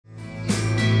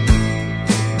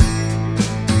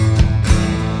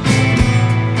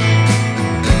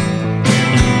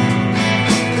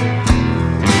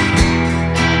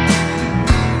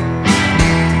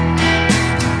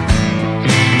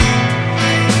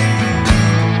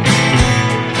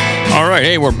right,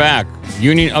 hey, we're back.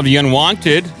 Union of the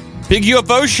Unwanted, big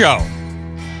UFO show.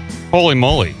 Holy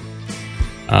moly.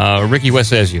 Ricky, what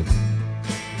says you?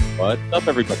 What's up,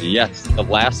 everybody? Yes, the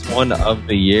last one of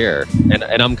the year.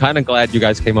 And I'm kind of glad you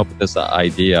guys came up with this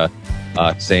idea.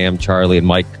 Sam, Charlie, and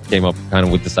Mike came up kind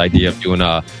of with this idea of doing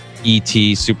a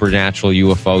ET supernatural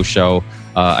UFO show.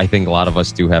 I think a lot of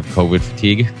us do have COVID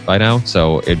fatigue by now,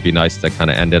 so it'd be nice to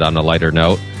kind of end it on a lighter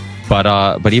note.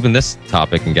 But even this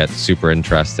topic can get super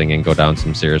interesting and go down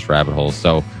some serious rabbit holes.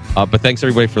 So, but thanks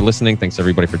everybody for listening. Thanks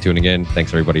everybody for tuning in.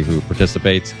 Thanks everybody who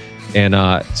participates. And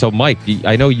so, Mike,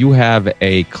 I know you have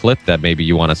a clip that maybe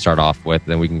you want to start off with,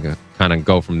 and we can kind of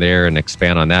go from there and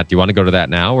expand on that. Do you want to go to that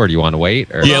now, or do you want to wait?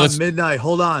 Or? Yeah, midnight.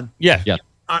 Hold on. Yeah.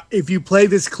 If you play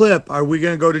this clip, are we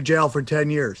going to go to jail for 10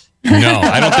 years? No,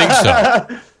 I don't think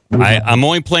so. I'm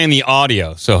only playing the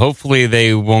audio, so hopefully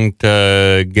they won't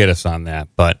get us on that.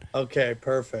 But okay,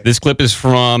 perfect. This clip is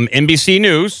from NBC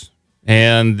News,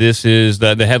 and this is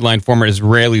the headline. Former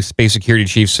Israeli space security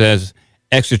chief says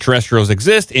extraterrestrials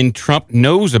exist, and Trump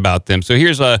knows about them. So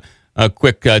here's a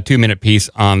quick 2-minute piece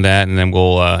on that, and then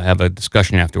we'll have a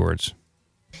discussion afterwards.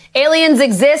 Aliens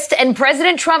exist, and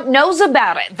President Trump knows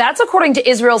about it. That's according to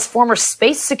Israel's former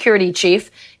space security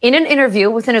chief. In an interview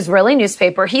with an Israeli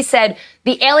newspaper, he said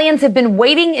the aliens have been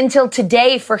waiting until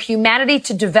today for humanity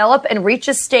to develop and reach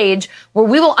a stage where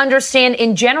we will understand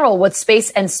in general what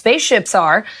space and spaceships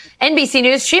are. NBC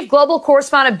News chief global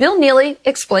correspondent Bill Neely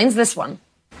explains this one.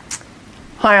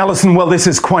 Hi, Alison. Well, this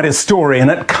is quite a story,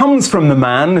 and it comes from the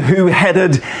man who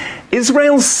headed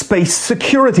Israel's space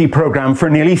security program for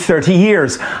nearly 30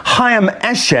 years. Chaim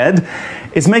Eshed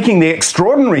is making the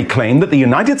extraordinary claim that the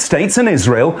United States and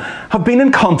Israel have been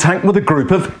in contact with a group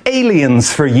of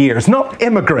aliens for years, not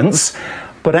immigrants,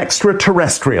 but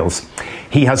extraterrestrials.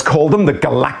 He has called them the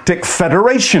Galactic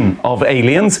Federation of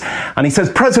Aliens, and he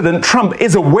says President Trump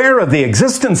is aware of the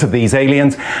existence of these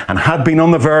aliens and had been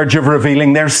on the verge of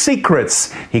revealing their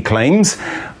secrets, he claims,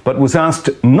 but was asked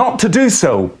not to do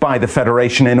so by the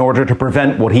Federation in order to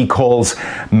prevent what he calls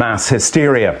mass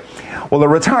hysteria. Well, the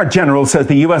retired general says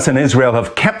the US and Israel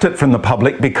have kept it from the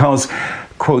public because,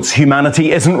 quotes,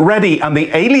 humanity isn't ready and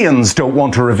the aliens don't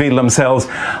want to reveal themselves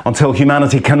until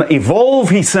humanity can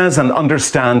evolve, he says, and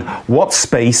understand what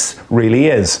space really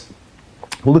is.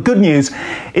 Well, the good news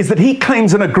is that he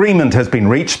claims an agreement has been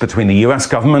reached between the US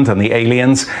government and the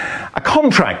aliens, a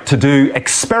contract to do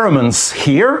experiments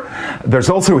here. There's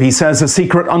also, he says, a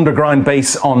secret underground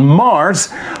base on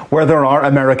Mars where there are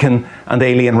American and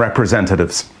alien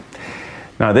representatives.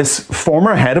 Now, this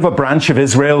former head of a branch of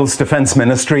Israel's defense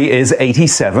ministry is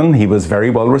 87. He was very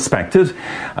well respected,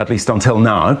 at least until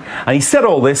now. And he said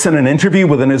all this in an interview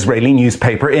with an Israeli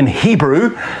newspaper in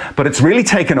Hebrew, but it's really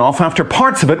taken off after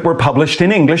parts of it were published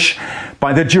in English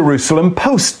by the Jerusalem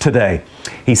Post today.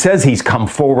 He says he's come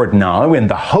forward now in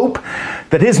the hope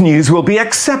that his news will be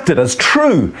accepted as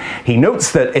true. He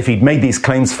notes that if he'd made these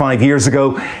claims 5 years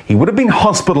ago, he would have been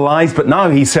hospitalized, but now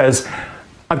he says,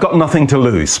 I've got nothing to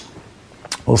lose.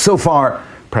 Well, so far,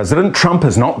 President Trump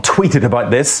has not tweeted about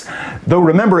this, though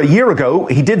remember a year ago,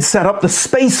 he did set up the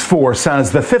Space Force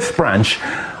as the fifth branch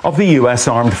of the US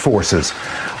Armed Forces.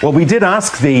 Well, we did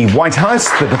ask the White House,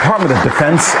 the Department of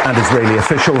Defense, and Israeli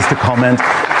officials to comment.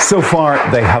 So far,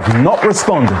 they have not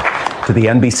responded to the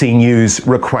NBC News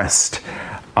request,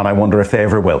 and I wonder if they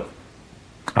ever will.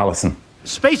 Alison.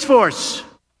 Space Force.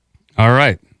 All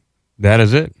right. That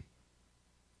is it.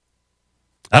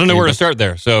 I don't know where to start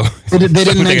there. So they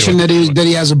didn't mention that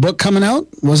he has a book coming out.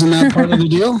 Wasn't that part of the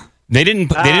deal? They didn't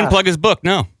plug his book.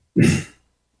 No. Do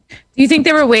you think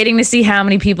they were waiting to see how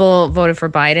many people voted for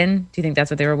Biden? Do you think that's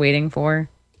what they were waiting for?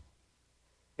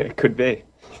 It could be.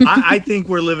 I think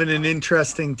we're living in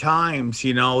interesting times.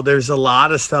 You know, there's a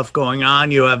lot of stuff going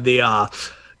on. You have the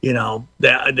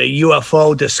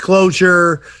UFO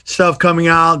disclosure stuff coming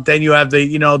out. Then you have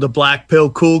the black pill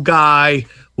cool guy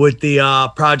with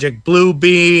the Project Blue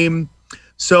Beam.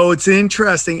 So it's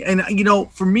interesting. And,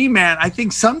 for me, man, I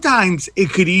think sometimes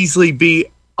it could easily be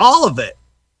all of it,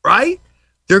 right?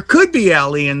 There could be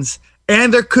aliens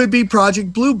and there could be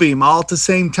Project Blue Beam all at the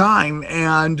same time.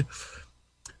 And,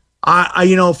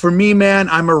 for me, man,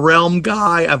 I'm a realm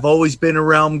guy. I've always been a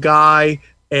realm guy.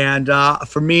 And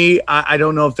for me, I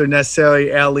don't know if they're necessarily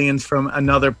aliens from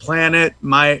another planet.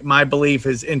 My belief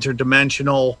is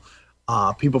interdimensional.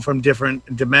 People from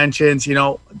different dimensions,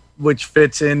 which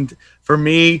fits in for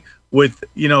me with,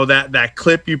 that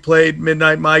clip you played,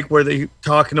 Midnight Mike, where they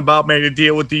talking about made a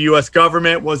deal with the U.S.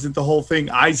 government. Wasn't the whole thing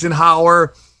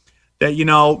Eisenhower that,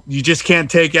 you just can't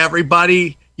take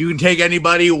everybody. You can take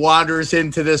anybody who wanders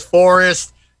into this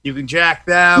forest. You can jack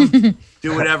them,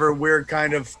 do whatever weird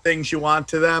kind of things you want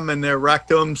to them and their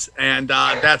rectums, and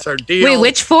that's our deal. Wait,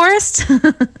 which forest?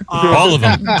 All of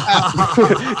them.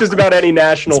 Just about any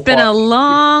national It's been a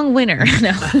long winter.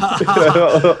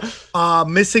 No.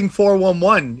 Missing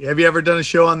 411. Have you ever done a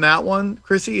show on that one,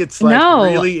 Chrissy? It's like No.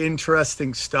 really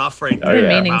interesting stuff right I've been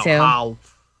there. meaning about to.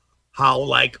 how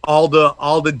like all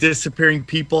the disappearing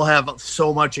people have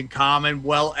so much in common.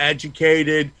 Well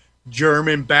educated,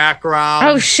 German background.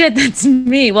 Oh shit, that's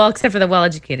me. Well, except for the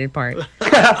well-educated part.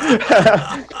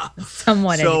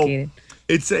 Somewhat educated.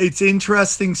 It's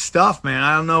interesting stuff, man.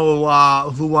 I don't know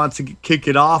who wants to kick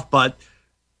it off, but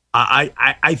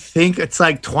I think it's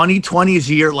like 2020 is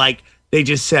a year like they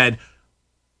just said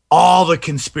all the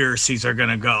conspiracies are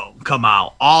gonna come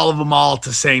out, all of them all at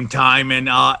the same time, and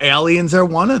aliens are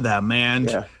one of them,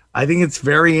 and I think it's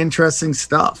very interesting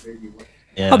stuff.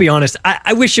 I'll be honest.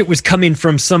 I wish it was coming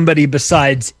from somebody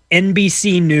besides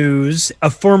NBC News, a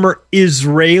former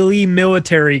Israeli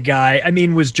military guy. I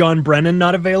mean, was John Brennan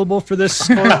not available for this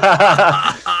story?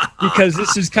 Because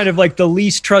this is kind of like the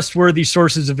least trustworthy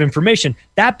sources of information.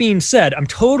 That being said, I'm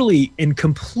totally and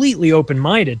completely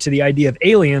open-minded to the idea of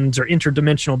aliens or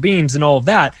interdimensional beings and all of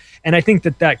that. And I think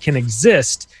that can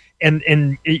exist. And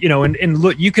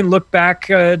look, you can look back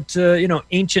to,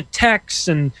 ancient texts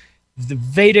and the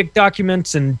Vedic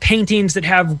documents and paintings that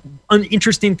have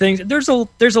interesting things. There's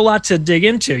a lot to dig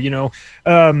into,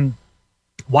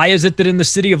 why is it that in the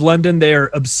city of London they're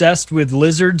obsessed with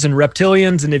lizards and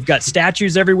reptilians and they've got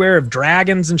statues everywhere of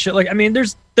dragons and shit? Like, I mean,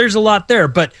 there's a lot there,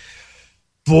 but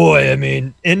boy, I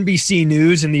mean, NBC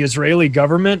News and the Israeli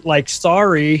government, like,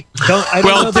 sorry.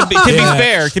 To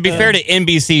be fair to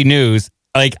NBC News,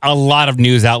 like a lot of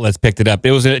news outlets picked it up.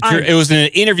 It was an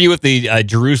interview with the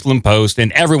Jerusalem Post,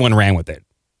 and everyone ran with it.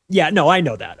 Yeah, no, I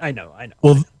know that. I know.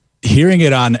 Well, hearing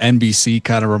it on NBC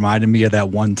kind of reminded me of that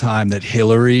one time that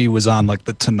Hillary was on like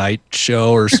the Tonight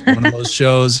Show or one of those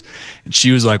shows, and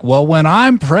she was like, "Well, when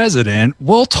I'm president,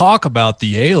 we'll talk about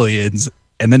the aliens,"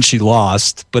 and then she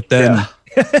lost. But then,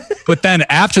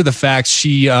 after the fact,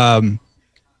 she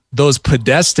those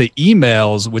Podesta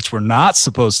emails, which were not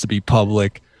supposed to be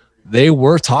public, they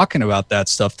were talking about that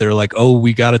stuff. They're like, "Oh,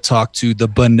 we got to talk to the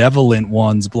benevolent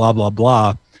ones, blah, blah,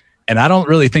 blah." And I don't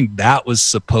really think that was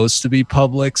supposed to be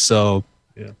public. So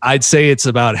I'd say it's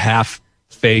about half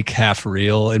fake, half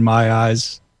real in my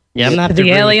eyes. Yeah, I'm not. Do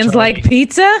the aliens like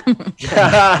pizza?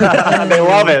 They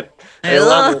love it. They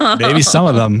love it. Maybe some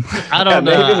of them. I don't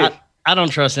know. I don't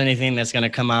trust anything that's going to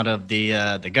come out of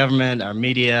the government, our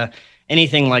media,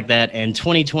 anything like that. And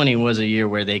 2020 was a year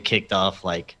where they kicked off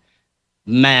like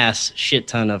mass shit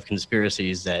ton of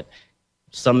conspiracies that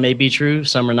some may be true,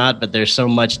 some are not, but there's so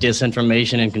much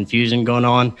disinformation and confusion going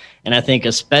on. And I think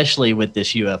especially with this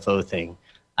UFO thing,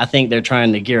 I think they're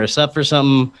trying to gear us up for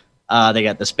something. They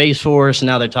got the Space Force.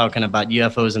 Now they're talking about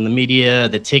UFOs in the media,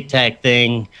 the Tic Tac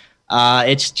thing.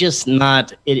 It's just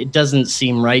not, it doesn't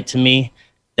seem right to me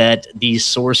that these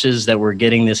sources that we're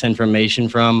getting this information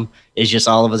from is just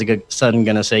all of us a sudden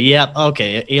going to say, yeah,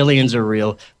 okay, aliens are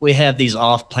real. We have these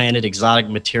off-planet exotic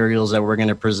materials that we're going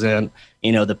to present.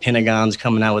 The Pentagon's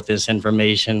coming out with this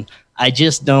information. I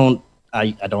just don't,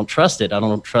 I don't trust it. I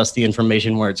don't trust the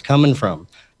information where it's coming from.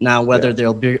 Now, whether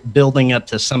they'll be building up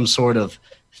to some sort of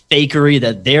fakery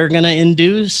that they're going to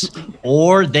induce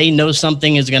or they know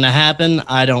something is going to happen,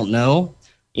 I don't know.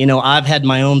 I've had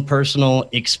my own personal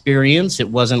experience. It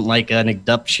wasn't like an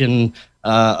abduction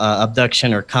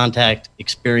or contact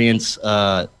experience,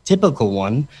 typical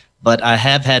one, but I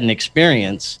have had an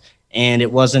experience, and it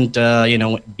wasn't,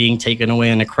 being taken away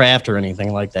in a craft or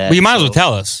anything like that. Well, you might as well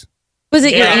tell us. Was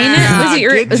it your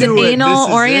anus? Was it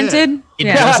anal oriented?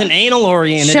 It wasn't anal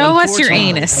oriented. Show us your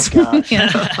anus.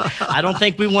 I don't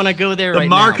think we want to go there. The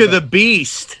mark of the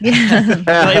beast.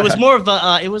 It was more of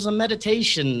a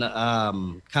meditation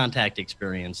contact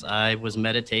experience. I was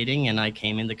meditating and I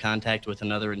came into contact with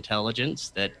another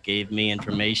intelligence that gave me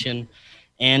information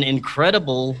and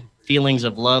incredible feelings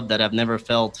of love that I've never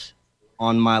felt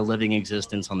on my living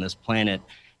existence on this planet.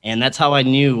 And that's how I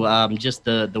knew just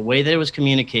the way that it was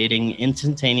communicating,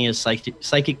 instantaneous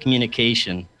psychic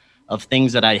communication of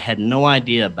things that I had no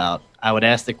idea about. I would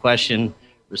ask the question,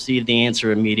 receive the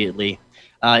answer immediately.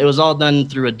 It was all done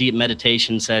through a deep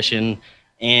meditation session.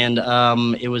 And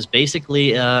it was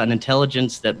basically an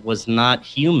intelligence that was not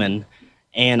human.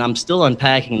 And I'm still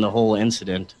unpacking the whole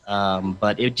incident.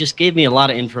 But it just gave me a lot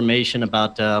of information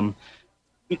about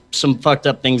some fucked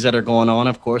up things that are going on,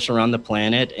 of course, around the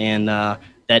planet. And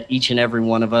that each and every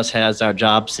one of us has our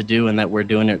jobs to do, and that we're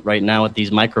doing it right now with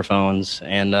these microphones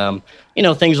and,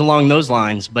 things along those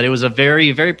lines. But it was a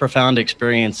very, very profound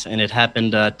experience, and it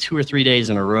happened 2 or 3 days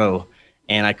in a row.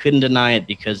 And I couldn't deny it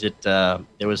because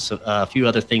there was a few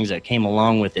other things that came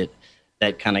along with it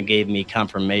that kind of gave me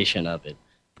confirmation of it.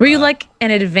 Were you like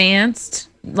an advanced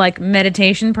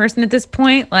meditation person at this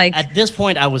point? At this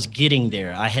point, I was getting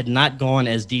there. I had not gone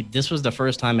as deep. This was the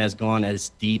first time I was gone as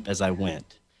deep as I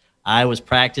went. I was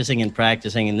practicing,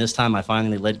 and this time I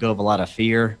finally let go of a lot of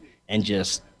fear and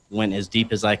just went as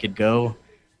deep as I could go.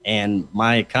 And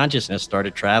my consciousness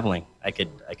started traveling. I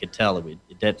could tell it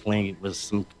definitely was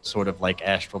some sort of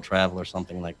astral travel or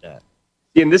something like that.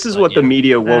 And this is what the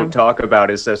media won't talk about,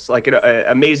 is this an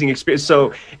amazing experience.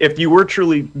 So if you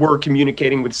were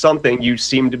communicating with something, you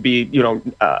seem to be,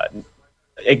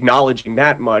 acknowledging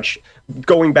that much.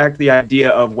 Going back to the idea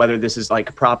of whether this is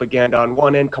propaganda on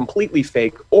one end, completely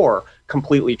fake, or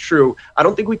completely true, I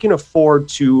don't think we can afford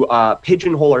to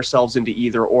pigeonhole ourselves into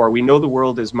either or. We know the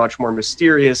world is much more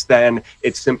mysterious than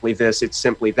it's simply this, it's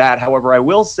simply that. However, I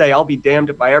will say I'll be damned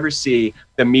if I ever see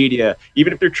the media,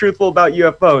 even if they're truthful about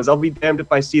UFOs, I'll be damned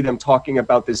if I see them talking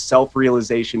about this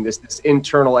self-realization, this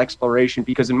internal exploration,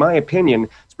 because in my opinion,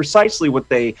 it's precisely what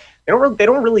they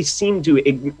don't really seem to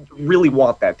really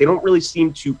want that. They don't really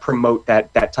seem to promote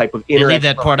that type of inner. They leave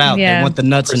that part out. Yeah. They want the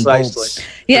nuts and bolts.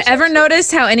 Yeah. Precisely. Ever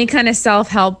notice how any kind of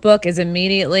self-help book is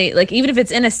immediately even if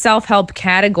it's in a self-help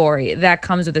category, that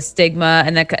comes with a stigma,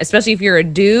 and that especially if you're a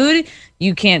dude,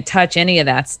 you can't touch any of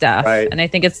that stuff. Right. And I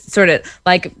think it's sort of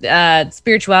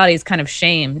spirituality is kind of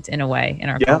shamed in a way in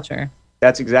our culture.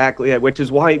 That's exactly it, which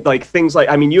is why things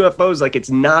UFOs,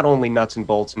 it's not only nuts and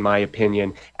bolts, in my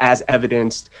opinion, as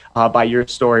evidenced by your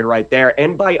story right there,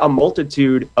 and by a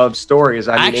multitude of stories.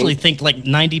 I actually think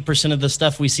 90% of the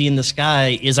stuff we see in the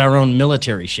sky is our own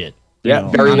military shit.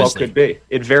 Very well could be.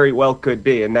 It very well could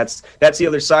be. And that's the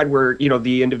other side where,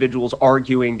 the individuals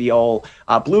arguing the all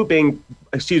blue being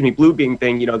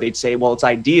thing, they'd say, well, it's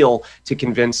ideal to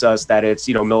convince us that it's,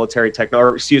 military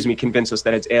technology, convince us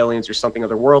that it's aliens or something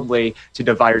otherworldly to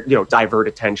divert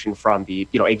attention from the,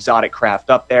 exotic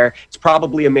craft up there. It's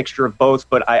probably a mixture of both,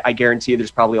 but I guarantee you there's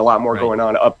probably a lot more going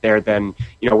on up there than,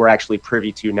 we're actually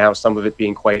privy to now, some of it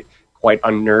being quite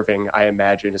unnerving, I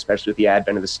imagine, especially with the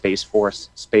advent of the space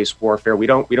warfare. We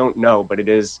don't know, but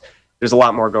there's a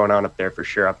lot more going on up there for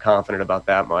sure. I'm confident about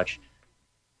that much.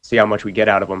 See how much we get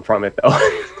out of them from it,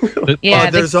 though.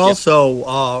 There's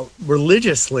also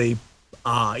religiously,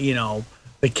 the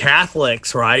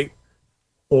Catholics, right,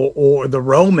 or the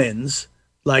Romans,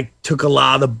 took a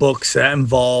lot of the books that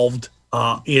involved,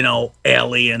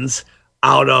 aliens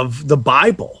out of the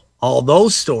Bible, all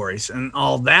those stories and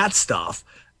all that stuff.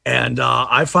 And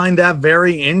I find that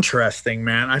very interesting,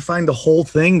 man. I find the whole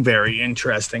thing very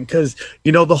interesting because,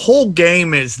 the whole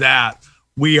game is that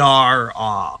we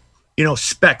are,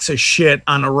 specks of shit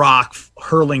on a rock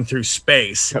hurling through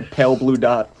space. A pale blue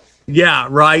dot. Yeah,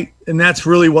 right. And that's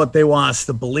really what they want us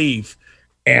to believe.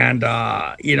 And,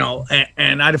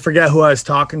 and I forget who I was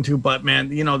talking to, but, man,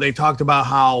 they talked about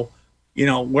how,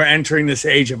 we're entering this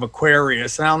age of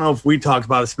Aquarius. And I don't know if we talked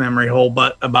about this memory hole,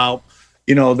 but about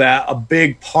that a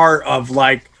big part of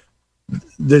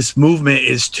this movement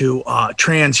is to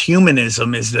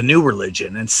transhumanism is the new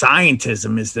religion, and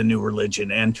scientism is the new religion,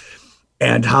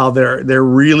 and how they're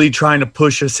really trying to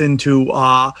push us into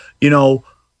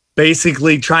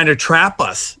basically trying to trap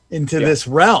us into this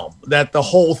realm. That the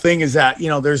whole thing is that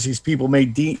there's these people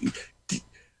made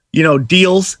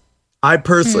deals. I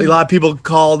personally, a lot of people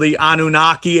call the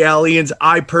Anunnaki aliens.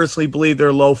 I personally believe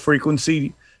they're low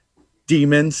frequency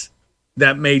demons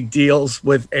that made deals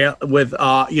with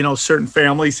certain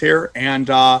families here and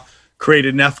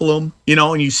created Nephilim,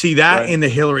 and you see that in the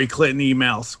Hillary Clinton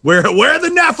emails. Where are the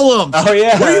Nephilim? Oh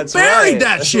yeah, where you buried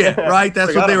that shit, right?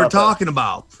 That's what they were talking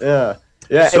about. Yeah.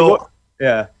 So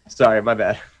Sorry, my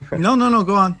bad. No,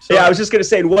 go on. Sorry. Yeah, I was just gonna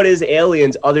say, what is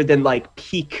aliens other than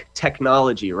peak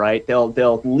technology, right?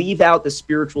 They'll leave out the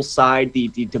spiritual side, the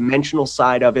dimensional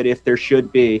side of it, if there should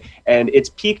be, and it's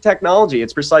peak technology.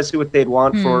 It's precisely what they'd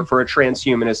want for a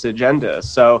transhumanist agenda.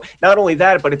 So not only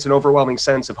that, but it's an overwhelming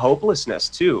sense of hopelessness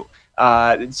too.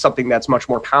 It's something that's much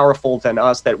more powerful than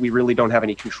us that we really don't have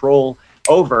any control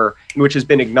over, which has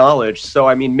been acknowledged. So,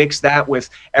 I mean, mix that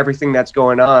with everything that's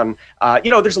going on.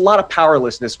 There's a lot of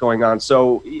powerlessness going on.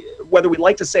 So whether we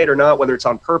like to say it or not, whether it's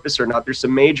on purpose or not, there's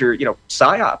some major,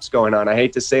 psyops going on. I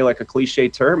hate to say a cliche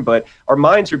term, but our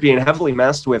minds are being heavily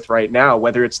messed with right now,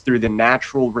 whether it's through the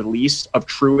natural release of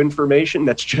true information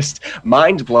that's just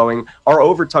mind-blowing. Our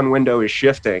Overton window is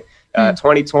shifting.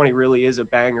 2020 really is a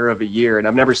banger of a year, and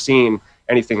I've never seen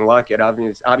anything like it.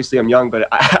 Obviously I'm young, but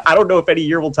I don't know if any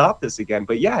year will top this again.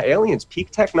 But yeah, aliens,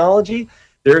 peak technology.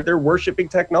 They're worshiping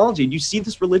technology. You see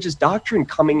this religious doctrine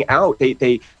coming out.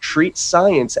 They treat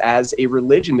science as a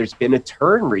religion. There's been a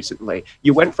turn recently.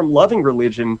 You went from loving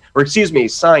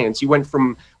science. You went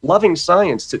from loving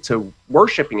science to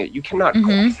worshiping it. You cannot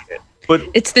question it. But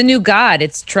it's the new God.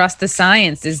 It's trust the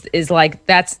science is like,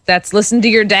 that's listen to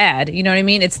your dad. You know what I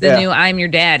mean? It's the new I'm your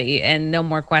daddy and no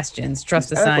more questions. Trust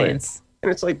the science.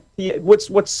 And it's like,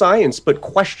 what's science but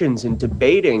questions and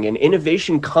debating, and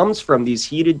innovation comes from these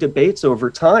heated debates over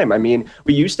time. I mean,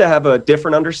 we used to have a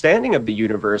different understanding of the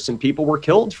universe, and people were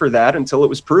killed for that until it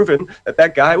was proven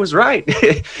that guy was right.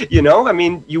 You know, I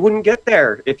mean, you wouldn't get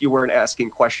there if you weren't asking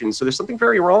questions. So there's something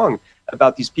very wrong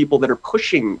about these people that are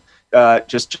pushing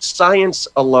just science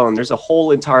alone. There's a whole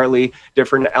entirely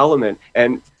different element.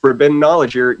 And forbidden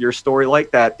knowledge, your story like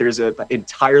that, there's an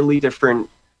entirely different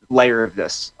layer of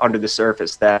this under the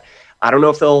surface that I don't know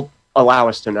if they'll allow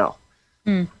us to know.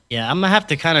 Yeah, I'm gonna have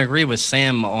to kind of agree with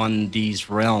Sam on these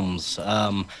realms.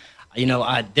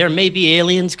 There may be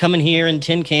aliens coming here in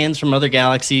tin cans from other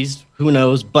galaxies, who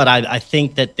knows, but I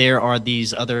think that there are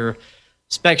these other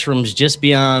spectrums just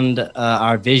beyond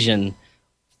our vision,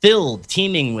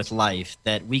 teeming with life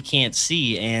that we can't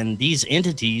see, and these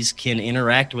entities can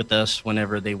interact with us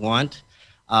whenever they want.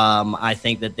 I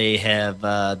think that they have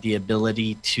the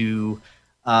ability to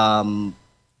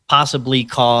possibly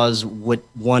cause what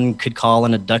one could call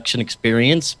an abduction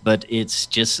experience, but it's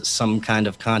just some kind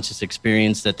of conscious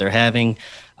experience that they're having.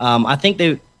 I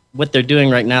think what they're doing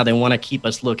right now, they want to keep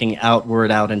us looking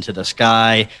outward, out into the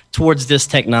sky, towards this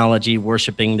technology,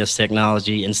 worshiping this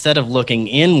technology, instead of looking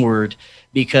inward,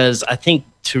 because I think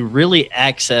to really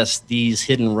access these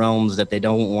hidden realms that they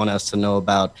don't want us to know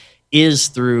about is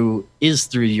through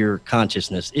your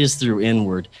consciousness, is through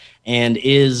inward, and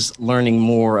is learning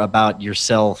more about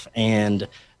yourself and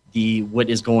what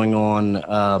is going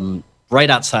on right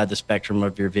outside the spectrum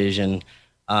of your vision.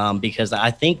 Because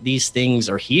I think these things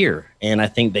are here, and I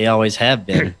think they always have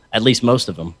been, at least most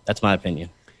of them. That's my opinion.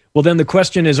 Well, then the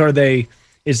question is,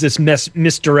 is this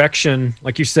misdirection,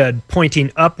 like you said, pointing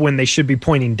up when they should be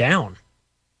pointing down?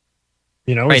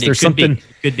 You know, right, is there something?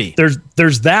 Could be.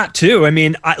 There's that too. I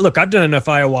mean, I've done enough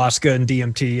ayahuasca and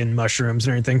DMT and mushrooms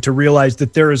and everything to realize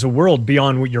that there is a world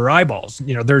beyond your eyeballs.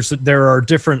 You know, there are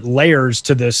different layers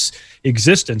to this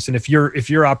existence, and if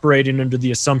you're operating under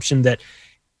the assumption that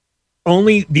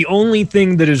the only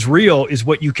thing that is real is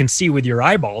what you can see with your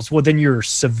eyeballs, well, then you're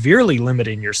severely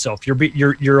limiting yourself.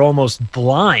 You're almost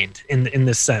blind in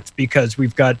this sense, because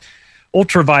we've got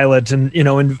ultraviolet and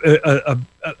a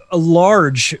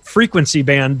large frequency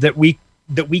band that we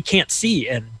can't see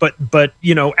in. But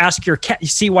ask your cat. You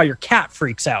see why your cat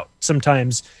freaks out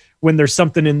sometimes when there's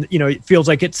something in. It feels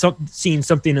like it's seeing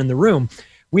something in the room.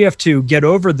 We have to get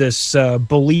over this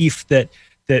belief that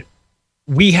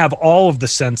we have all of the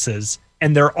senses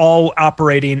and they're all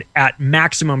operating at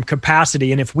maximum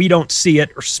capacity. And if we don't see it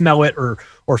or smell it or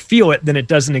feel it, then it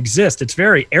doesn't exist. It's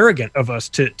very arrogant of us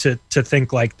to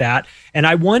think like that. And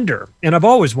I wonder, and I've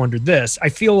always wondered this, I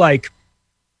feel like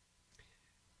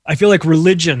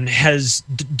religion has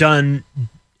done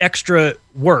extra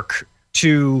work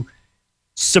to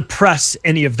suppress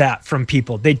any of that from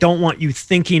people. They don't want you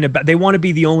thinking about, they want to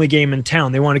be the only game in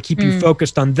town. They want to keep you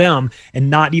focused on them and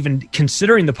not even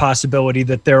considering the possibility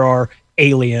that there are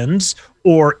aliens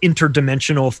or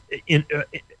interdimensional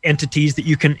entities that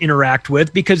you can interact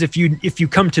with. Because if you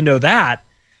come to know that,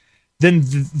 then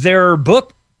their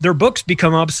books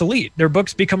become obsolete. Their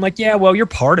books become like, yeah, well, you're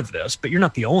part of this, but you're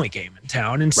not the only game in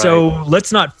town. And so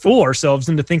let's not fool ourselves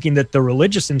into thinking that the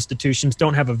religious institutions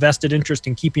don't have a vested interest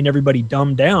in keeping everybody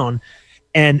dumbed down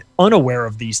and unaware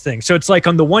of these things. So it's like,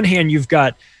 on the one hand, you've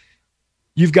got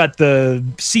the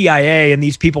CIA and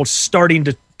these people starting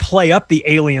to play up the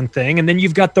alien thing. And then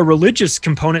you've got the religious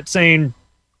component saying,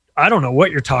 I don't know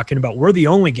what you're talking about. We're the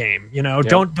only game,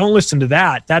 don't listen to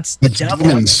that. That's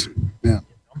demons. Yeah.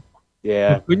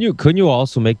 Yeah. Couldn't you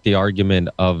also make the argument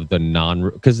of the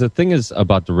because the thing is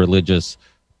about the religious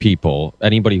people,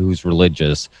 anybody who's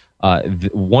religious,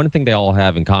 one thing they all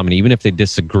have in common, even if they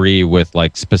disagree with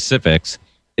like specifics,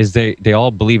 is they all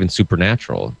believe in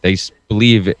supernatural. They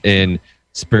believe in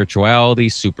spirituality,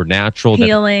 supernatural,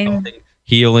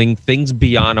 healing, things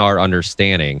beyond our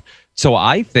understanding. So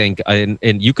I think, and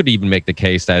you could even make the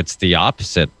case that it's the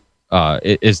opposite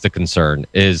is the concern,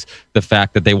 is the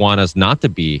fact that they want us not to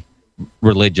be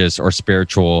religious or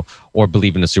spiritual or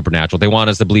believe in the supernatural. They want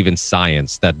us to believe in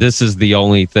science, that this is the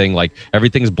only thing, like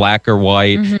everything's black or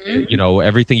white,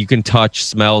 everything you can touch,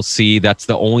 smell, see, that's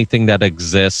the only thing that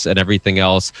exists, and everything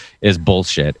else is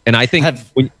bullshit. And I think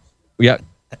Yeah.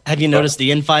 Have you noticed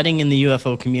the infighting in the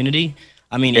UFO community?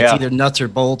 I mean, it's either nuts or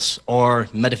bolts or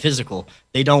metaphysical.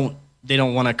 They don't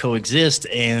want to coexist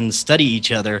and study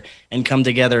each other and come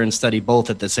together and study both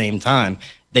at the same time.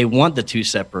 They want the two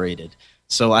separated.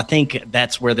 So I think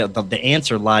that's where the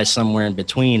answer lies somewhere in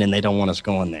between, and they don't want us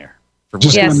going there.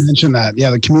 Just want to mention that. Yeah,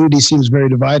 the community seems very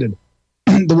divided.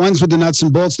 The ones with the nuts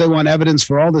and bolts, they want evidence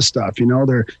for all this stuff. You know,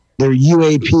 their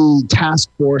UAP task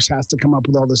force has to come up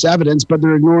with all this evidence, but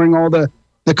they're ignoring all the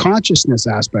consciousness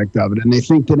aspect of it. And they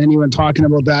think that anyone talking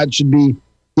about that should be,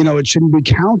 you know, it shouldn't be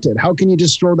counted. How can you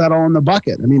just throw that all in the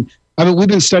bucket? I mean, we've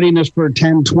been studying this for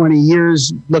 10, 20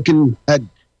 years, looking at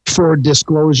for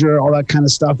disclosure, all that kind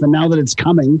of stuff. And now that it's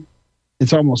coming,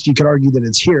 it's almost, you could argue that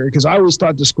it's here, because I always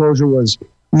thought disclosure was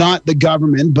not the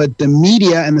government, but the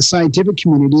media and the scientific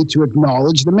community to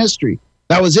acknowledge the mystery.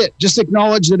 That was it. Just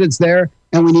acknowledge that it's there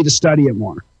and we need to study it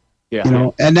more. Yeah. You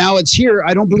know, and now it's here.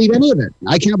 I don't believe any of it.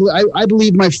 I can't believe, I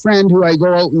believe my friend who I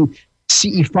go out and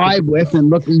CE5 with and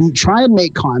look and try and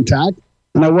make contact.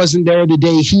 And I wasn't there the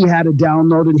day he had it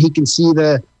download and he can see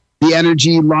the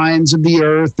energy lines of the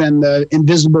earth and the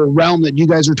invisible realm that you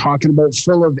guys are talking about,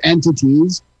 full of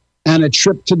entities, and a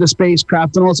trip to the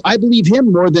spacecraft and all this. I believe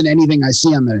him more than anything I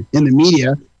see in the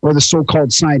media or the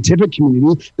so-called scientific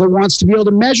community that wants to be able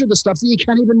to measure the stuff that you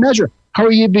can't even measure. How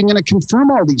are you even going to confirm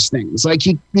all these things? Like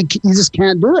you just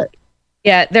can't do it.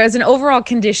 Yeah, there's an overall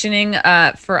conditioning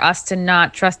for us to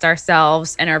not trust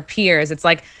ourselves and our peers. It's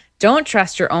like, don't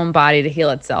trust your own body to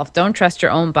heal itself. Don't trust your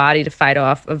own body to fight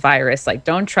off a virus. Like,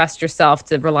 don't trust yourself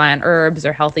to rely on herbs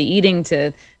or healthy eating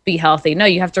to be healthy. No,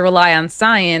 you have to rely on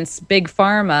science, big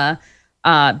pharma,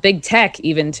 big tech,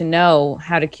 even to know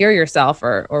how to cure yourself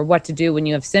or what to do when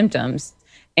you have symptoms.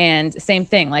 And same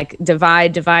thing, like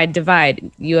divide.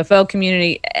 UFO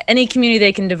community, any community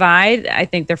they can divide, I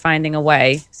think they're finding a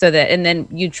way so that, and then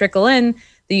you trickle in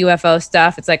the UFO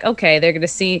stuff. It's like, okay,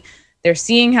 they're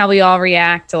seeing how we all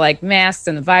react to like masks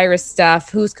and the virus stuff,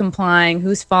 who's complying,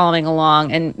 who's following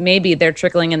along, and maybe they're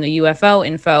trickling in the UFO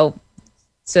info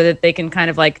so that they can kind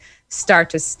of like start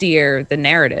to steer the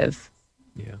narrative.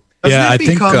 Yeah. I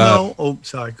think.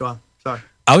 Sorry, go on. Sorry.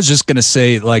 I was just gonna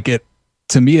say, like,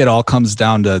 to me, it all comes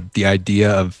down to the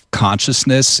idea of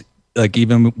consciousness. Like,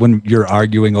 even when you're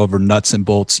arguing over nuts and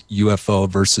bolts UFO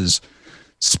versus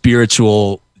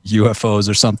spiritual UFOs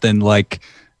or something, like,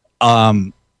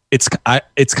 it's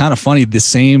kind of funny. The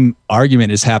same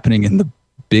argument is happening in the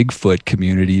Bigfoot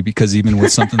community, because even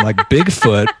with something like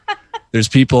Bigfoot, there's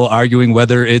people arguing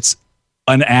whether it's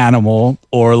an animal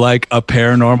or like a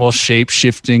paranormal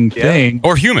shape-shifting thing.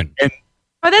 Or human.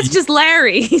 Oh, that's just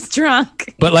Larry. He's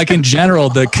drunk. But like in general,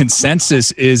 the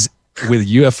consensus is with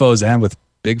UFOs and with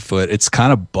Bigfoot, it's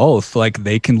kind of both. Like,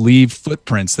 they can leave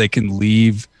footprints. They can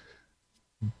leave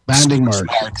banding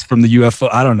marks from the UFO.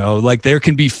 I don't know. Like, there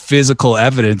can be physical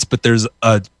evidence, but there's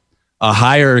a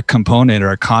higher component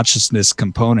or a consciousness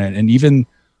component. And even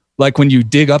like when you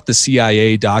dig up the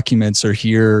CIA documents or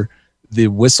hear the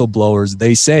whistleblowers,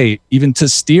 they say even to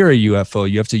steer a UFO,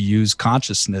 you have to use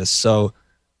consciousness. So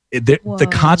the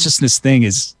consciousness thing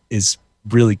is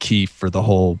really key for the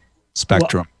whole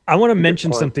spectrum. Well, I want to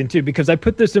mention something too, because I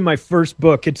put this in my first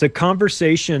book. It's a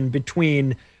conversation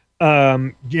between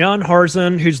Jan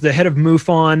Harzan, who's the head of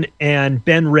MUFON, and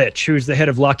Ben Rich, who's the head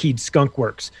of Lockheed Skunk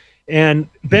Works. And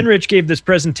Ben Rich gave this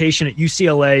presentation at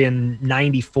UCLA in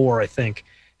 '94, I think.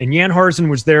 And Jan Harzan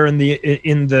was there in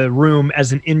the room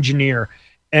as an engineer.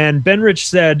 And Ben Rich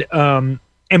said, and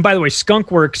by the way,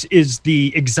 Skunk Works is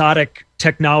the exotic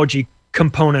technology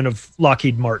component of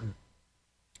Lockheed Martin.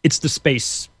 It's the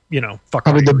space,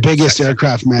 probably the biggest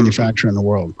aircraft manufacturer in the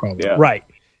world, probably. Yeah. Right.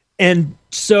 And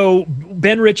so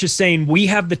Ben Rich is saying, we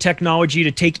have the technology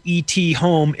to take ET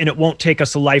home, and it won't take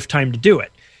us a lifetime to do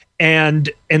it.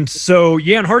 And so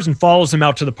Jan Harzan follows him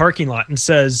out to the parking lot and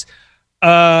says,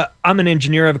 I'm an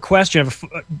engineer. I have a question.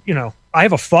 I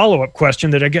have a follow-up question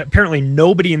that apparently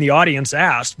nobody in the audience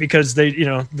asked, because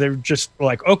they're just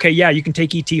like, okay, yeah, you can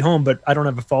take ET home, but I don't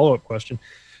have a follow-up question.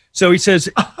 So he says,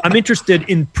 I'm interested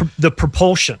in the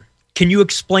propulsion. Can you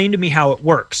explain to me how it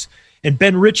works? And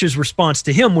Ben Rich's response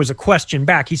to him was a question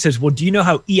back. He says, well, do you know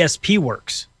how ESP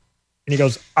works? And he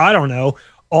goes, I don't know.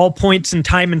 All points in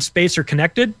time and space are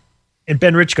connected. And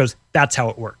Ben Rich goes, that's how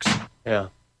it works. Yeah.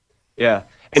 Yeah.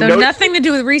 And so nothing to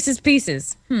do with Reese's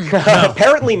Pieces.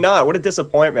 Apparently not. What a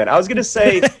disappointment. I was going to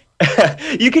say,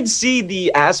 you can see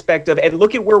the aspect of, and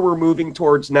look at where we're moving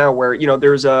towards now, where,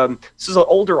 there's this is an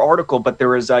older article, but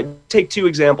there is, take two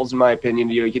examples in my opinion.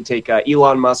 You can take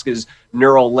Elon Musk's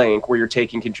Neuralink, where you're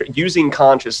taking using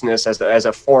consciousness as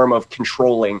a form of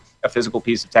controlling a physical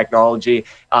piece of technology.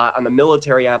 On the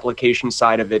military application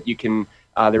side of it, you can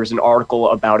There was an article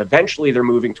about eventually they're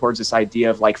moving towards this idea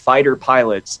of like fighter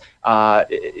pilots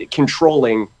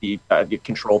controlling the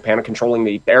control panel, controlling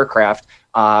the aircraft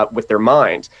with their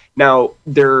mind. Now,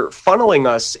 they're funneling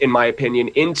us, in my opinion,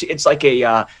 into, it's like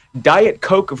a Diet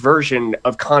Coke version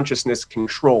of consciousness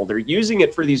control. They're using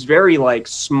it for these very like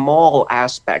small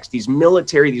aspects, these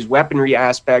military, these weaponry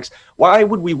aspects. Why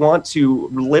would we want to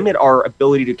limit our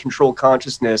ability to control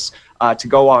consciousness to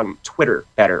go on Twitter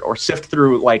better, or sift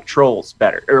through like trolls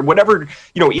better, or whatever,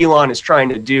 Elon is trying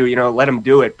to do, let him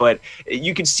do it. But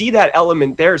you can see that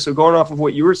element there. So going off of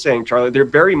what you were saying, Charlie, there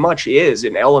very much is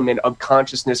an element of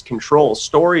consciousness control.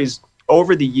 Stories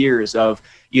over the years of,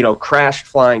 crashed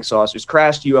flying saucers,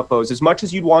 crashed UFOs, as much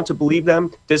as you'd want to believe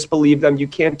them, disbelieve them, you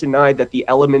can't deny that the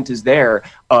element is there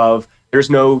of there's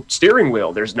no steering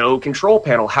wheel, there's no control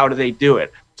panel. How do they do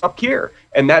it? It's up here.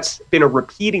 And that's been a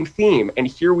repeating theme. And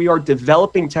here we are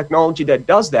developing technology that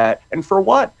does that. And for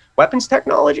what? Weapons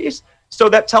technologies? So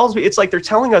that tells me, it's like they're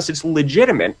telling us it's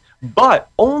legitimate, but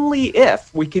only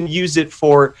if we can use it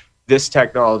for this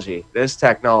technology.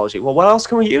 Well, what else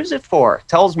can we use it for?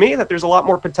 Tells me that there's a lot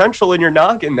more potential in your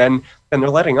noggin than they're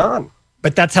letting on.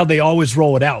 But that's how they always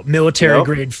roll it out. Military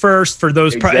grade first for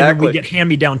those, and then we get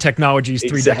hand-me-down technologies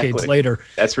 3 decades later.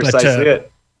 That's precisely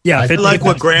it. Yeah, I like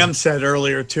what Graham said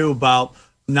earlier too about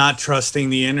not trusting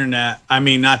the internet. I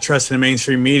mean, not trusting the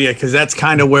mainstream media, because that's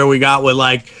kind of where we got with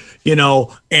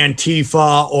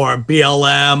Antifa or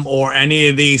BLM or any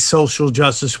of these social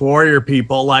justice warrior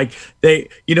people. Like they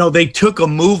took a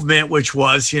movement which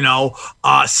was,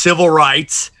 civil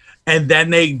rights, and then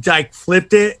they like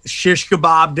flipped it, shish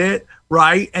kebabbed it,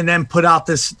 right? And then put out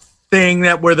this thing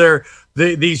that where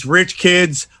these rich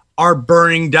kids are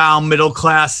burning down middle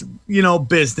class,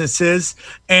 businesses,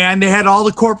 and they had all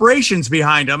the corporations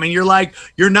behind them. And you're like,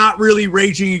 you're not really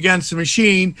raging against the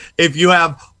machine if you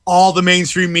have all the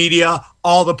mainstream media,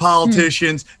 all the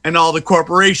politicians, and all the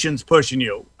corporations pushing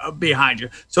you behind you.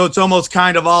 So it's almost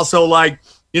kind of also like,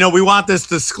 we want this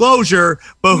disclosure,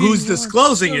 but who's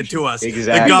disclosing it to us?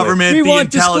 Exactly. The government, the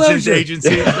intelligence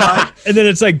agency. Right? And then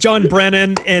it's like John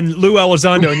Brennan and Lou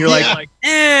Elizondo, and you're like,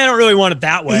 I don't really want it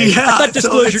that way. Yeah, I thought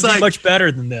disclosure so would be much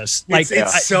better than this. Like,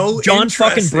 it's so John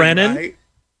fucking Brennan. Right?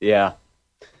 Yeah.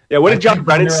 Yeah, what did John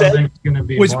Brennan say?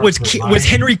 Was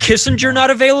Henry Kissinger not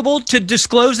available to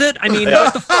disclose it? I mean,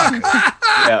 what the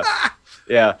fuck?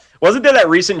 Yeah. Wasn't there that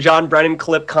recent John Brennan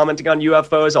clip commenting on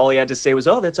UFOs? All he had to say was,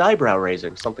 that's eyebrow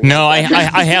raising. Something. No, like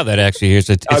that. I have that actually. It's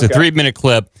a 3-minute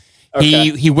clip.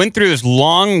 Okay. He went through this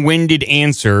long-winded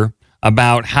answer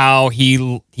about how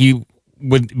he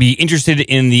would be interested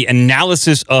in the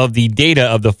analysis of the data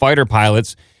of the fighter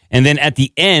pilots. And then at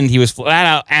the end, he was flat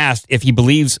out asked if he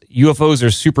believes UFOs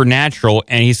are supernatural,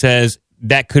 and he says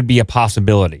that could be a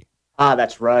possibility.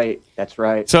 That's right.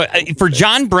 So for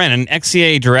John Brennan,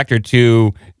 ex-CIA director,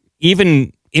 to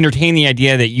even entertain the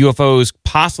idea that UFOs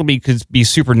possibly could be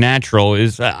supernatural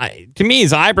is, to me,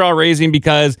 is eyebrow raising,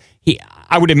 because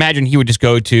I would imagine he would just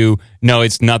go to, no,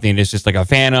 it's nothing. It's just like a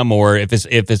phantom, or if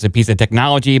it's a piece of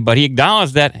technology. But he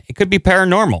acknowledged that it could be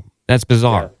paranormal. That's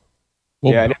bizarre.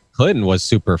 Well, Bill Clinton was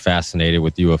super fascinated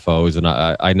with UFOs, and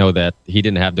I know that he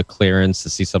didn't have the clearance to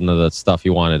see some of the stuff he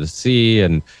wanted to see,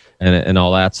 and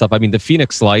all that stuff. I mean, the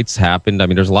Phoenix Lights happened. I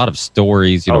mean, there's a lot of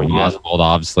stories, Oswald,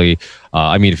 obviously.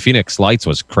 I mean, Phoenix Lights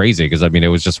was crazy because, it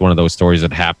was just one of those stories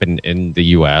that happened in the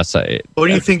U.S. What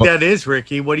do you think that is,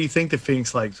 Ricky? What do you think the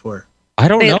Phoenix Lights were? I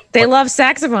don't know. They love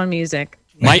saxophone music.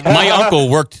 My uncle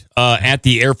worked at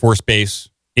the Air Force Base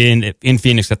in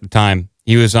Phoenix at the time.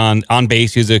 He was on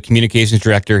base. He was a communications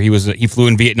director. He flew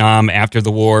in Vietnam after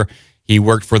the war. He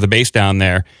worked for the base down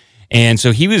there. And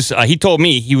so he told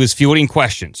me he was fielding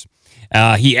questions.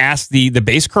 He asked the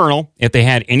base colonel if they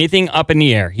had anything up in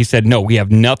the air. He said, no, we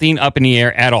have nothing up in the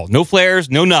air at all. No flares,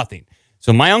 no nothing.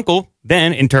 So my uncle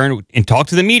then in turn and talked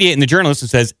to the media and the journalist and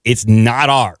says, it's not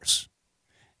ours.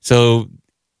 So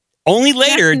only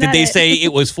later did they say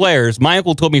it was flares. My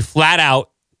uncle told me flat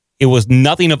out it was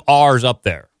nothing of ours up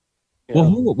there. Well,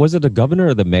 who was it? The governor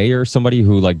or the mayor? Somebody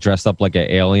who dressed up like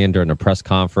an alien during a press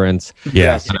conference.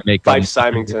 Yes, Fife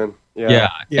Symington. Yeah.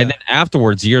 And then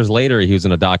afterwards, years later, he was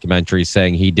in a documentary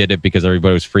saying he did it because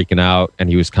everybody was freaking out, and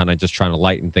he was kind of just trying to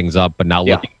lighten things up. But now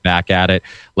looking back at it,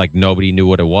 nobody knew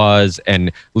what it was,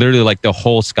 and literally, the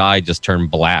whole sky just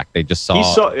turned black. They just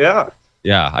saw.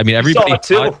 Yeah. I mean, everybody saw it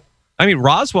too.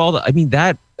 Roswell.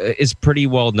 That is pretty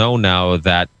well known now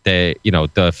that the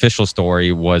official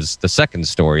story was the second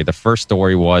story. The first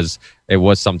story was it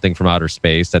was something from outer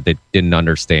space that they didn't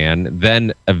understand.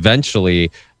 Then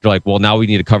eventually they're like, well, now we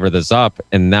need to cover this up,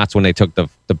 and that's when they took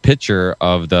the picture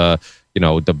of the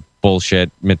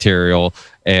bullshit material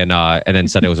and then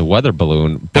said it was a weather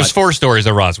balloon. There's 4 stories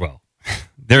of Roswell.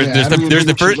 There's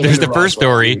the first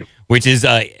story, which is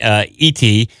ET.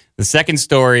 The second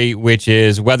story, which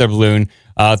is weather balloon.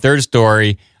 Third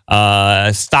story,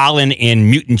 Stalin and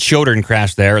mutant children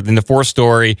crashed there. Then the fourth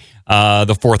story,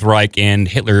 the Fourth Reich and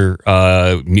Hitler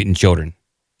mutant children.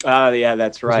 Oh, yeah,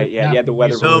 that's right. Yeah, the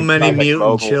weather. So many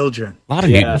mutant children. A lot of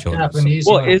mutant children.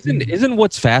 Well, isn't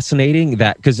what's fascinating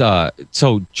that because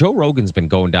so Joe Rogan's been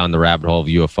going down the rabbit hole of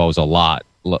UFOs a lot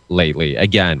lately.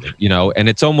 Again, and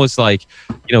it's almost like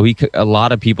a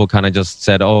lot of people kind of just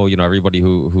said, oh, everybody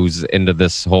who's into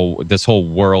this whole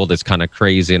world is kind of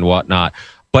crazy and whatnot.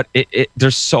 But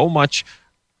there's so much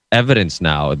evidence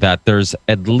now that there's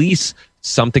at least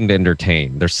something to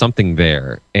entertain. There's something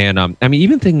there. And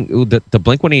even the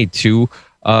Blink-182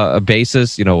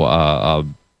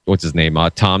 bassist, what's his name?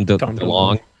 Tom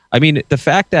DeLonge. I mean, the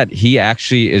fact that he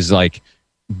actually is like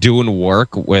doing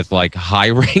work with like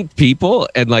high-ranked people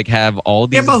and like have all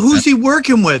these. Yeah, but who's he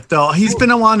working with though? He's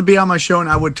been wanting to be on my show, and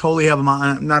I would totally have him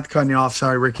on. I'm not cutting you off,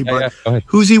 sorry, Ricky, but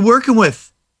who's he working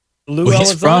with?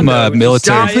 He's from military.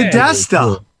 John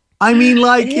Podesta. I mean,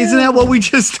 isn't that what we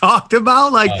just talked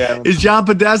about? Is John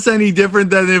Podesta any different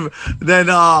than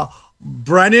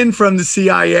Brennan from the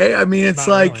CIA? I mean, it's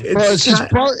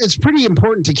it's pretty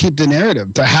important to keep the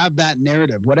narrative, to have that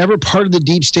narrative, whatever part of the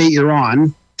deep state you're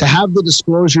on, to have the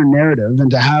disclosure narrative and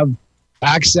to have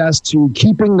access to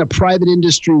keeping the private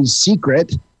industry's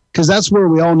secret, because that's where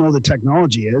we all know the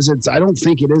technology is. I don't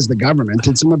think it is the government.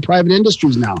 It's in the private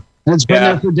industries now. And it's been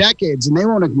there for decades, and they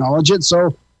won't acknowledge it.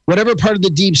 So whatever part of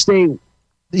the deep state,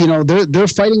 they're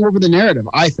fighting over the narrative,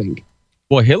 I think.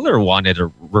 Well, Hitler wanted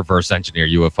to reverse engineer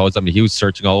UFOs. I mean, he was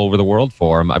searching all over the world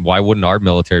for them. Why wouldn't our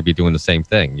military be doing the same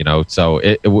thing? So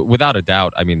without a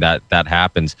doubt, I mean, that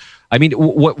happens. I mean,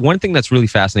 one thing that's really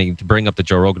fascinating to bring up the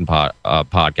Joe Rogan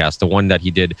podcast, the one that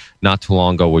he did not too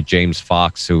long ago with James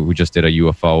Fox, who just did a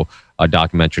UFO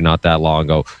documentary not that long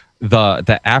ago.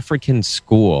 The African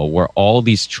school where all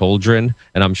these children,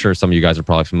 and I'm sure some of you guys are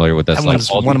probably familiar with this. That one's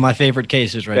one of my favorite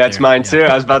cases right That's there. mine too.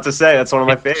 I was about to say, that's one of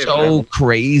my favorites. So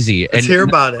crazy. Let's hear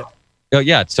about it.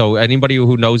 Yeah, so anybody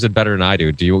who knows it better than I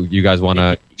do you guys want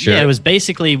to share? Yeah, it was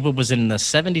basically what was in the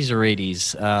 70s or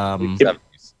 80s.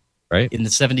 70s, right? In the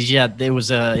 70s, yeah. There was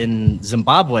in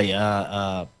Zimbabwe,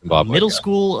 middle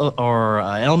school or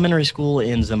elementary school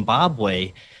in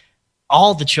Zimbabwe.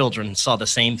 All the children saw the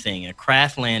same thing. A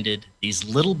craft landed. These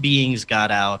little beings got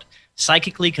out,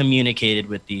 psychically communicated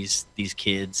with these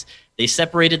kids. They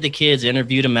separated the kids,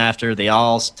 interviewed them after. They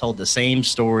all told the same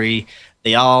story.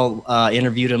 They all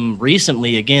interviewed them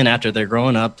recently again after they're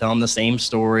growing up, telling the same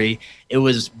story. It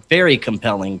was very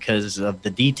compelling because of the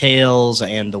details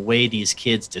and the way these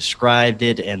kids described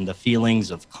it and the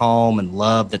feelings of calm and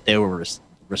love that they were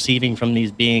receiving from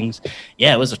these beings.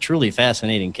 Yeah, it was a truly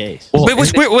fascinating case. But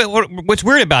what's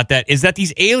weird about that is that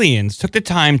these aliens took the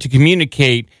time to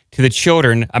communicate to the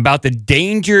children about the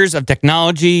dangers of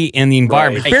technology and the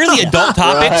environment. Right. Fairly adult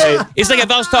topics. Right. It's like if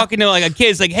I was talking to like a kid,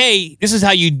 it's like, hey, this is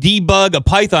how you debug a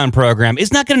Python program.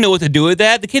 It's not going to know what to do with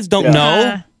that. The kids don't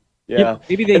know. Yeah,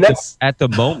 maybe they do at the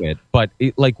moment, but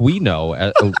we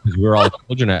know because we're all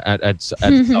children at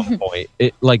some point.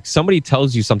 Like somebody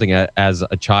tells you something as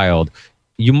a child,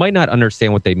 you might not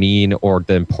understand what they mean or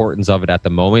the importance of it at the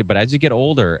moment, but as you get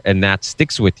older and that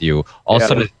sticks with you, all of a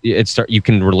sudden you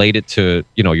can relate it to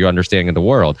your understanding of the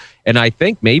world. And I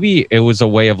think maybe it was a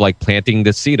way of like planting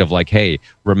the seed of like, hey,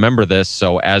 remember this.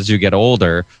 So as you get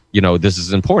older, this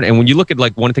is important. And when you look at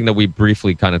like one thing that we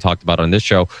briefly kind of talked about on this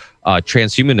show,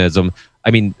 transhumanism. I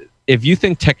mean, if you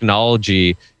think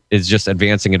technology is just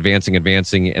advancing, and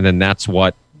then that's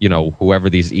what whoever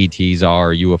these ETs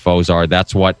are, UFOs are,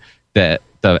 that's what the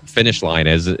finish line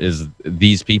is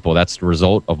these people. That's the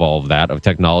result of all of that, of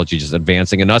technology just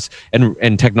advancing in us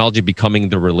and technology becoming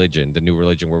the religion, the new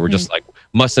religion where we're just like,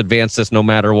 must advance this no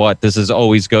matter what. This is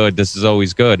always good. This is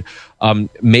always good.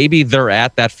 Maybe they're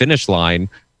at that finish line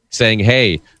saying,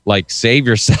 hey, like save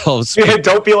yourselves.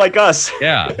 Don't be like us.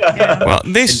 Yeah. Well,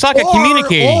 they suck at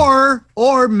communicating.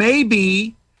 Or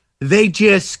maybe they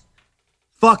just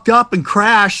fucked up and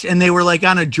crashed and they were like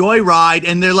on a joyride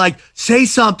and they're like, say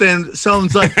something.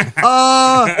 Someone's like,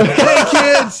 hey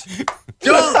kids,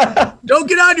 don't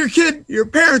get on your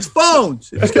parents' phones.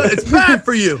 It's bad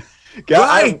for you.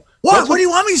 Right? What do you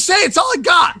want me to say? It's all I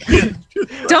got.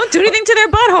 Don't do anything to their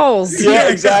buttholes. Yeah,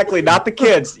 exactly. Not the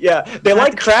kids. Yeah, they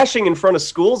like crashing in front of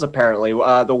schools. Apparently,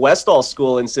 the Westall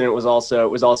school incident was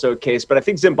also a case. But I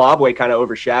think Zimbabwe kind of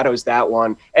overshadows that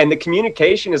one. And the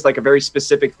communication is like a very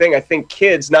specific thing. I think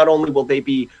kids, not only will they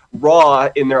be raw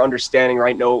in their understanding,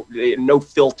 right? No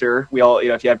filter. We all,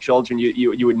 if you have children,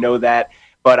 you would know that.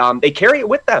 But they carry it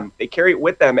with them.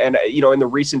 And in the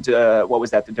recent the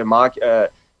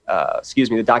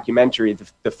documentary,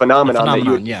 the phenomenon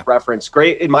that you referenced.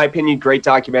 Great, in my opinion, great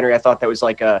documentary. I thought that was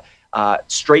like a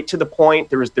straight to the point.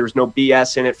 There was no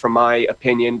BS in it, from my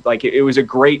opinion. Like it was a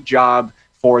great job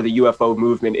for the UFO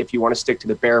movement. If you want to stick to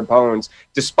the bare bones,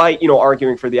 despite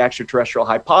arguing for the extraterrestrial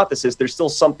hypothesis, there's still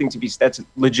something to be. That's a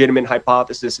legitimate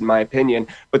hypothesis, in my opinion.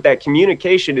 But that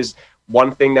communication is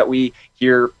one thing that we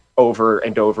hear over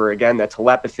and over again, that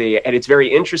telepathy. And it's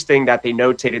very interesting that they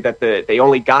notated that they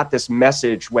only got this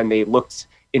message when they looked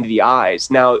into the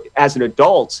eyes. Now, as an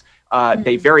adult,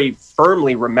 they very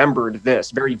firmly remembered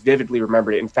this, very vividly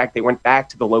remembered it. In fact, they went back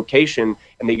to the location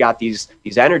and they got these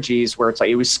energies where it's like,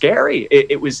 it was scary.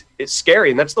 It's scary.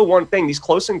 And that's the one thing, these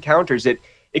close encounters, it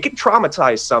can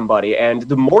traumatize somebody. And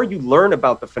the more you learn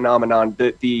about the phenomenon,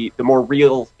 the more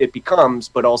real it becomes,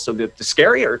 but also the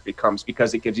scarier it becomes,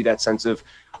 because it gives you that sense of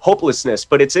hopelessness.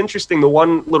 But it's interesting, the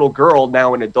one little girl,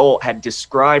 now an adult, had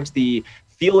described the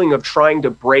feeling of trying to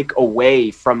break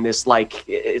away from this, like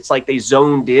it's like they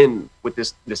zoned in with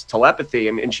this telepathy,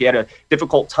 and she had a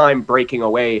difficult time breaking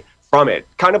away from it,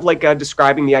 kind of like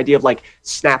describing the idea of like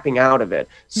snapping out of it.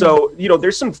 So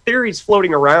there's some theories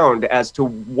floating around as to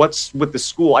what's with the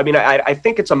school. I mean, I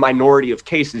think it's a minority of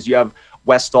cases. You have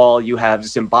Westall, you have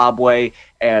Zimbabwe,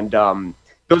 and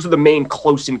those are the main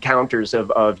close encounters of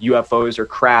UFOs or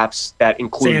crafts that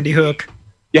include Sandy Hook.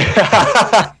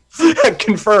 Yeah.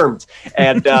 Confirmed.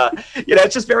 And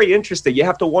it's just very interesting. You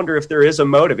have to wonder if there is a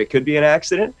motive. It could be an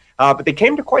accident, but they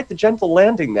came to quite the gentle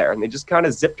landing there, and they just kind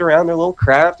of zipped around their little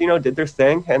craft, did their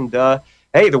thing, and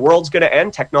hey, the world's going to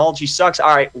end, technology sucks,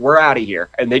 all right, we're out of here.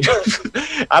 And they just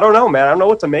I don't know, man, I don't know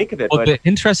what to make of it. Well, the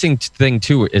interesting thing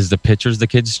too is the pictures the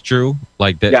kids drew.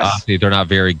 Like obviously they're not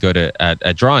very good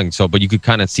at drawing, but you could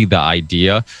kind of see the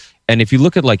idea. And if you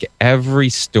look at like every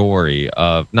story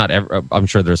of, not every, I'm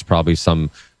sure there's probably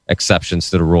some exceptions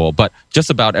to the rule, but just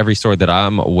about every story that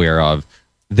I'm aware of,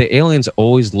 the aliens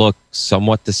always look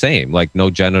somewhat the same, like no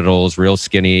genitals, real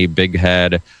skinny, big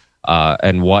head,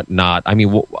 and whatnot. I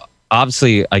mean,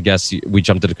 obviously, I guess we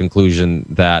jumped to the conclusion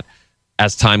that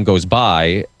as time goes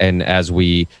by and as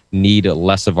we need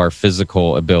less of our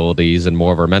physical abilities and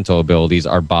more of our mental abilities,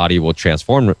 our body will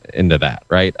transform into that,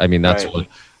 right? I mean, that's what.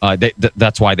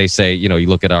 That's why they say, you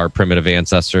look at our primitive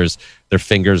ancestors, their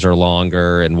fingers are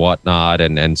longer and whatnot,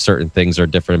 and certain things are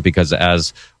different because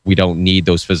as we don't need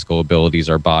those physical abilities,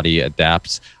 our body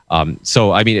adapts.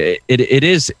 So, I mean, it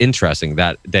is interesting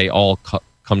that they all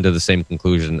come to the same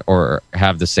conclusion or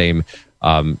have the same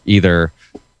either,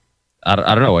 I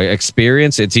don't know,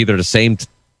 experience. It's either the same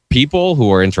people who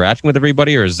are interacting with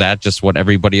everybody, or is that just what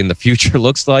everybody in the future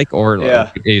looks like, or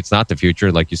it's not the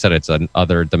future, like you said, it's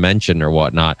another dimension or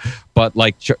whatnot. But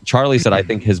like Charlie said, I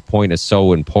think his point is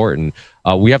so important.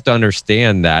 We have to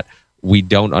understand that we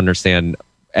don't understand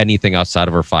anything outside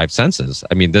of our five senses.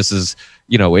 I mean, this is,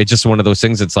 it's just one of those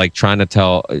things. It's like trying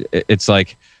to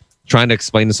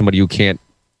explain to somebody who can't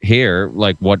hear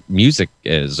like what music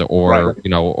is, or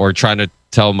or trying to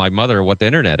tell my mother what the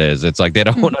internet is. It's like they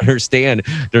don't understand.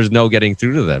 There's no getting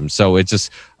through to them. So it's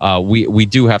just we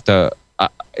do have to,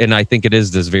 and I think it is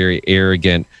this very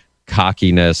arrogant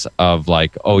cockiness of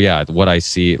like, oh yeah, what I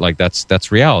see, like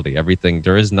that's reality. Everything,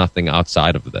 there is nothing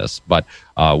outside of this, but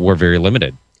we're very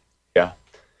limited. Yeah, and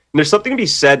there's something to be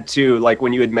said too, like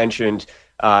when you had mentioned.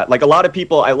 Like a lot of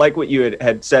people, I like what you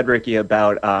had said, Ricky,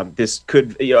 about this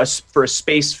could, for a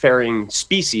spacefaring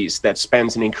species that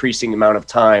spends an increasing amount of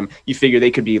time, you figure they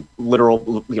could be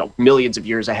literal, millions of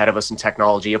years ahead of us in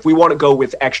technology. If we want to go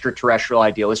with extraterrestrial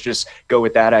idea, let's just go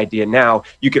with that idea now.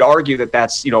 You could argue that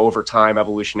that's, over time,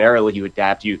 evolutionarily, you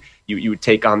adapt, you would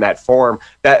take on that form.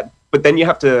 But then you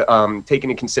have to take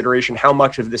into consideration how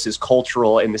much of this is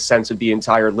cultural in the sense of the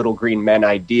entire Little Green Men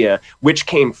idea. Which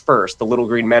came first, the Little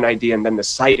Green Men idea and then the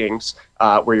sightings,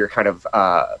 where you're kind of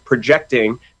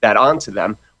projecting that onto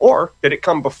them? Or did it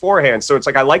come beforehand? So it's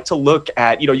like I like to look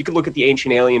at, you could look at the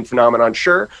ancient alien phenomenon,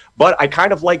 sure, but I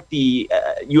kind of like the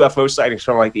UFO sightings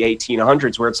from like the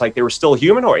 1800s, where it's like they were still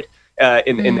humanoid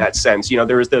in that sense.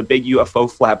 There was the big UFO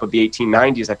flap of the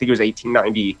 1890s. I think it was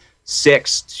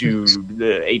 1896 to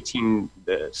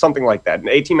something like that, in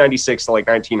 1896 to like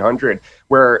 1900,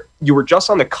 where you were just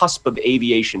on the cusp of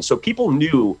aviation. So people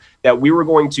knew that we were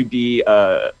going to be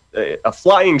a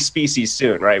flying species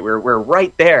soon, right? We're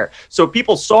right there. So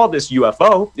people saw this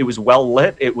UFO. It was well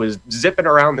lit. It was zipping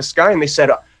around the sky, and they said,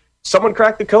 someone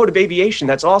cracked the code of aviation.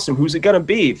 That's awesome. Who's it going to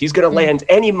be? He's going to land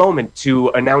any moment to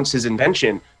announce his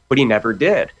invention, but he never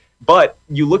did. But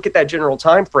you look at that general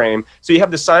time frame, so you have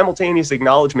the simultaneous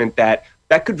acknowledgement that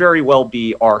that could very well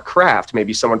be our craft.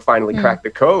 Maybe someone finally cracked the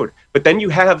code. But then you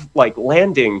have like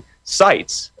landing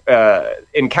sites,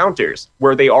 encounters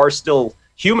where they are still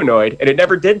humanoid, and it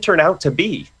never did turn out to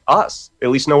be us. At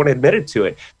least no one admitted to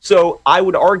it. So I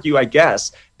would argue, I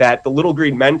guess, that the little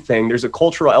green men thing, there's a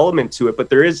cultural element to it, but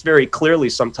there is very clearly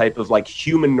some type of like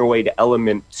humanoid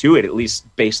element to it, at least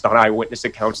based on eyewitness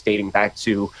accounts dating back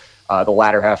to the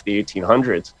latter half of the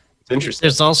 1800s. It's interesting.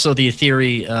 There's also the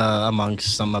theory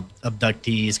amongst some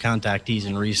abductees, contactees,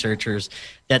 and researchers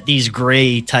that these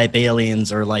gray type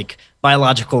aliens are like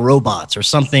biological robots or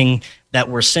something that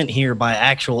were sent here by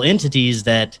actual entities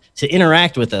that to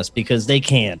interact with us because they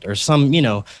can't, or some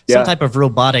type of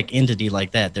robotic entity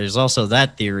like that. There's also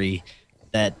that theory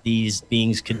that these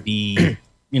beings could be,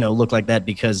 look like that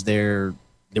because they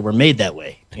were made that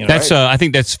way. That's I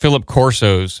think that's Philip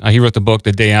Corso's. He wrote the book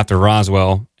The Day After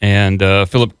Roswell, and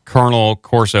Colonel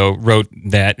Corso wrote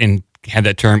that and had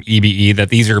that term EBE, that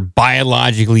these are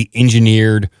biologically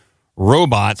engineered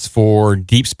robots for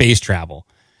deep space travel.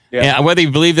 Yeah, whether you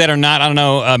believe that or not, I don't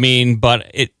know. I mean, but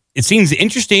it seems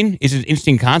interesting. It's an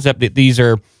interesting concept that these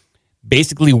are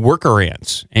basically worker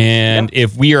ants. And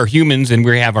if we are humans and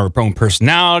we have our own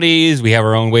personalities, we have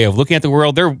our own way of looking at the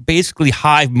world, they're basically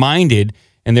hive-minded,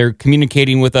 and they're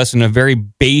communicating with us in a very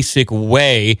basic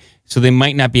way, so they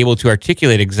might not be able to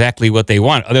articulate exactly what they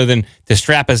want, other than to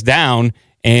strap us down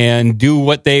and do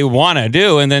what they want to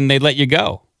do, and then they let you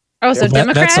go. Oh, so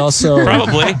Democrats? That's also...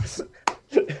 Probably.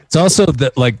 It's also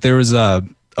that, like, there was a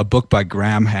book by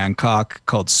Graham Hancock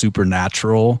called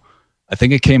Supernatural. I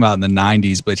think it came out in the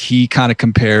 90s, but he kind of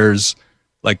compares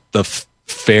like the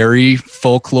fairy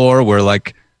folklore where,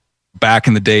 like, back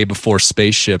in the day before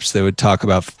spaceships, they would talk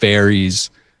about fairies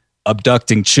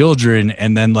abducting children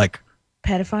and then like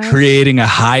pedophiles creating a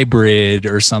hybrid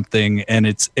or something. And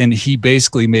he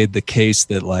basically made the case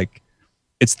that like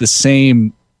it's the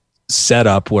same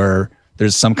setup where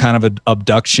there's some kind of an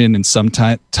abduction and some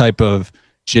type of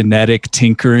genetic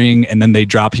tinkering, and then they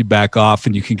drop you back off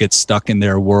and you can get stuck in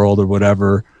their world or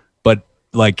whatever. But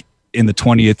like in the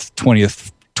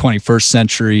 21st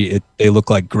century, they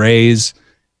look like grays.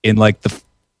 In like the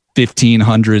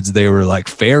 1500s, they were like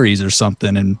fairies or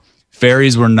something. And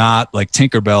fairies were not like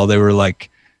Tinkerbell.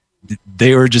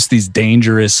 They were just these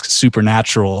dangerous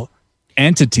supernatural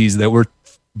entities that were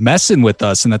messing with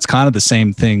us. And that's kind of the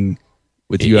same thing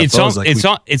with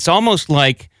UFOs. It's almost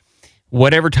like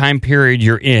whatever time period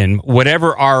you're in,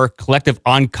 whatever our collective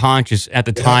unconscious at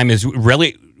the time is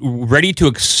really ready to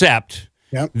accept,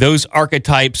 those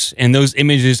archetypes and those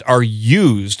images are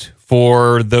used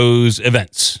for those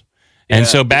events. And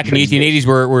so back in the 1880s,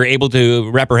 we're able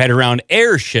to wrap our head around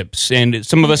airships, and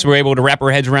some of us were able to wrap our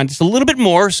heads around just a little bit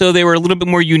more, so they were a little bit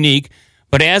more unique.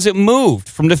 But as it moved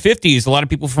from the 50s, a lot of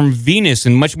people from Venus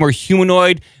and much more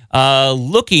humanoid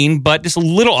looking, but just a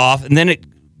little off, and then it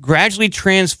gradually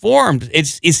transformed. It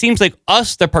seems like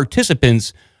us, the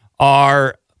participants,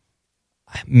 are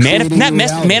not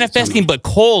manifesting, but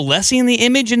coalescing the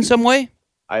image in some way.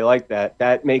 I like that.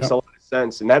 That makes a lot of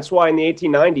sense. And that's why in the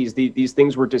 1890s, these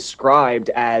things were described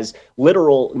as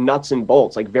literal nuts and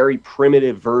bolts, like very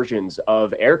primitive versions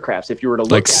of aircrafts. If you were to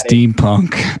look like at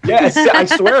steampunk. Yes, I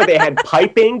swear they had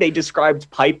piping. They described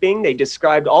piping. They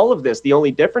described all of this. The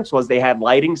only difference was they had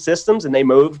lighting systems and they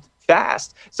moved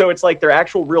fast. So it's like their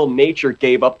actual real nature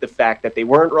gave up the fact that they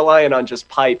weren't relying on just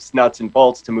pipes, nuts, and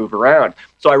bolts to move around.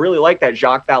 So I really like that.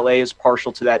 Jacques Vallée is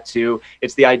partial to that too.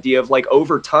 It's the idea of like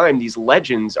over time, these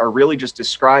legends are really just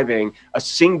describing a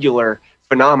singular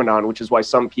phenomenon, which is why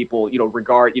some people,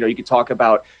 regard, you could talk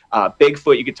about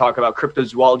Bigfoot, you could talk about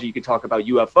cryptozoology, you could talk about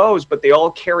UFOs, but they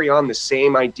all carry on the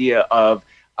same idea of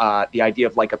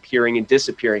like appearing and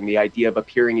disappearing, the idea of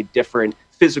appearing in different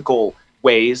physical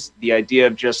ways, the idea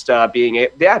of just being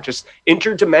just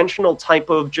interdimensional type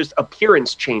of just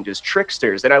appearance changes,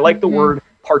 tricksters. And I like the word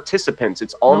participants.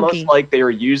 It's almost like they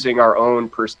are using our own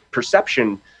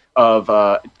perception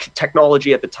of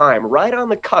technology at the time, right on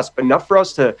the cusp, enough for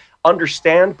us to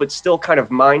understand, but still kind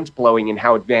of mind-blowing in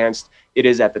how advanced it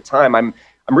is at the time. I'm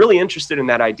really interested in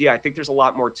that idea. I think there's a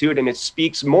lot more to it, and it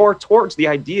speaks more towards the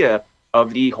idea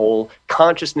of the whole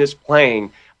consciousness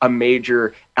playing a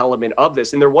major element of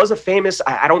this. And there was a famous,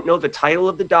 I don't know the title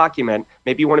of the document,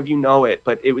 maybe one of you know it,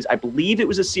 but I believe it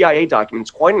was a CIA document.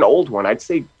 It's quite an old one. I'd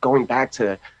say going back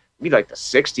to maybe like the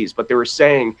 60s, but they were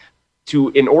saying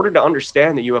in order to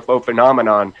understand the UFO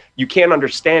phenomenon, you can't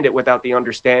understand it without the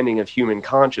understanding of human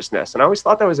consciousness. And I always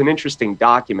thought that was an interesting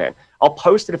document. I'll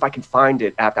post it if I can find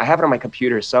it. I have it on my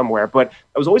computer somewhere, but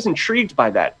I was always intrigued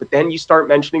by that. But then you start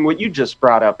mentioning what you just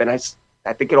brought up, and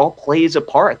I think it all plays a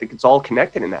part. I think it's all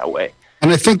connected in that way.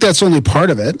 And I think that's only part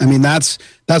of it. I mean, that's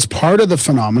part of the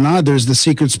phenomena. There's the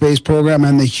secret space program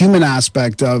and the human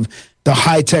aspect of the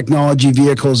high technology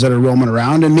vehicles that are roaming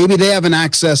around. And maybe they have an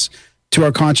access to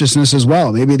our consciousness as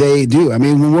well. Maybe they do. I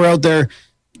mean, when we're out there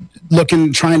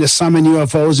trying to summon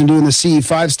UFOs and doing the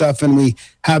CE5 stuff, and we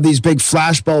have these big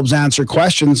flashbulbs answer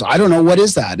questions, I don't know, what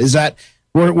is that? Is that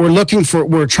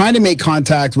we're trying to make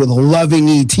contact with loving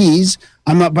ETs.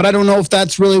 But I don't know if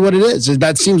that's really what it is.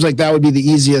 That seems like that would be the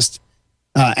easiest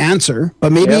answer,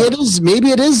 but maybe it is. Maybe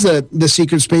it is the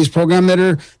secret space program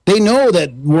they know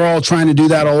that we're all trying to do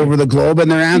that all over the globe, and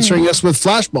they're answering us with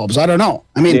flashbulbs. I don't know.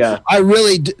 I mean, I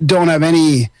really don't have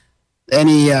any.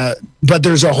 But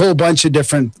there's a whole bunch of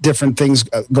different things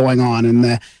going on, and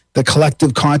the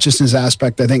collective consciousness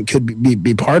aspect, I think, could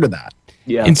be part of that.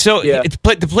 Yeah. And so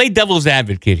to play devil's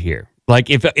advocate here, like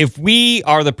if we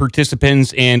are the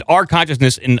participants and our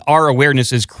consciousness and our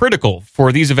awareness is critical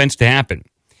for these events to happen,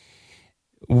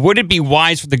 would it be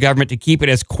wise for the government to keep it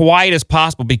as quiet as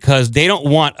possible because they don't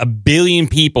want a billion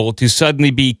people to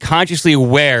suddenly be consciously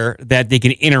aware that they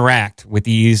can interact with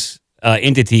these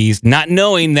entities, not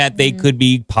knowing that they could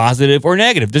be positive or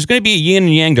negative? There's going to be a yin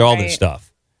and yang to all this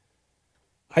stuff.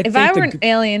 If I were an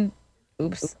alien,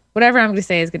 whatever I'm going to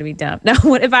say is going to be dumb.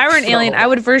 No, if I were an alien, I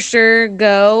would for sure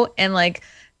go and like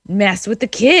mess with the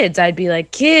kids. I'd be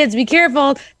like, kids, be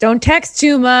careful. Don't text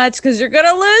too much because you're going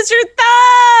to lose your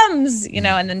thumbs,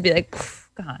 and then be like,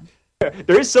 God.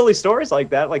 There is silly stories like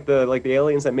that, like the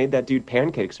aliens that made that dude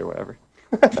pancakes or whatever.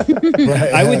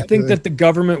 I would think that the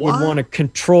government would want to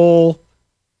control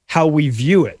how we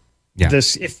view it. Yeah.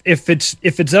 If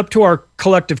it's up to our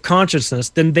collective consciousness,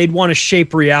 then they'd want to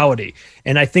shape reality.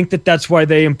 And I think that's why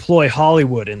they employ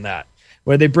Hollywood in that,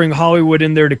 where they bring Hollywood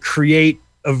in there to create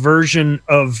a version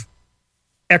of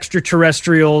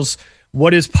extraterrestrials,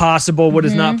 what is possible, what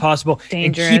is not possible,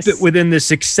 dangerous, and keep it within this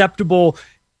acceptable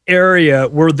area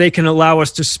where they can allow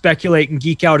us to speculate and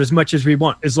geek out as much as we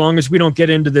want, as long as we don't get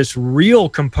into this real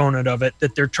component of it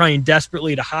that they're trying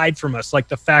desperately to hide from us, like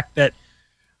the fact that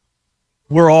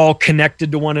we're all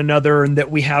connected to one another and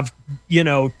that we have,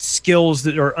 skills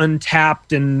that are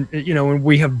untapped, and, and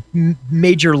we have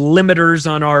major limiters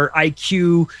on our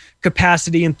IQ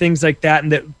capacity and things like that.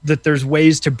 And that there's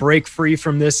ways to break free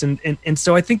from this. And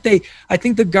so I think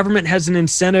the government has an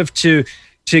incentive to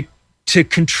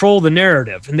control the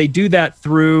narrative, and they do that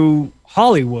through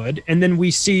Hollywood. And then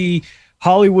we see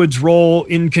Hollywood's role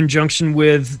in conjunction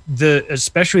with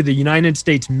especially the United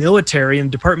States military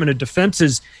and Department of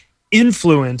Defense's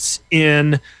influence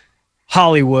in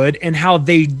Hollywood, and how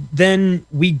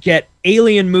we get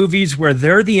alien movies where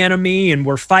they're the enemy and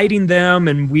we're fighting them,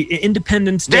 and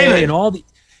Independence Day and all the,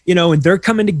 and they're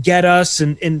coming to get us,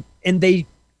 and they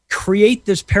create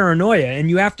this paranoia. And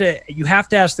you have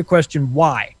to ask the question,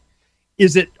 why?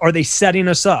 Are they setting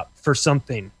us up for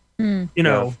something, in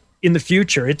the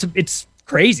future? It's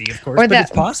crazy, of course, but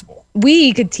it's possible.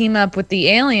 We could team up with the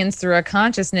aliens through our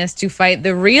consciousness to fight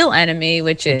the real enemy,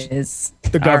 which is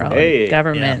the government.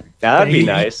 Government. Yeah. That'd be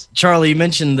nice. Charlie, you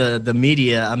mentioned the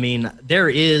media. I mean, there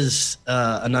is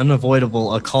an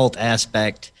unavoidable occult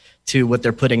aspect to what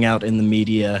they're putting out in the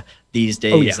media these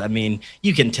days. Oh, yeah. I mean,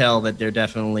 you can tell that they're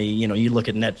definitely, you look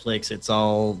at Netflix, it's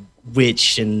all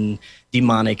witch and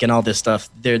demonic and all this stuff.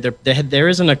 There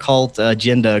is an occult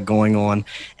agenda going on,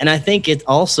 and I think it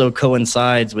also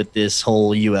coincides with this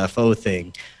whole UFO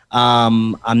thing.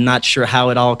 I'm not sure how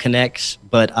it all connects,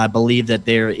 but I believe that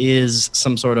there is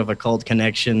some sort of occult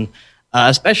connection,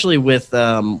 especially with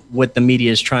what the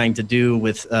media is trying to do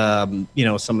with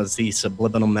some of these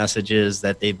subliminal messages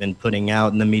that they've been putting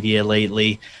out in the media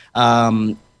lately.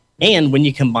 And when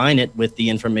you combine it with the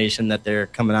information that they're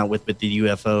coming out with the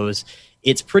UFOs,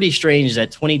 it's pretty strange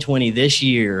that 2020, this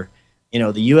year, the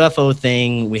UFO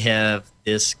thing, we have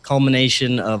this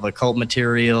culmination of occult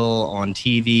material on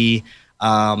TV.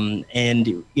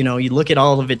 And, you look at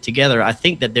all of it together, I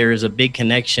think that there is a big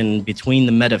connection between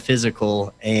the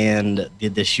metaphysical and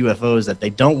this UFOs that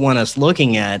they don't want us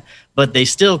looking at, but they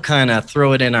still kind of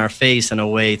throw it in our face in a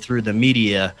way through the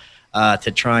media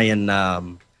to try and,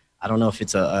 I don't know if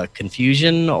it's a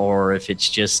confusion or if it's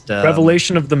just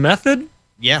revelation of the method.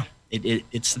 Yeah,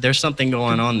 it's there's something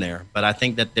going on there, but I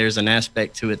think that there's an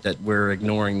aspect to it that we're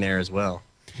ignoring there as well.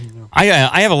 I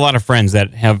have a lot of friends that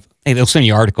they'll send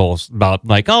you articles about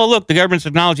like, oh look, the government's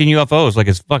acknowledging UFOs, like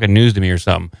it's fucking news to me or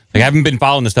something. Like I haven't been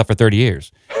following this stuff for 30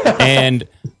 years, and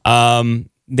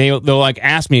they'll like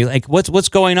ask me like, what's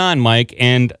going on, Mike?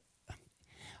 And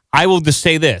I will just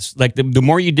say this, like the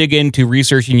more you dig into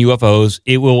researching UFOs,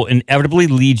 it will inevitably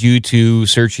lead you to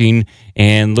searching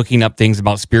and looking up things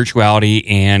about spirituality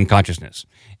and consciousness.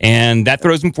 And that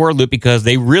throws them for a loop because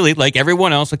they really, like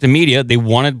everyone else, like the media, they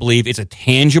want to believe it's a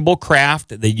tangible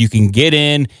craft that you can get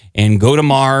in and go to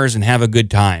Mars and have a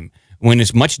good time, when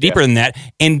it's much deeper than that.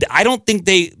 And I don't think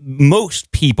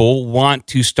most people want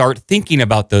to start thinking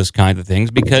about those kinds of things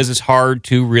because it's hard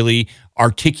to really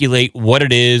articulate what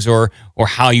it is or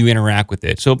how you interact with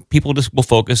it. So people just will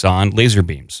focus on laser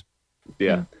beams.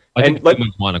 Yeah. I think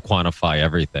humans want to quantify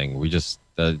everything. We just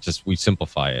we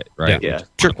simplify it, right? Yeah.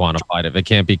 Sure. Quantify it. It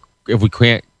can't be, if we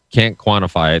can't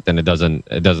quantify it, then it doesn't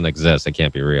exist. It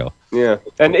can't be real. Yeah.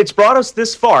 And it's brought us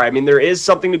this far. I mean, there is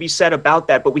something to be said about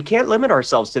that, but we can't limit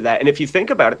ourselves to that. And if you think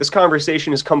about it, this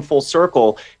conversation has come full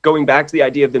circle, going back to the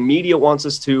idea of the media wants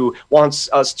us to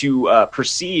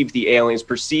perceive the aliens,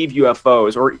 perceive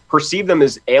UFOs, or perceive them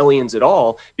as aliens at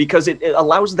all, because it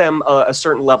allows them a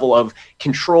certain level of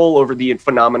control over the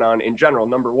phenomenon in general.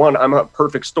 Number one, I'm a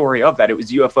perfect story of that. It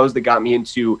was UFOs that got me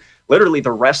into literally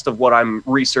the rest of what I'm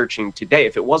researching today.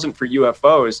 If it wasn't for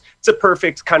UFOs, it's a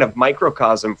perfect kind of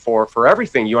microcosm for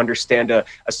everything. You understand a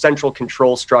central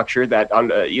control structure that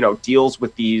deals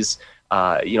with these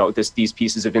these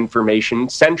pieces of information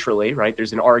centrally, right?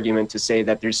 There's an argument to say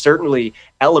that there's certainly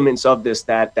elements of this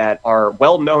that are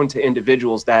well known to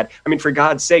individuals that, I mean, for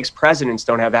God's sakes, presidents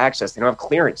don't have access. They don't have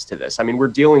clearance to this. I mean, we're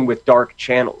dealing with dark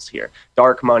channels here,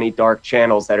 dark money, dark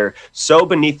channels that are so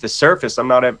beneath the surface. I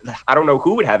don't know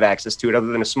who would have access to it other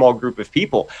than a small group of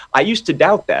people. I used to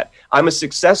doubt that. I'm a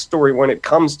success story when it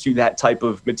comes to that type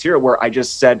of material where I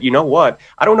just said, you know what?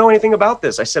 I don't know anything about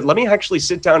this. I said, let me actually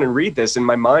sit down and read this. And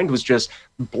my mind was just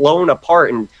blown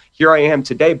apart, and here I am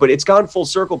today. But it's gone full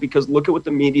circle because look at what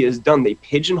the media has done. They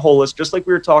pigeonhole us, just like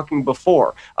we were talking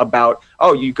before about,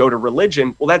 oh, you go to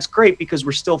religion. Well, that's great because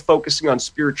we're still focusing on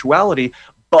spirituality,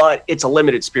 but it's a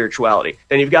limited spirituality.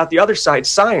 Then you've got the other side,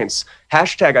 science.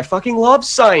 Hashtag, I fucking love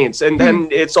science. And then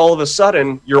it's all of a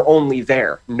sudden, you're only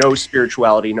there. No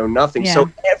spirituality, no nothing. Yeah. So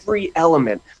every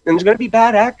element, and there's going to be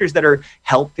bad actors that are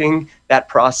helping that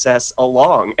process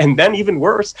along. And then even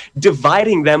worse,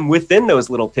 dividing them within those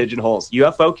little pigeonholes.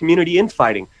 UFO community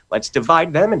infighting. Let's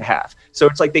divide them in half. So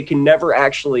it's like they can never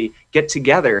actually get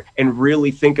together and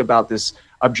really think about this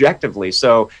objectively.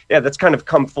 So yeah, that's kind of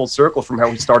come full circle from how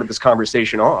we started this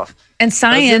conversation off. And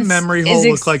science, does your memory hole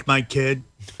look like my kid?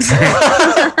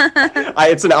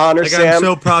 It's an honor, Sam. I'm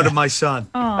so proud of my son.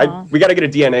 We got to get a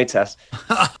DNA test.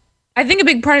 I think a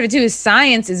big part of it too is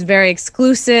science is very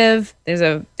exclusive. There's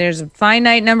a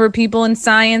finite number of people in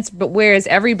science, but whereas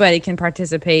everybody can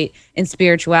participate in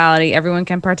spirituality, everyone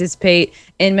can participate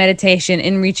in meditation,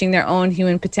 in reaching their own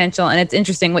human potential. And it's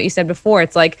interesting what you said before.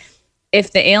 It's like,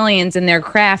 if the aliens in their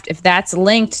craft, if that's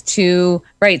linked to,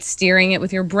 right, steering it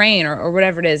with your brain or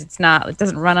whatever it is, it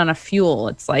doesn't run on a fuel.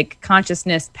 It's like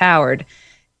consciousness powered.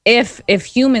 If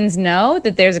humans know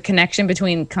that there's a connection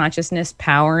between consciousness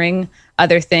powering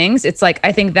other things, it's like,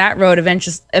 I think that road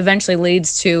eventually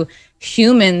leads to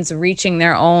humans reaching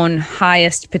their own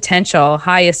highest potential,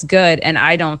 highest good. And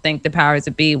I don't think the powers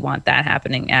that be want that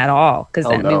happening at all, because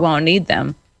then we won't need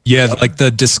them. Yeah, like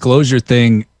the disclosure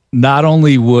thing, not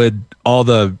only would all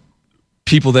the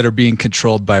people that are being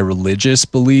controlled by religious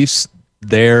beliefs,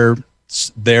 their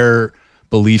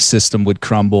belief system would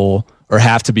crumble or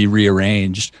have to be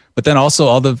rearranged. But then also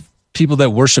all the people that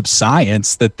worship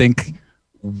science, that think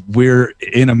we're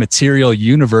in a material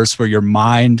universe where your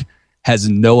mind has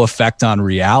no effect on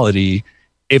reality.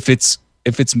 If it's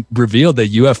revealed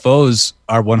that UFOs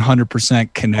are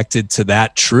 100% connected to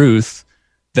that truth,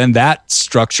 then that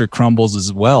structure crumbles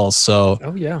as well. So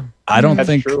I don't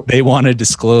think they want to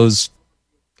disclose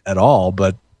at all,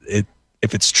 but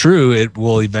if it's true, it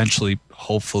will eventually,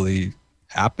 hopefully,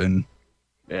 happen.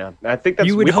 Yeah, I think that's,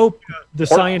 you would hope the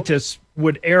scientists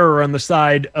would err on the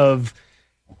side of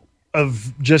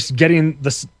just getting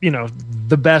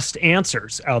the best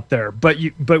answers out there. But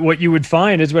what you would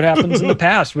find is what happens in the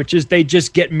past, which is they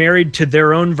just get married to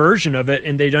their own version of it,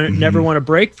 and they don't never want to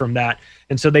break from that.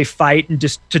 And so they fight and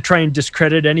just to try and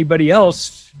discredit anybody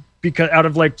else, because out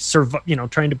of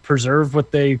trying to preserve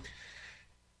what they,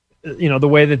 the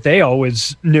way that they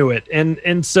always knew it.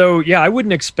 And so, yeah, I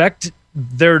wouldn't expect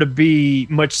there to be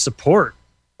much support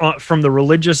from the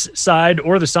religious side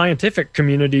or the scientific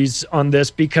communities on this,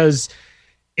 because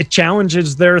it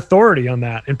challenges their authority on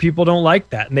that, and people don't like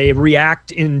that, and they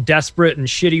react in desperate and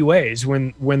shitty ways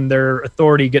when their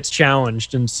authority gets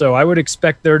challenged. And so I would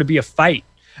expect there to be a fight.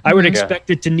 I would expect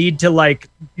it to need to,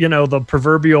 the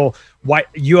proverbial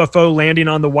white UFO landing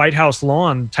on the White House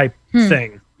lawn type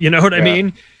thing. You know what I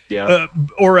mean? Yeah.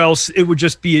 Or else it would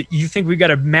just be, you think we got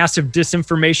a massive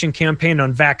disinformation campaign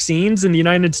on vaccines in the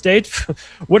United States?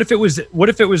 What if it was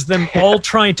them all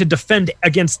trying to defend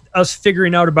against us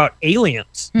figuring out about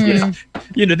aliens?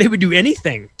 You know, they would do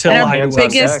anything to lie to us.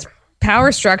 Biggest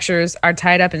power structures are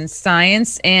tied up in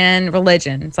science and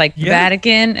religion. It's like the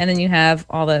Vatican, and then you have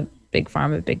all the big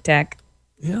pharma, big tech.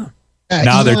 Yeah.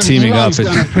 Now they're teaming Elon's up.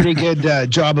 Done a pretty good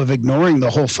job of ignoring the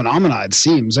whole phenomenon. It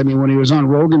seems. I mean, when he was on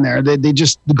Rogan, they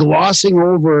just glossing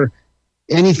over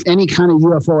any kind of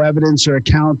UFO evidence or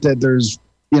account that there's,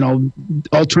 you know,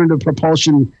 alternative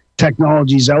propulsion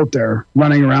technologies out there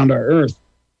running around our Earth.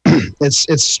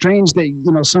 It's strange that,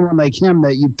 you know, someone like him,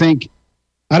 that you'd think,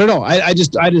 I don't know. I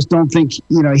just don't think,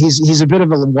 you know, he's a bit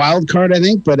of a wild card, I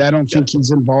think, but I don't think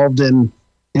he's involved in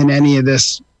any of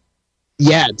this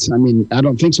yet. I mean, I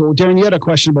don't think so. Darren, you had a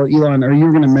question about Elon, or you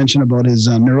were going to mention about his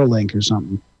Neuralink or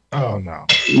something. Oh, no.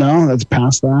 No, that's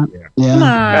past that. Yeah. Come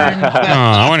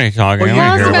on. I want to talk. I want to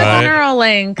Tell us hear about about it.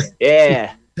 Neuralink.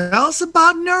 Yeah. Tell us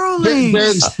about Neuralink.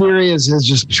 Darren's theory is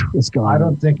just, it's gone. I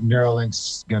don't think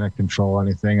Neuralink's going to control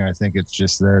anything. I think it's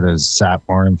just there to sap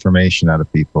more information out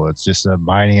of people. It's just a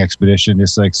mining expedition,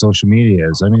 just like social media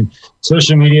is. I mean,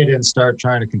 social media didn't start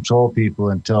trying to control people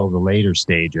until the later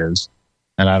stages.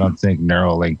 And I don't think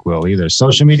Neuralink will either.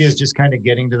 Social media is just kind of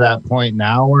getting to that point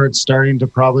now where it's starting to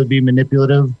probably be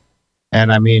manipulative.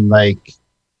 And I mean, like,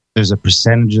 there's a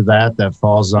percentage of that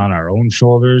falls on our own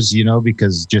shoulders, you know,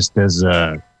 because just as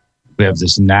we have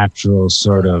this natural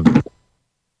sort of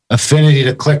affinity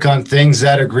to click on things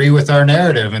that agree with our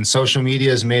narrative. And social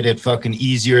media has made it fucking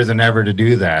easier than ever to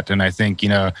do that. And I think, you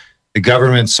know, the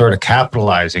government's sort of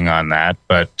capitalizing on that.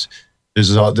 But there's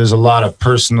a lot of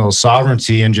personal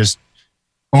sovereignty and just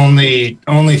only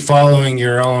following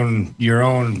your own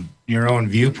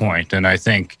viewpoint. And I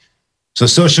think so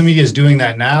social media is doing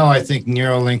that now. I think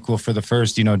Neuralink will, for the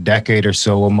first, you know, decade or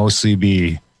so, will mostly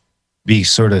be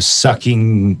sort of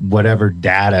sucking whatever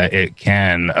data it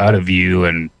can out of you,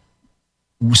 and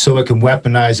so it can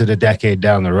weaponize it a decade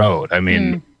down the road. I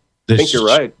mean, I think you're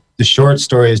right. The short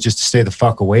story is just to stay the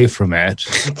fuck away from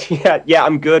it. Yeah,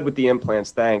 I'm good with the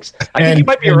implants. Thanks. I think you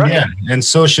might be right. Yeah, and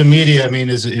social media, I mean,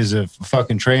 is a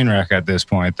fucking train wreck at this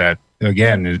point. That,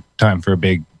 again, is time for a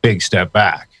big step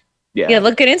back. Yeah,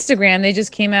 look at Instagram. They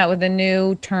just came out with the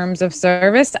new terms of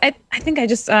service. I think I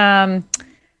just so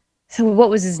what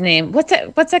was his name? What's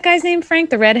that guy's name, Frank?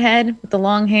 The redhead with the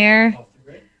long hair?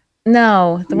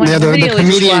 No, the one. Yeah, the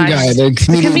comedian guy. The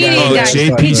comedian guy.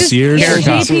 JP Sears.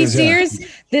 JP Sears.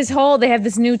 They have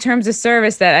this new terms of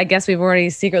service that I guess we've already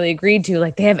secretly agreed to.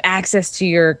 Like, they have access to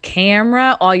your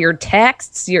camera, all your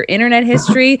texts, your internet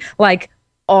history, like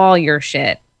all your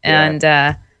shit. Yeah. And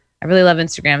I really love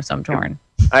Instagram, so I'm torn.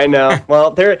 I know.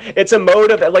 Well, it's a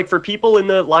mode of, like, for people in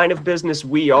the line of business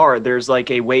there's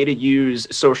like a way to use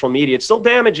social media. It's still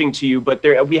damaging to you, but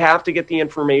we have to get the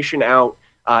information out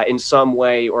in some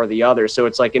way or the other. So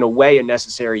it's like, in a way, a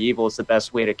necessary evil. It's the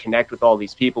best way to connect with all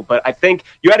these people. But I think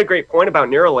you had a great point about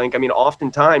Neuralink. I mean,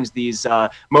 oftentimes these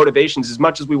motivations, as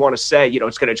much as we want to say, you know,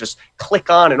 it's going to just click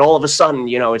on and all of a sudden,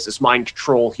 you know, it's this mind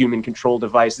control, human control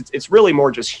device. It's really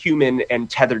more just human and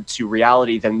tethered to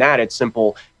reality than that. It's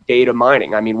simple data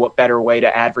mining. I mean, what better way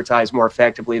to advertise more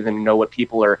effectively than to know what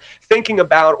people are thinking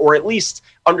about, or at least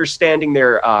understanding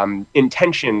their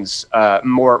intentions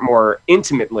more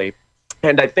intimately.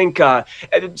 And I think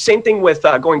same thing with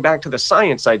going back to the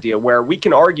science idea, where we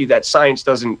can argue that science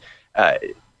doesn't,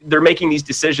 they're making these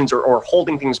decisions or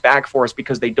holding things back for us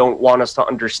because they don't want us to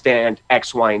understand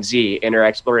X, Y, and Z, inner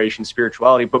exploration,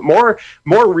 spirituality. But more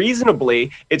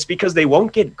reasonably, it's because they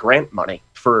won't get grant money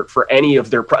for any of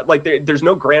their, there's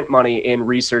no grant money in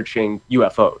researching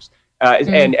UFOs.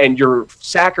 And you're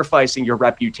sacrificing your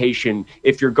reputation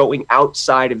if you're going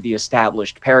outside of the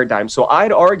established paradigm. So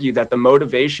I'd argue that the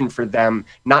motivation for them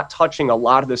not touching a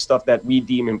lot of the stuff that we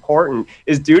deem important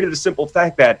is due to the simple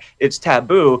fact that it's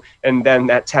taboo, and then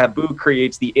that taboo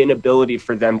creates the inability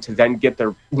for them to then get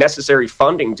the necessary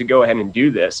funding to go ahead and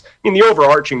do this. I mean, the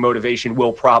overarching motivation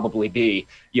will probably be,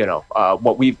 you know,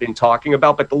 what we've been talking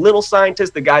about. But the little scientists,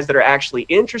 the guys that are actually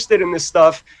interested in this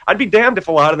stuff, I'd be damned if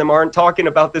a lot of them aren't talking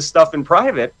about this stuff in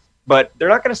private, but they're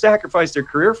not going to sacrifice their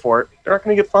career for it. They're not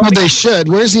going to get funding. Well, they should.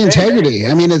 Where's the integrity?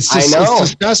 I mean, it's just it's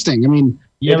disgusting. I mean,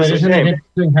 yeah, but isn't it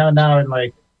interesting how now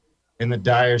in the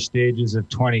dire stages of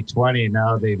 2020,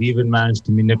 now they've even managed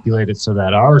to manipulate it so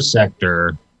that our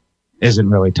sector isn't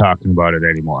really talking about it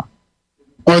anymore.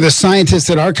 Or the scientists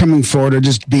that are coming forward are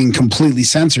just being completely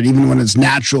censored, even when it's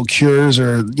natural cures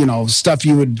or, you know, stuff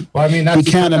you would, well, I mean, you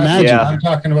can't imagine. Yeah. I'm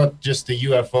talking about just the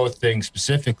UFO thing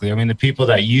specifically. I mean, the people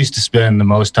that used to spend the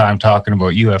most time talking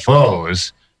about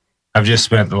UFOs I've just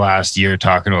spent the last year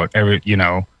talking about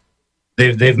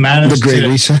they've managed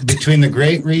between the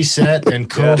Great Reset and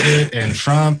COVID and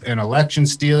Trump and election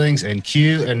stealings and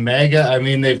Q and MAGA. I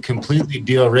mean, they've completely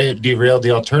derailed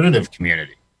the alternative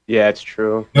community. Yeah, it's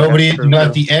true. Nobody,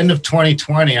 at the end of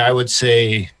 2020, I would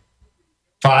say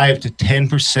 5 to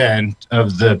 10%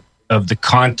 of the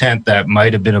content that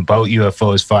might have been about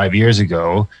UFOs 5 years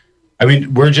ago. I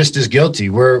mean, we're just as guilty.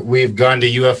 We've gone to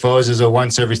UFOs as a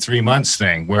once every 3 months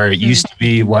thing, where it used to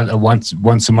be a once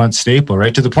a month staple,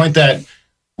 right? To the point that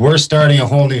we're starting a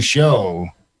whole new show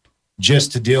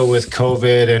just to deal with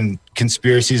COVID and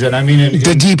conspiracies. And I mean,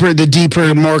 the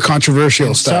deeper, more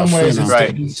controversial stuff. In some ways, it's to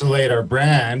insulate our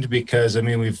brand, because I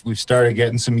mean, we've started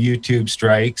getting some YouTube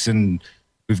strikes, and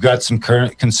we've got some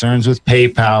current concerns with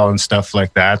PayPal and stuff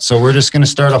like that. So we're just going to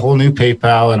start a whole new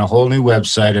PayPal and a whole new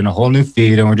website and a whole new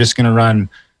feed, and we're just going to run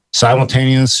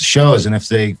simultaneous shows. And if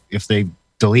they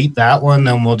delete that one,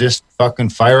 then we'll just fucking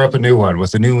fire up a new one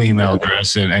with a new email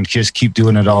address and just keep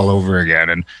doing it all over again.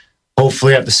 And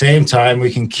hopefully at the same time,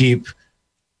 we can keep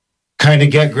kind of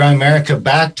get Grimerica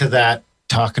back to that,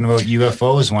 talking about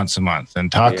UFOs once a month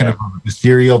and talking about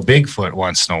ethereal Bigfoot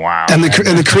once in a while. And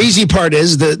the crazy part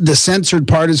is the censored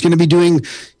part is going to be doing,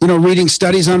 reading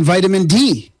studies on vitamin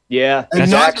D. Yeah, and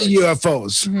exactly. Not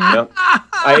UFOs. Yep.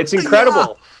 It's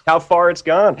incredible how far it's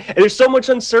gone. And there's so much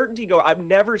uncertainty going. I've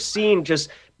never seen just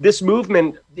this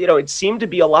movement, it seemed to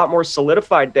be a lot more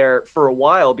solidified there for a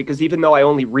while, because even though I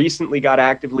only recently got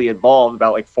actively involved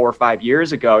about like 4 or 5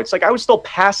 years ago, it's like I was still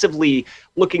passively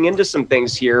looking into some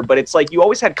things here, but it's like you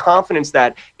always had confidence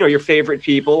that, your favorite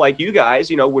people like you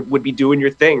guys, would be doing your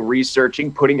thing,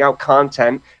 researching, putting out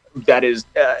content that is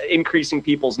increasing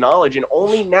people's knowledge. And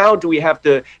only now do we have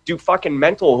to do fucking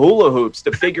mental hula hoops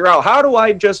to figure out, how do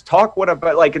I just talk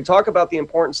and talk about the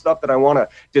important stuff that I want to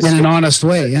discuss in an honest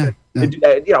way. Yeah.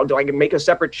 Do I make a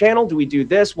separate channel? Do we do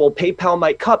this? Well, PayPal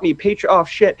might cut me. Oh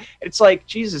shit! It's like,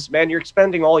 Jesus, man, you're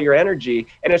expending all your energy,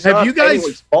 and it's not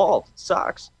anyone's fault. It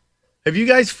sucks. Have you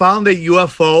guys found that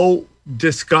UFO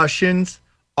discussions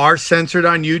are censored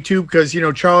on YouTube? Because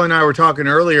Charlie and I were talking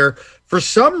earlier. For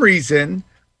some reason,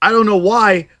 I don't know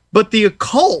why, but the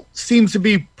occult seems to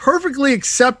be perfectly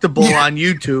acceptable on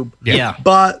YouTube. Yeah.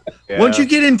 But once you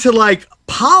get into like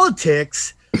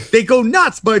politics, they go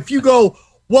nuts. But if you go,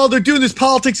 well, they're doing this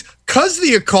politics because of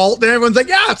the occult, then everyone's like,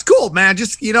 yeah, it's cool, man.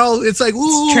 Just, it's like,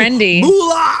 ooh, it's trendy.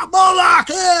 Moloch,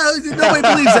 nobody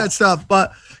believes that stuff.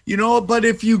 But, but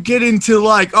if you get into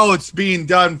like, oh, it's being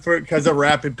done because of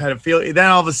rapid pedophilia, then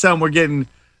all of a sudden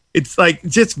it's like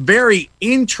just very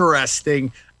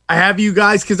interesting. I have you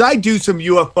guys, because I do some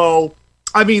UFO.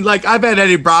 I mean, like, I've had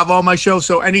Eddie Bravo on my show,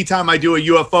 so anytime I do a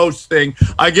UFO thing,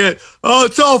 I get, oh,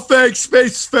 it's all fake,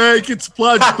 space is fake, it's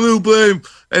pledge, blue, bloom,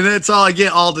 and that's all I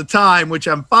get all the time, which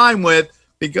I'm fine with,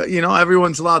 because,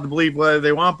 everyone's allowed to believe whatever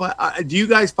they want. But do you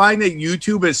guys find that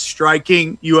YouTube is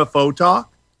striking UFO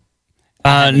talk?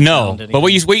 No, but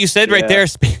what you said right there,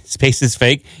 space is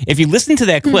fake. If you listen to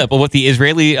that clip of what the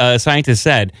Israeli scientist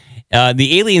said,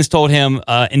 the aliens told him,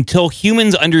 until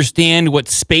humans understand what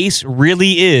space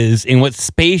really is and what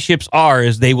spaceships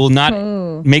are, they will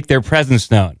not make their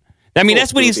presence known. I mean,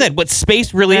 that's what he said, what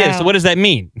space really is. So what does that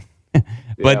mean?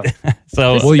 But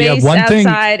space one thing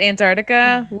outside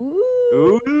Antarctica.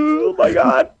 Ooh, my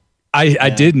God. I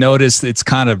did notice it's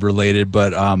kind of related,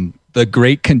 but the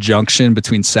great conjunction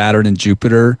between Saturn and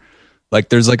Jupiter, like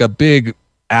there's like a big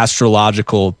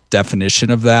astrological definition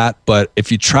of that. But if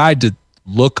you tried to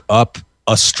look up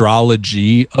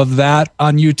astrology of that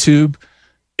on YouTube,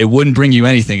 it wouldn't bring you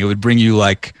anything. It would bring you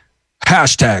like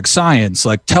hashtag science,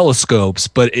 like telescopes.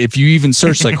 But if you even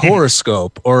search like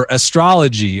horoscope or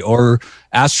astrology or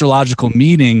astrological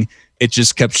meaning, it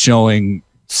just kept showing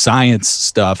science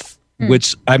stuff,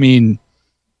 which, I mean,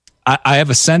 I have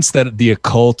a sense that the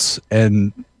occult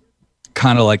and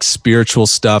kind of like spiritual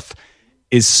stuff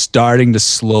is starting to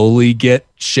slowly get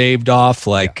shaved off.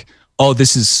 Like, oh,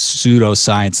 this is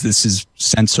pseudoscience, this is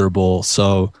censorable.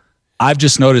 So I've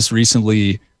just noticed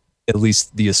recently, at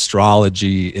least the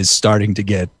astrology is starting to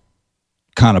get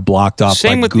kind of blocked off.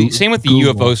 Same with the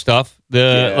UFO stuff.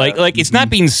 Like it's not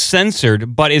being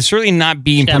censored, but it's certainly not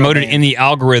being promoted in the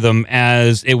algorithm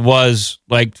as it was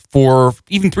like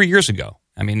even 3 years ago.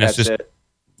 I mean, that's just it.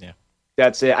 Yeah,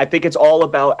 that's it. I think it's all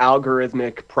about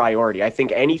algorithmic priority. I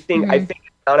think anything. I think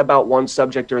it's not about one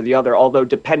subject or the other. Although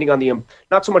depending on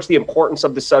not so much the importance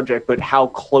of the subject, but how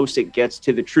close it gets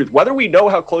to the truth. Whether we know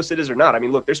how close it is or not. I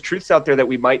mean, look, there's truths out there that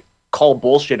we might call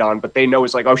bullshit on, but they know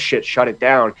it's like, oh shit, shut it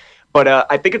down. But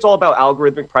I think it's all about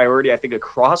algorithmic priority. I think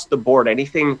across the board,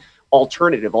 anything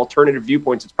alternative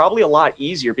viewpoints, it's probably a lot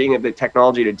easier, being able the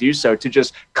technology to do so, to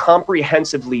just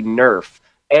comprehensively nerf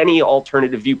any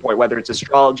alternative viewpoint, whether it's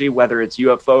astrology, whether it's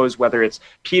UFOs, whether it's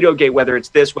Pedogate, whether it's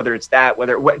this, whether it's that,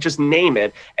 just name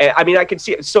it. And I mean, I can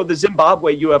see it. So the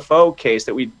Zimbabwe UFO case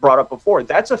that we brought up before,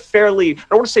 that's a fairly, I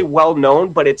don't want to say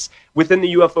well-known, but it's within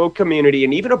the UFO community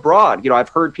and even abroad. I've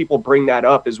heard people bring that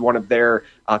up as one of their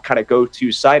kind of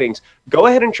go-to sightings. Go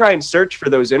ahead and try and search for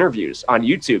those interviews on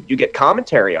YouTube. You get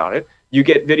commentary on it. You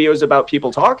get videos about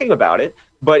people talking about it,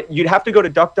 but you'd have to go to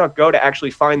DuckDuckGo to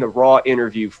actually find the raw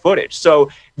interview footage. So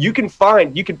you can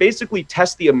basically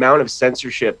test the amount of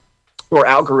censorship or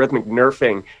algorithmic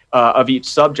nerfing of each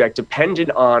subject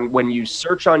dependent on when you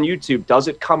search on YouTube, does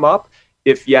it come up?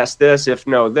 If yes, this, if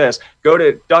no, this. Go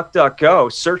to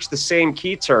DuckDuckGo, search the same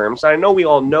key terms. I know we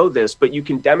all know this, but you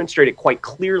can demonstrate it quite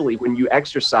clearly when you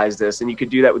exercise this, and you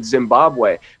could do that with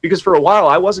Zimbabwe. Because for a while,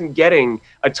 I wasn't getting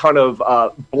a ton of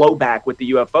blowback with the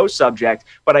UFO subject,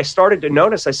 but I started to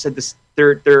notice, I said,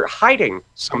 they're hiding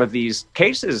some of these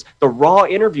cases, the raw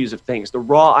interviews of things, the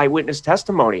raw eyewitness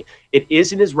testimony. It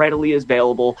isn't as readily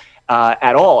available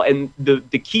at all. And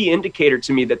the key indicator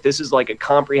to me that this is like a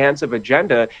comprehensive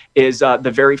agenda is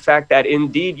the very fact that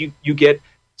indeed you get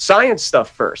science stuff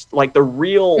first, like the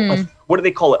real, what do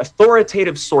they call it?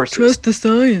 Authoritative sources. Trust the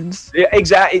science. Yeah,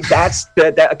 exactly. That's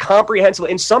that comprehensive.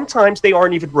 And sometimes they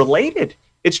aren't even related.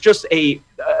 It's just a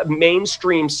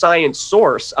mainstream science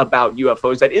source about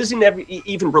UFOs that isn't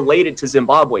even related to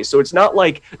Zimbabwe. So it's not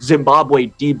like Zimbabwe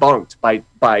debunked by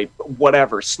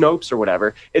whatever, Snopes or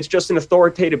whatever. It's just an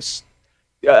authoritative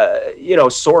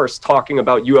source talking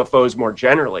about UFOs more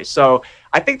generally. So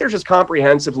I think they're just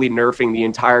comprehensively nerfing the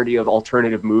entirety of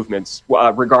alternative movements,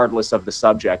 regardless of the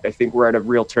subject. I think we're at a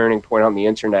real turning point on the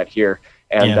internet here.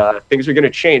 And things are going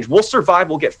to change. We'll survive.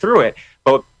 We'll get through it.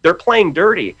 But they're playing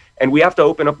dirty, and we have to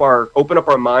open up our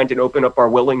mind and open up our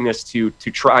willingness to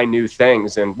try new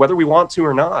things, and whether we want to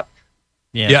or not.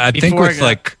 Yeah, I think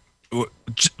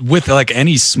with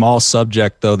any small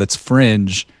subject though that's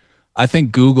fringe, I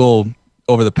think Google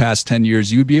over the past 10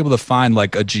 years, you'd be able to find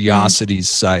like a Geocities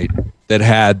site that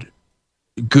had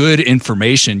good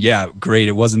information. Yeah, great.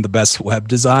 It wasn't the best web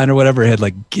design or whatever. It had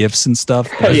like GIFs and stuff.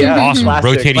 Awesome.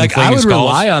 Rotating like I would skulls.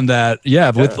 rely on that.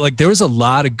 Yeah, with like there was a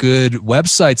lot of good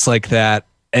websites like that.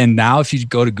 And now if you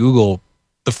go to Google,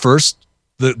 the first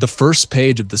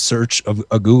page of the search of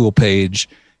a Google page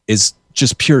is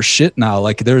just pure shit now.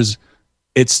 Like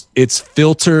it's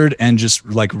filtered and just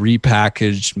like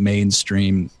repackaged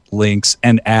mainstream links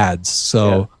and ads.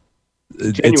 So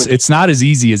it's not as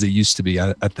easy as it used to be,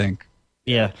 I think.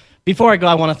 Yeah. Before I go,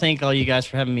 I want to thank all you guys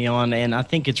for having me on, and I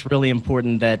think it's really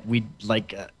important that we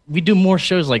do more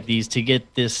shows like these to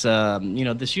get this this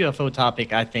UFO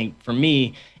topic. I think for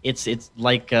me, it's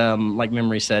like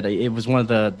Memory said, it was one of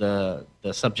the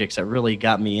subjects that really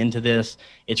got me into this.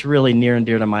 It's really near and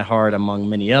dear to my heart, among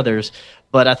many others.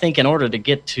 But I think in order to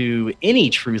get to any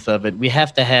truth of it, we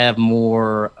have to have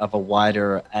more of a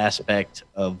wider aspect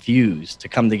of views to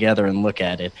come together and look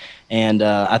at it. And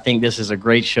I think this is a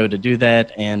great show to do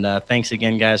that. And thanks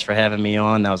again, guys, for having me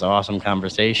on. That was an awesome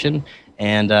conversation.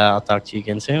 And I'll talk to you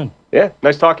again soon. Yeah,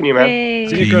 nice talking to you, man. Hey.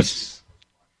 See you, Chris.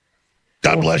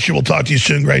 God bless you. We'll talk to you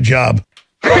soon. Great job.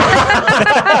 Play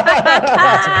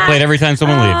it every time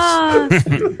someone leaves.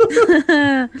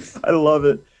 I love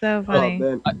it. So funny.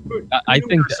 Oh, man. I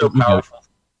think so powerful.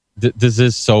 This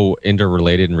is so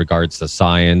interrelated in regards to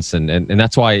science, and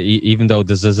that's why even though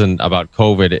this isn't about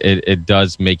COVID, it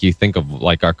does make you think of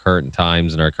like our current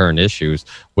times and our current issues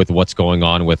with what's going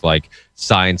on with like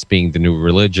science being the new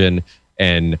religion.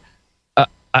 And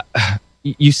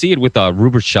you see it with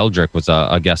Rupert Sheldrake was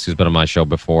a guest who's been on my show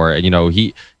before, and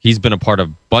he's been a part of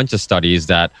a bunch of studies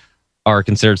that are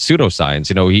considered pseudoscience.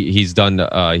 He's done.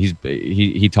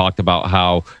 He talked about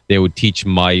how they would teach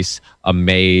mice a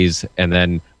maze, and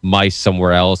then mice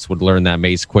somewhere else would learn that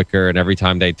maze quicker. And every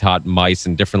time they taught mice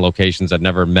in different locations that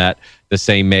never met the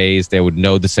same maze, they would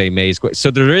know the same maze. So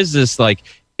there is this like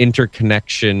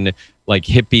interconnection. Like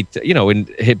hippie, and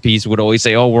hippies would always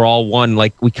say, "Oh, we're all one."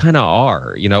 Like we kind of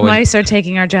are, Mice are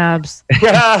taking our jobs.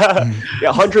 Yeah,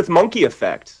 100th monkey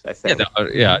effect. I think.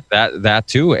 Yeah, that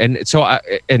too. And so,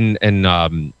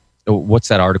 what's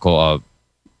that article of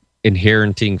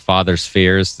inheriting father's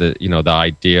fears? The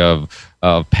idea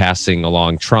of passing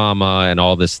along trauma and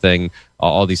all these things,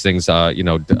 down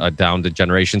to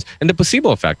generations, and the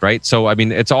placebo effect, right? So, I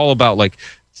mean, it's all about like.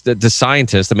 The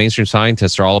scientists, the mainstream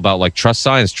scientists are all about like trust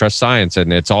science,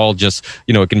 and it's all just,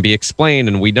 it can be explained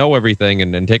and we know everything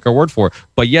and take our word for it.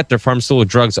 But yet their pharmaceutical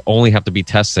drugs only have to be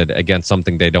tested against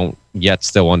something they don't yet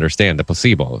still understand, the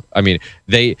placebo. I mean,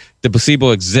 the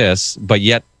placebo exists, but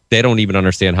yet they don't even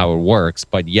understand how it works,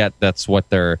 but yet that's what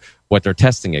they're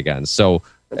testing against. So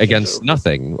against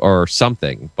nothing or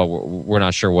something, but we're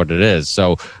not sure what it is.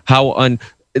 So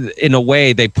in a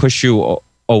way, they push you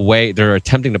away. They're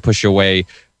attempting to push you away.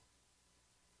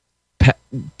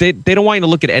 They don't want you to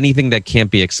look at anything that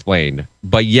can't be explained,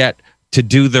 but yet to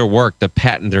do their work, to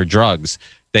patent their drugs,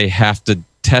 they have to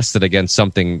test it against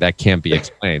something that can't be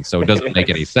explained. So it doesn't make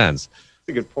any sense. That's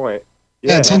a good point.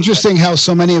 Yeah, it's interesting how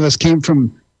so many of us came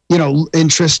from,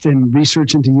 interest in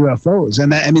research into UFOs.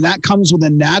 And that comes with a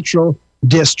natural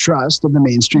distrust of the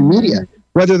mainstream media.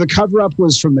 Whether the cover-up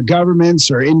was from the governments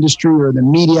or industry or the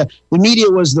media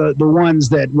was the ones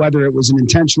that, whether it was an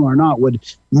intentional or not, would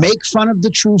make fun of the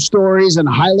true stories and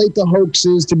highlight the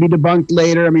hoaxes to be debunked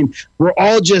later. I mean, we're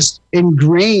all just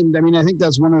ingrained. I mean, I think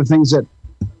that's one of the things that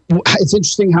it's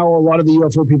interesting how a lot of the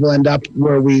UFO people end up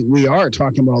where we are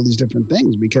talking about all these different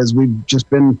things, because we've just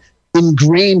been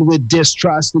ingrained with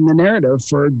distrust in the narrative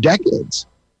for decades.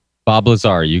 Bob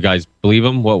Lazar, you guys believe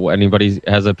him? Anybody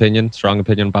has opinion? Strong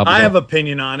opinion, Bob Lazar? I have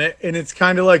opinion on it, and it's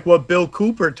kind of like what Bill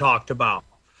Cooper talked about.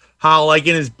 How, like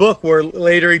in his book, where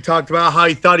later he talked about how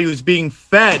he thought he was being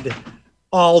fed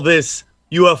all this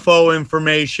UFO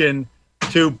information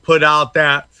to put out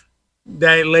that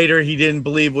later he didn't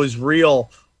believe was real.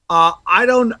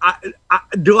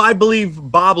 Do I believe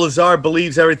Bob Lazar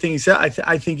believes everything he said?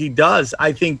 I think he does.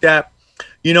 I think that,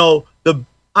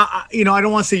 I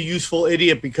don't want to say useful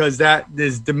idiot, because that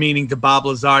is demeaning to Bob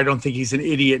Lazar. I don't think he's an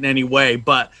idiot in any way,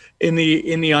 but in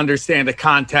the understand the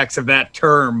context of that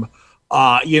term,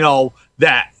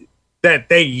 that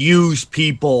they use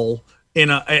people in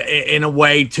a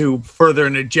way to further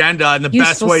an agenda, and the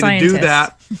best way to do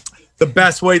that. The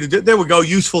best way to do, there we go,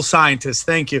 useful scientists.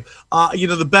 Thank you.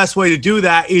 The best way to do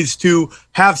that is to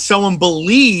have someone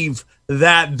believe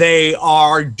that they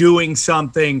are doing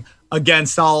something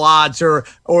against all odds,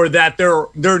 or that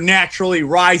they're naturally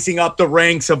rising up the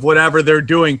ranks of whatever they're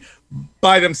doing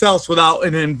by themselves without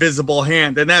an invisible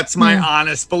hand. And that's my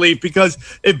honest belief, because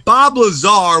if Bob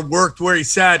Lazar worked where he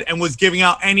said and was giving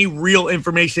out any real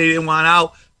information he didn't want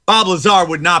out, Bob Lazar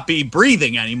would not be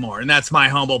breathing anymore. And that's my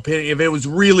humble opinion. If it was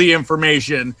really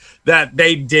information that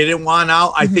they didn't want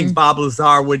out, I think Bob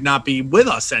Lazar would not be with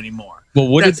us anymore. Well,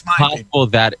 would it be possible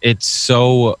that it's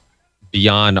so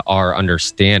beyond our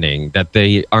understanding that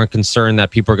they aren't concerned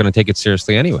that people are going to take it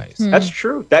seriously anyways? That's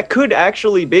true. That could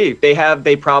actually be. They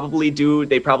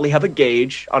probably have a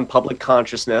gauge on public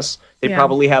consciousness. They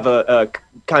probably have a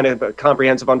kind of a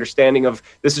comprehensive understanding of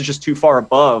this is just too far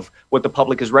above what the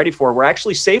public is ready for. We're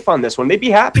actually safe on this one. They'd be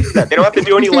happy with that. They don't have to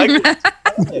do any legwork.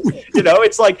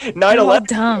 It's like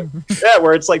 9/11. Yeah,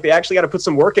 where it's like they actually got to put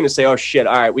some work in and say, oh shit,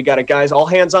 all right, we got it, guys, all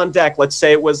hands on deck. Let's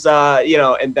say it was,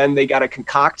 and then they got to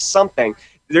concoct something.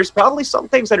 There's probably some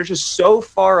things that are just so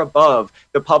far above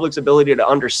the public's ability to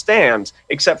understand,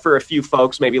 except for a few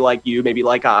folks, maybe like you, maybe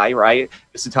like I, right?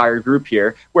 This entire group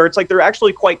here, where it's like they're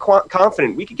actually quite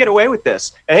confident we could get away with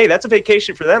this. And hey, that's a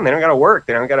vacation for them. They don't got to work.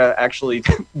 They don't got to actually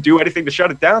do anything to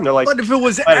shut it down. They're like, but if it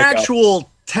was actual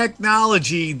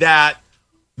technology that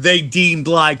they deemed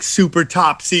like super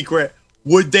top secret,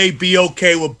 would they be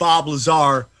okay with Bob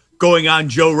Lazar going on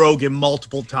Joe Rogan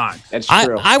multiple times? That's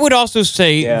true. I would also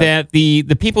say that the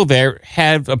people there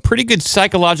have a pretty good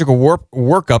psychological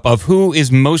workup of who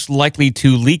is most likely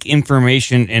to leak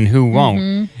information and who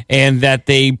won't, and that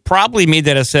they probably made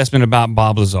that assessment about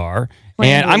Bob Lazar.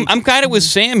 And I'm kind of with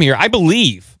Sam here. I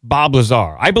believe Bob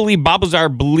Lazar. I believe Bob Lazar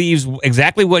believes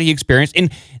exactly what he experienced.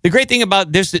 And the great thing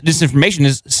about this information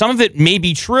is some of it may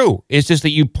be true. It's just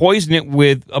that you poison it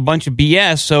with a bunch of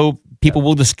BS, so people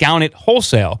will discount it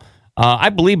wholesale. I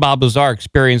believe Bob Lazar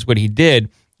experienced what he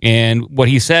did, and what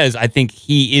he says, I think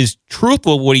he is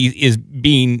truthful what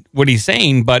he's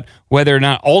saying, but whether or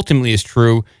not ultimately is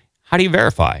true, how do you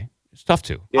verify? It's tough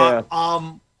to. Yeah.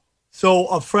 So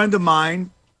a friend of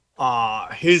mine,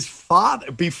 his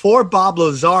father, before Bob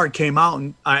Lazar came out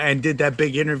and did that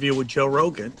big interview with Joe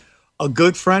Rogan, a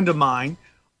good friend of mine,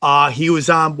 he was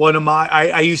on one of my,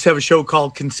 I used to have a show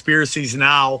called Conspiracies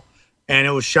Now, and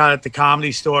it was shot at the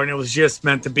Comedy Store, and it was just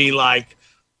meant to be like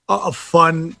a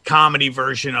fun comedy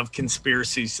version of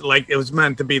Conspiracies. Like, it was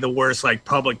meant to be the worst, like,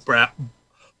 public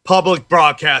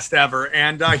broadcast ever.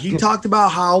 And he talked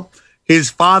about how his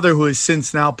father, who has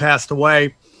since now passed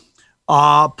away,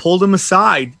 pulled him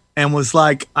aside and was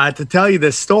like, I have to tell you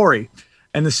this story.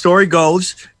 And the story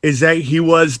goes is that he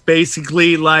was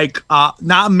basically like not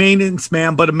a maintenance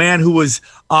man, but a man who was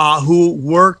who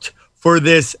worked for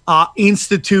this an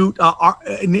institute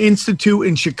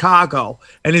in Chicago,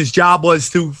 and his job was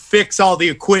to fix all the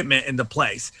equipment in the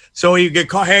place. So he'd get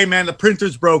called, hey man, the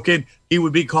printer's broken. He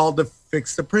would be called to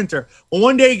fix the printer. Well,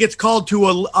 one day he gets called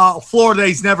to a floor that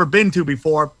he's never been to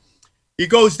before. He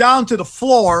goes down to the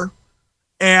floor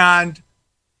and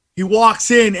he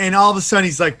walks in, and all of a sudden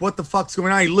he's like, what the fuck's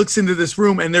going on? He looks into this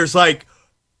room, and there's like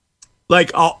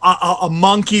a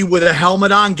monkey with a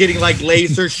helmet on getting like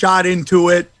laser shot into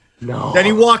it. No. Then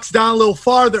he walks down a little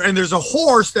farther, and there's a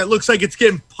horse that looks like it's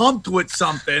getting pumped with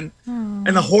something, and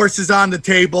the horse is on the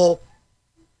table.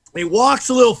 He walks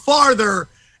a little farther,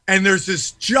 and there's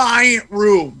this giant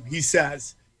room, he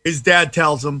says. His dad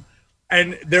tells him,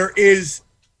 and there is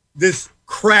this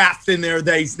craft in there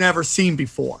that he's never seen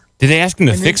before. Did they ask him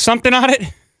to fix something on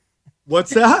it?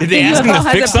 What's that? Did they ask him to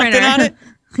fix something on it?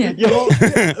 Well,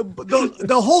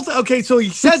 the whole thing. Okay, so he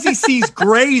says he sees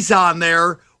grays on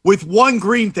there with one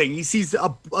green thing. He sees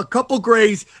a couple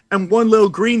grays and one little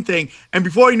green thing, and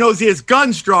before he knows, he has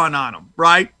guns drawn on him.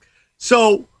 Right?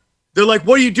 So they're like,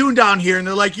 "What are you doing down here?" And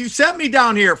they're like, "You sent me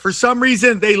down here." For some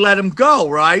reason, they let him go.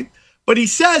 Right? But he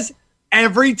says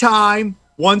every time,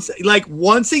 once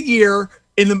a year,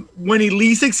 when he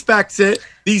least expects it,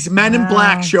 these men in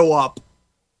black show up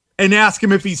and ask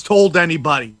him if he's told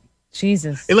anybody.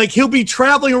 Jesus. And like he'll be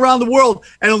traveling around the world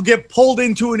and he'll get pulled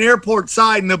into an airport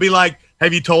side and they'll be like,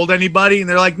 "Have you told anybody?" And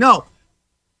they're like, "No."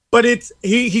 But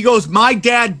he goes, "My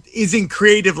dad isn't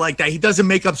creative like that. He doesn't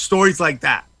make up stories like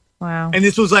that." Wow. And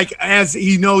this was like as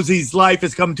he knows his life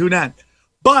has come to an end.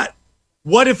 But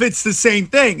what if it's the same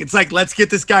thing? It's like, let's get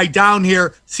this guy down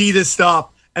here, see this stuff,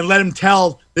 and let him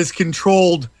tell this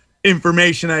controlled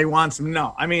information that he wants him to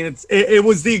know. I mean, it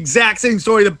was the exact same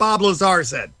story that Bob Lazar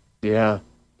said. Yeah.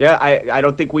 Yeah, I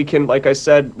don't think we can, like I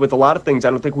said, with a lot of things,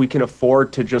 I don't think we can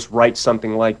afford to just write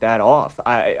something like that off.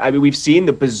 I mean, we've seen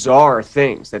the bizarre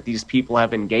things that these people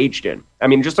have engaged in. I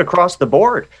mean, just across the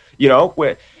board, you know,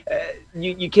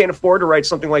 you can't afford to write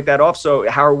something like that off. So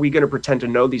how are we going to pretend to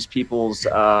know these people's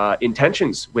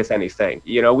intentions with anything?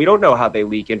 You know, we don't know how they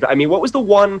leak it. I mean, what was the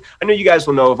one, I know you guys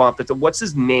will know of, what's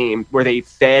his name, where they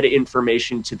fed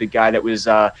information to the guy that was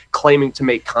claiming to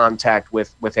make contact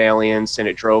with aliens and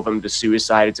it drove him to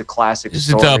suicide? It's a classic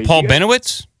story. Is it Paul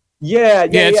Benowitz? Yeah.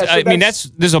 So I mean,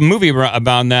 there's a movie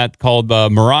about that called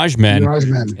Mirage Men.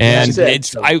 And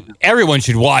everyone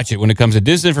should watch it when it comes to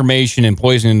disinformation and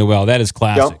poisoning the well. That is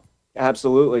classic. Yep,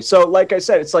 absolutely. So, like I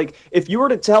said, it's like if you were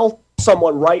to tell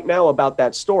someone right now about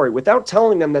that story without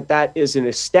telling them that is an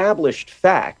established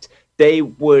fact, they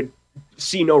would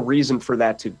see no reason for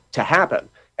that to happen.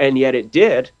 And yet it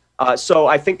did. So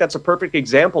I think that's a perfect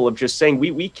example of just saying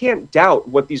we can't doubt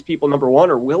what these people, number one,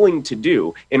 are willing to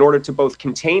do in order to both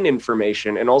contain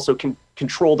information and also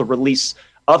control the release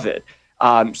of it.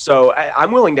 So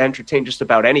I'm willing to entertain just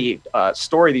about any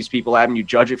story these people have, and you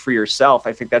judge it for yourself.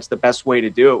 I think that's the best way to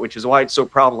do it, which is why it's so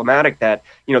problematic that,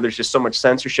 you know, there's just so much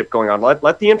censorship going on.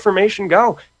 Let the information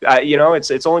go. You know,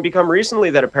 it's only become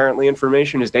recently that apparently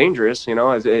information is dangerous. You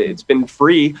know, it's been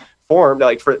free formed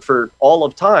like for all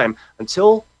of time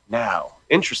until now.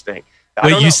 Interesting.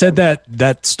 Wait, you said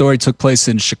that story took place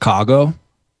in Chicago?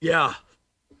 Yeah.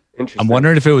 I'm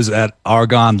wondering if it was at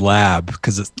Argonne Lab,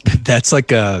 because that's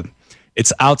like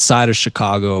it's outside of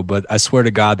Chicago, but I swear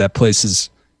to God, that place is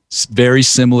very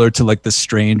similar to like the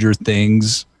Stranger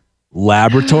Things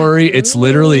laboratory. It's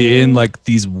literally in like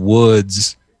these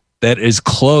woods that is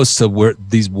close to where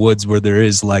there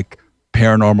is like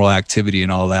paranormal activity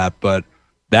and all that. But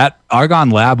that Argonne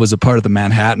Lab was a part of the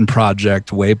Manhattan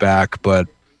Project way back. But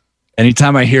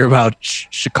anytime I hear about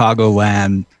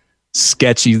Chicagoland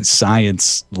sketchy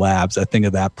science labs, I think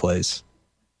of that place.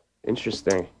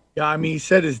 Interesting. Yeah, I mean, he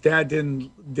said his dad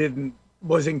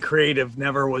wasn't creative,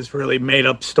 never was really made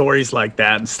up stories like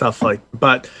that and stuff like.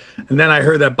 And then I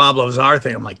heard that Bob Lazar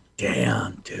thing. I'm like,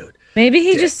 damn, dude. Maybe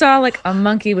he just saw like a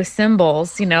monkey with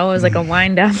symbols. You know, it was like a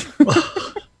wind up.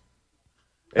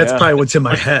 That's probably what's in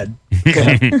my head.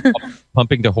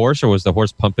 Pumping the horse, or was the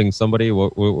horse pumping somebody?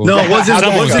 No, it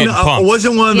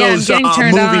wasn't one of those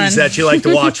movies that you like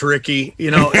to watch, Ricky.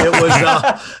 You know, it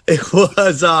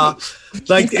was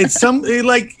like it's something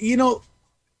like you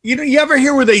ever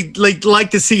hear where they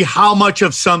like to see how much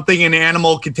of something an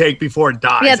animal can take before it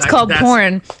dies? Yeah, it's called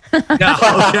porn.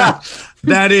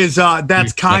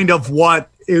 That's kind of what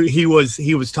he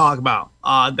was talking about.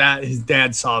 That his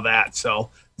dad saw that, so.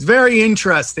 It's very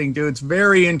interesting, dude. It's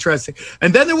very interesting.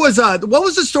 And then there was what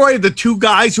was the story of the two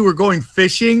guys who were going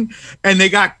fishing and they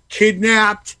got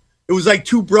kidnapped? It was like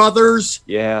two brothers.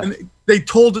 Yeah. And they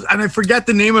told us, and I forget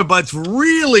the name of it, but it's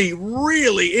really,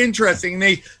 really interesting. And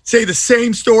they say the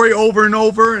same story over and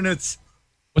over, and it's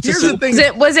here's the thing.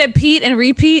 Was it Pete and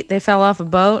Repeat? They fell off a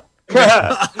boat.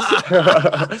 No,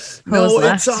 it's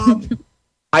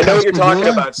I know what you're talking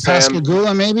about, Sam.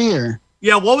 Pascagoula, maybe, or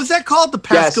Yeah, what was that called? The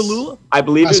Pascagoula? Yes, I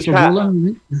believe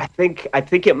Pascagoula? I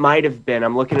think it might have been.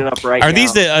 I'm looking it up right now. Are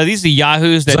these the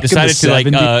yahoos that It's like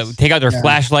in decided the to 70s. take out their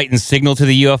flashlight and signal to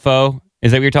the UFO?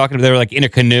 Is that what you're talking about? They were like in a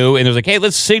canoe and it was like, hey,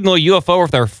 let's signal a UFO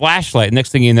with our flashlight.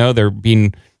 Next thing you know, they're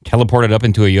being teleported up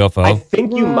into a UFO. I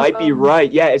think you might be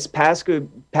right. Yeah, it's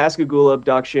Pascagoula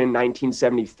abduction,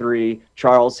 1973.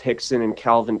 Charles Hickson and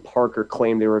Calvin Parker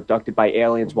claimed they were abducted by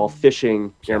aliens while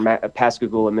fishing near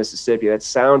Pascagoula, Mississippi. That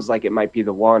sounds like it might be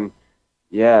the one.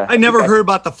 Yeah. I never heard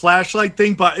about the flashlight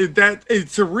thing, but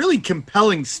it's a really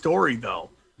compelling story, though.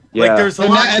 Yeah. Like there's a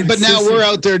lot. But now we're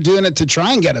out there doing it to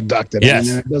try and get abducted. Yes.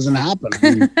 And it doesn't happen.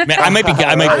 Man, I might be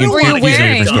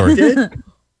confusing a different story.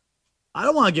 I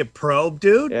don't want to get probed,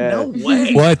 dude. Yeah. No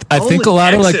way. Well, I think a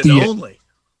lot of like Only.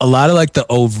 a lot of like the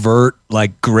overt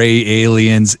like gray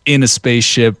aliens in a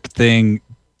spaceship thing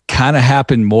kind of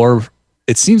happened more.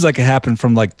 It seems like it happened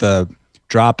from like the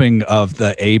dropping of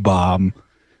the A-bomb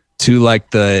to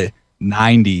like the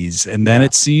 90s, and then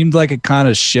it seemed like it kind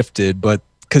of shifted. But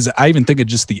because I even think of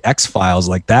just the X-Files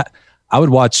like that, I would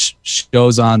watch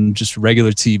shows on just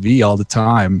regular TV all the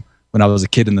time when I was a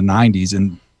kid in the 90s,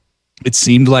 and it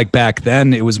seemed like back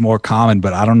then it was more common,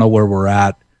 but I don't know where we're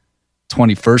at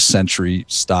 21st century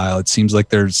style. It seems like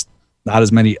there's not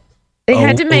as many They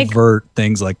had to make overt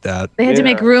things like that. They had to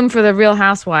make room for the Real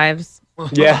Housewives.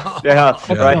 Yeah,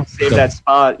 right. Save that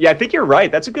spot. Yeah, I think you're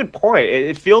right. That's a good point.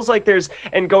 It feels like there's,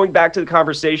 and going back to the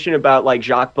conversation about like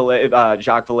Jacques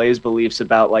Vallée's beliefs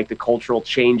about like the cultural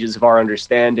changes of our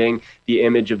understanding, the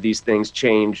image of these things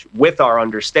change with our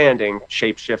understanding,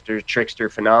 shapeshifter, trickster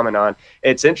phenomenon.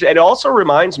 It's interesting. It also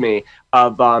reminds me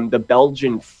of the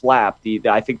Belgian flap.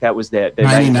 I think that was the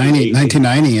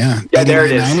 1990, yeah. Yeah, there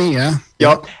it is. 90, yeah.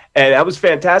 Yep. And that was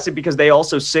fantastic because they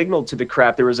also signaled to the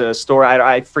craft. There was a story,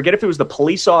 I forget if it was the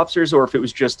police officers or if it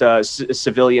was just a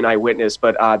civilian eyewitness,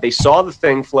 but they saw the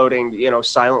thing floating,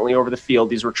 silently over the field.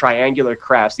 These were triangular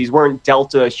crafts. These weren't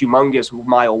delta, humongous,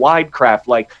 mile-wide craft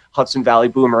like Hudson Valley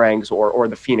boomerangs or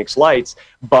the Phoenix Lights,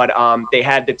 but they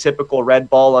had the typical red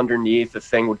ball underneath. The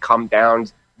thing would come down,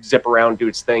 zip around, do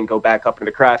its thing, go back up into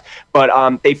the craft.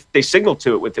 But they signaled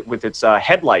to it with its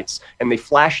headlights, and they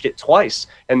flashed it twice.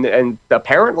 And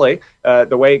apparently,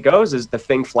 the way it goes is the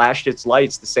thing flashed its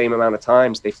lights the same amount of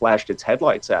times they flashed its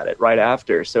headlights at it right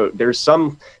after. So there's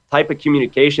some type of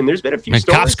communication. There's been a few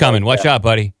stories. Cops coming. Watch out,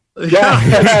 buddy.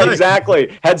 Yeah,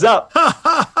 exactly. Heads up.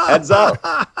 Heads up.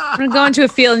 I'm gonna go into a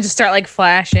field and just start like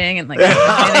flashing and like anything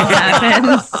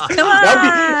happens. Come on. That'd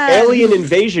be alien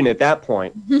invasion at that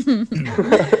point. You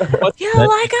don't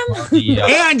like them?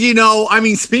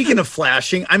 And speaking of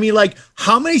flashing, like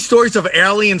how many stories of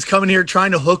aliens coming here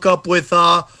trying to hook up with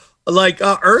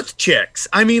Earth chicks?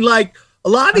 Like a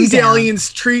lot of these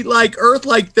aliens treat like Earth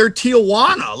like they're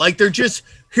Tijuana, like they're just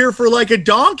here for like a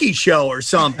donkey show or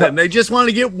something. They just want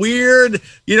to get weird.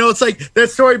 It's like that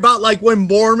story about like when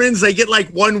Mormons, they get like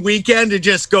one weekend to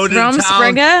just go to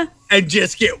town and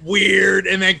just get weird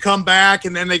and then come back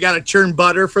and then they got to churn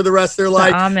butter for the rest of their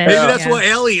life. Maybe that's what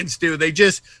aliens do. They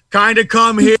just kind of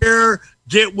come here,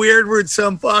 get weird with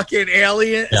some fucking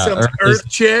alien, some Earth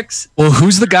chicks. Well,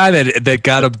 who's the guy that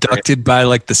got abducted by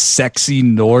like the sexy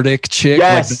Nordic chick?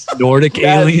 Yes. Like the Nordic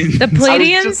alien? The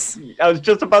Pleiadians? I was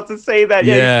just about to say that.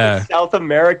 Yeah. South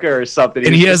America or something.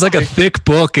 And he has like a thick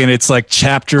book and it's like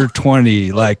chapter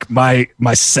 20, like my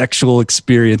sexual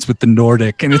experience with the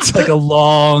Nordic. And it's like a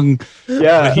long,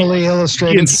 fully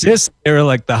illustrated. He insists they're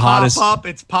like the hottest.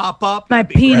 It's pop up. My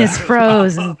penis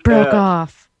froze and broke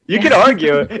off. You can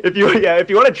argue if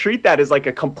you want to treat that as like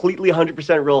a completely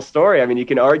 100% real story. I mean, you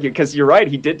can argue because you're right.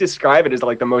 He did describe it as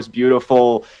like the most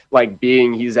beautiful like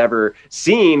being he's ever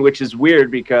seen, which is weird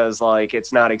because like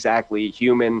it's not exactly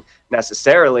human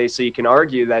necessarily. So you can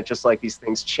argue that just like these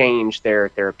things change their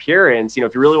appearance.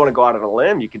 If you really want to go out on a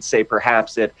limb, you could say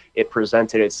perhaps it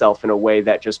presented itself in a way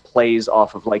that just plays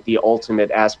off of like the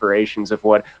ultimate aspirations of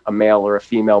what a male or a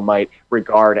female might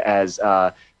regard as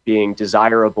being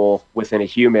desirable within a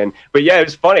human. But yeah, it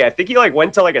was funny. I think he like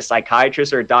went to like a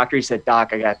psychiatrist or a doctor. He said,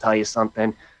 "Doc, I gotta tell you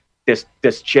something.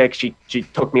 This chick, she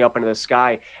took me up into the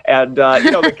sky." And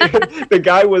the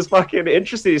guy was fucking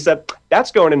interested. He said,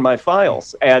 "That's going in my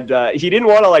files." And he didn't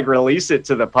want to like release it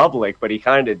to the public, but he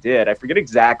kind of did. I forget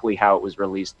exactly how it was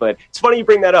released, but it's funny you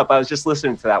bring that up. I was just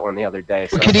listening to that one the other day.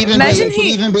 So. It could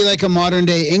even be like a modern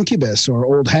day Incubus or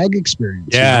old hag experience.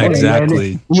 Yeah,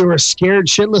 exactly. You were scared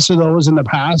shitless of those in the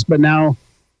past, but now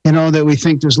that we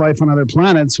think there's life on other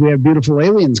planets. We have beautiful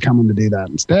aliens coming to do that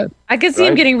instead. I could see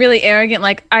him getting really arrogant.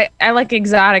 Like, I like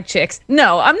exotic chicks.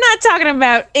 No, I'm not talking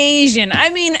about Asian. I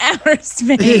mean outer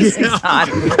space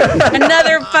exotic.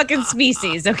 Another fucking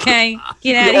species, okay?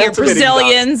 Get out of here,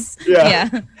 Brazilians. Yeah.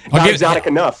 Not exotic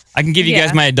enough. I can give you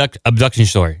guys my abduction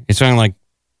story. It's only like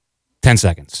 10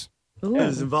 seconds.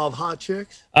 Does it involve hot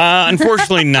chicks?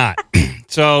 Unfortunately not.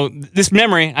 So this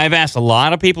memory, I've asked a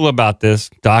lot of people about this,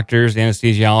 doctors,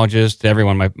 anesthesiologists,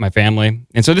 everyone, my family.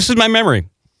 And so this is my memory.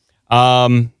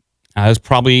 I was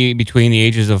probably between the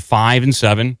ages of 5 and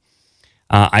 7.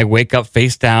 I wake up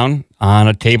face down on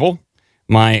a table.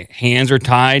 My hands are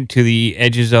tied to the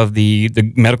edges of the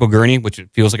medical gurney, which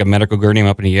it feels like a medical gurney. I'm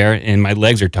up in the air, and my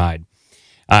legs are tied.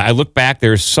 I look back.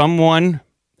 There's someone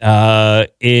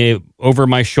over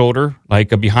my shoulder,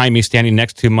 like behind me, standing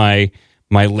next to my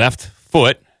left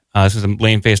foot. This is I'm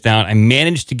laying face down. I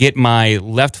managed to get my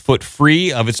left foot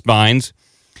free of its binds.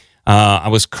 I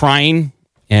was crying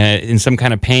in some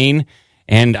kind of pain,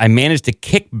 and I managed to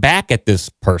kick back at this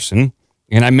person.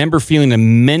 And I remember feeling an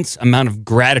immense amount of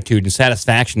gratitude and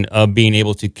satisfaction of being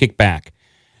able to kick back.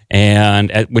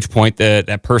 And at which point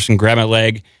that person grabbed my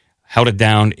leg, held it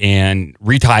down, and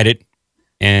retied it.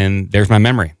 And there's my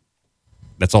memory.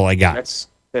 That's all I got. That's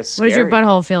what does your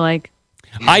butthole feel like?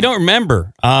 I don't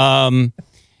remember. But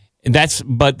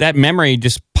that memory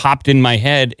just popped in my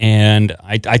head, and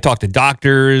I talked to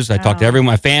doctors. I talked to everyone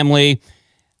in my family.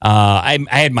 I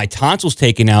had my tonsils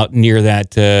taken out near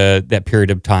that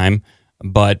period of time,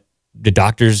 but the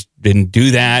doctors didn't do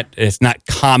that. It's not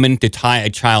common to tie a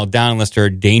child down unless they're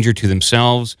a danger to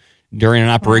themselves during an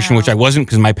operation, which I wasn't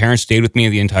because my parents stayed with me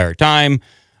the entire time.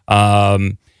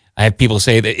 I have people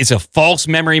say that it's a false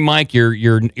memory, Mike. Or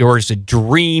it's a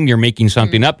dream. You're making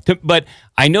something up. But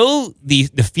I know the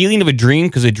feeling of a dream,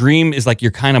 because a dream is like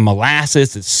you're kind of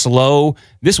molasses. It's slow.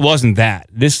 This wasn't that.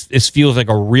 This feels like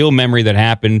a real memory that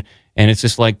happened, and it's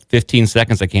just like 15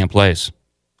 seconds I can't place.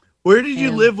 Where did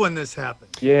you live when this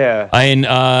happened? Yeah. In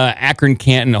Akron,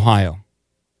 Canton, Ohio.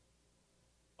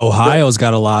 Ohio's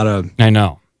got a lot of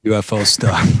UFO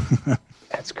stuff.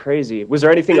 That's crazy. Was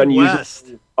there anything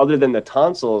unusual other than the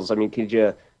tonsils? I mean, could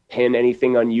you pin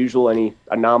anything unusual, any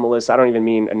anomalous? I don't even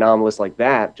mean anomalous like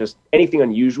that. Just anything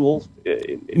unusual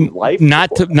in life?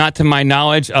 Not to my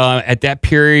knowledge. At that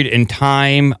period in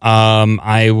time,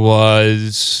 I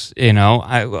was,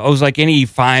 I was like any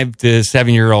 5 to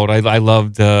 7 year old. I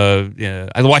loved.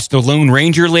 I watched The Lone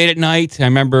Ranger late at night. I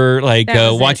remember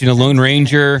watching The Lone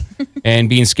Ranger and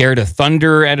being scared of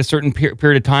thunder at a certain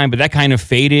period of time. But that kind of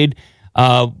faded.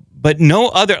 But no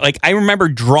other, I remember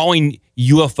drawing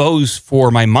UFOs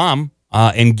for my mom,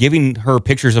 and giving her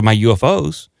pictures of my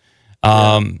UFOs,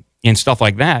 and stuff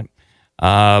like that.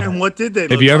 And what did they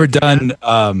look Have you ever like done,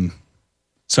 I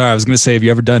was going to say, have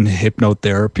you ever done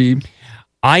hypnotherapy?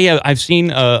 I've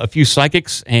seen a few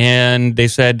psychics, and they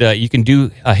said you can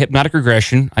do a hypnotic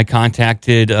regression. I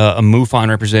contacted a MUFON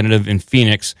representative in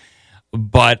Phoenix,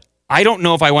 but I don't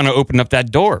know if I want to open up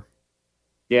that door.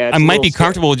 Yeah, I might be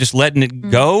comfortable just letting it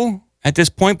go at this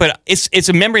point, but it's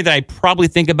a memory that I probably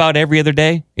think about every other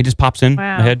day. It just pops in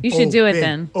my head. You should do it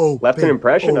then. Left an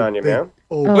impression on you, man.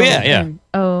 Yeah.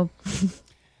 Oh.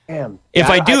 Damn.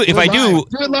 I'll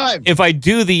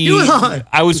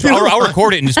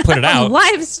record it and just put it out.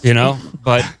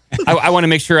 But I want to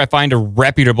make sure I find a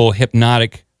reputable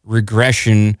hypnotic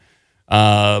regression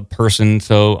person,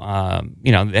 so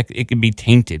it can be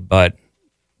tainted, but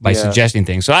by suggesting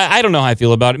things. So I don't know how I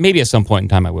feel about it. Maybe at some point in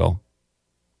time I will.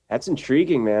 That's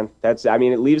intriguing, man.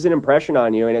 It leaves an impression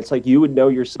on you, and it's like you would know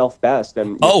yourself best,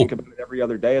 and you think about it every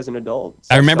other day as an adult.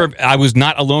 I remember I was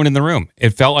not alone in the room.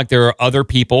 It felt like there were other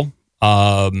people,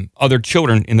 other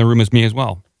children in the room as me as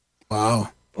well.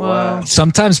 Wow.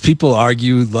 Sometimes people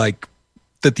argue that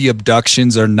the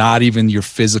abductions are not even your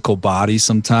physical body.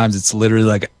 Sometimes it's literally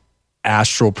like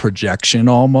astral projection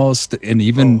almost. And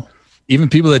even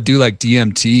people that do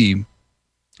DMT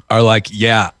are like,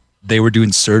 yeah, they were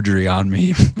doing surgery on me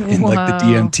in the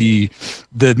DMT.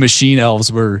 The machine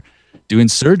elves were doing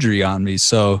surgery on me.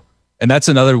 So, and that's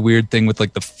another weird thing with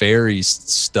the fairies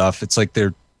stuff. It's like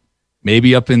they're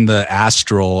maybe up in the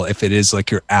astral, if it is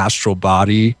your astral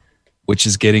body, which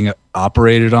is getting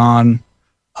operated on.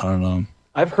 I don't know.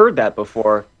 I've heard that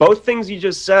before. Both things you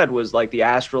just said was the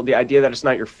astral, the idea that it's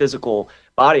not your physical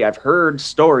body. I've heard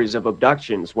stories of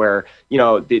abductions where,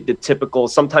 the typical,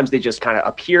 sometimes they just kind of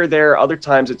appear there. Other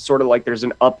times it's sort of like there's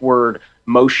an upward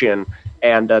motion.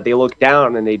 And they look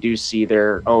down and they do see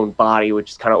their own body,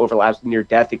 which kind of overlaps with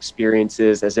near-death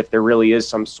experiences, as if there really is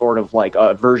some sort of like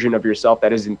a version of yourself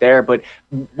that isn't there. But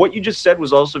what you just said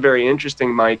was also very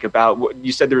interesting, Mike, about what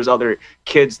you said there was other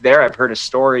kids there. I've heard a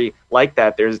story like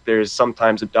that. There's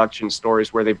sometimes abduction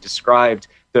stories where they've described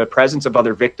the presence of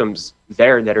other victims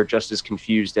there that are just as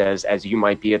confused as you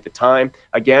might be at the time.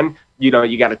 Again, you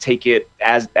got to take it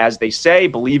as they say,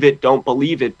 believe it, don't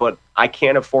believe it, but I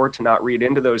can't afford to not read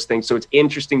into those things. So it's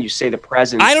interesting you say the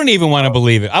presence. I don't even want to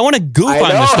believe it. I want to goof on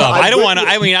this stuff. I don't want to,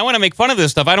 I want to make fun of this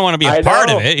stuff. I don't want to be a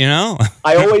part of it,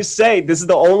 I always say this is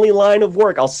the only line of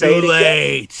work. I'll say it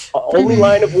again. Only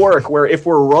line of work where if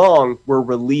we're wrong, we're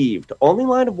relieved. Only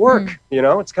line of work.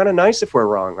 It's kind of nice if we're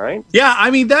wrong, right? Yeah, I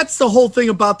mean, that's the whole thing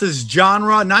about this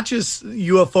genre, not just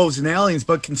UFOs and aliens,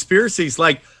 but conspiracies.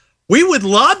 Like, we would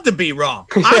love to be wrong.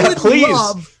 I would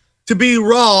love to be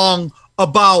wrong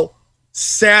about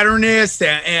Saturnus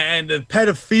and the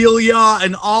pedophilia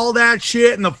and all that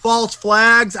shit and the false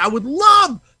flags. I would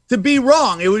love to be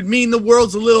wrong. It would mean the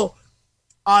world's a little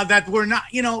that we're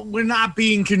not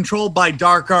being controlled by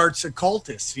dark arts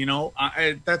occultists.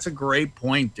 That's a great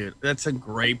point, dude. That's a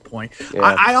great point. Yeah.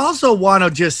 I also want to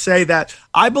just say that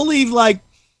I believe,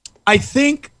 I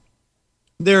think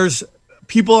there's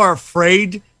people are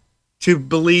afraid to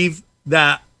believe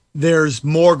that there's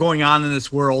more going on in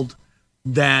this world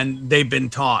than they've been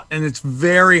taught. And it's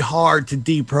very hard to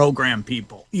deprogram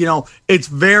people. It's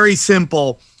very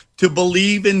simple to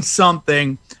believe in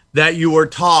something that you were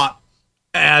taught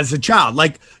as a child.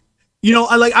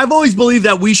 I've always believed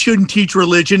that we shouldn't teach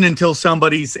religion until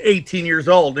somebody's 18 years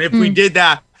old. And if we did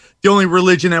that, the only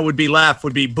religion that would be left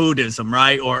would be Buddhism,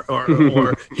 right?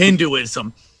 Or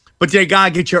Hinduism. But they gotta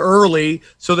get you early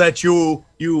so that you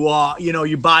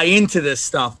buy into this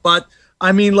stuff. But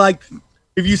I mean,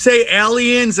 if you say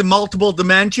aliens and multiple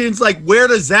dimensions, where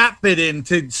does that fit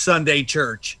into Sunday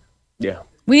church? Yeah,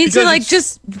 we need to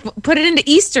just put it into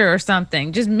Easter or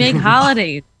something. Just make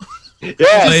holidays. Yeah,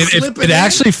 it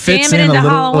actually fits in a little.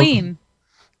 Halloween.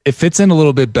 It fits in a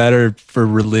little bit better for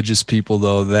religious people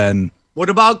though than. What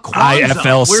about Kwanzaa?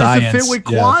 IFL Where science. does it fit with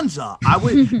Kwanzaa? I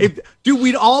would,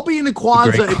 we'd all be into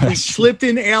Kwanzaa if we slipped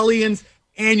in aliens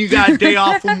and you got a day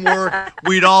off from work.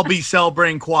 We'd all be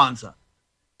celebrating Kwanzaa.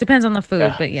 Depends on the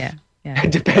food, but yeah.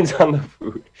 It depends on the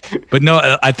food. But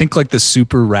no, I think the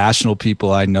super rational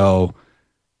people I know,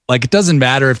 it doesn't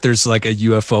matter if there's a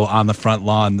UFO on the front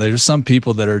lawn. There's some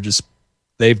people that are just,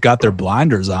 they've got their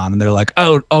blinders on and they're like,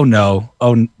 oh no,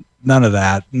 none of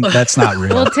that. That's not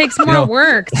real. Well, it takes more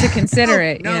work to consider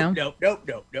it. No.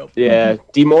 Yeah,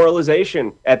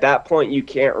 demoralization. At that point, you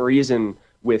can't reason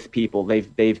with people.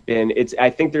 They've been. I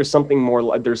think there's something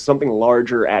more. There's something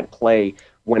larger at play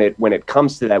when it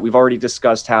comes to that. We've already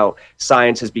discussed how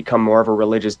science has become more of a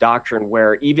religious doctrine,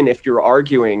 where even if you're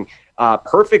arguing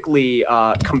perfectly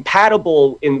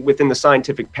compatible within the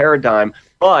scientific paradigm,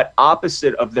 but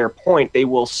opposite of their point, they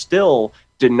will still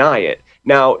deny it.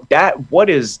 Now,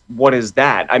 what is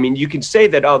that? I mean, you can say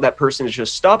that, that person is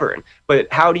just stubborn, but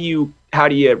how do you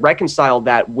reconcile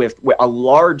that with a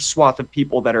large swath of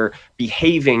people that are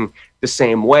behaving the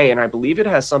same way? And I believe it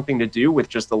has something to do with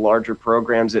just the larger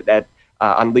programs that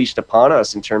unleashed upon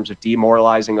us in terms of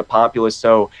demoralizing the populace.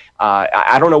 So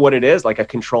I don't know what it is, like a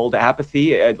controlled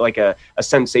apathy, like a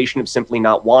sensation of simply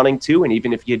not wanting to. And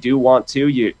even if you do want to,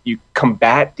 you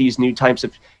combat these new types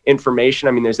of information.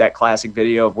 I mean, there's that classic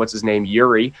video of what's his name,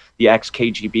 Yuri, the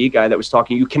ex-KGB guy that was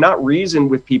talking. You cannot reason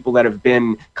with people that have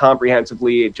been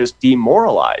comprehensively just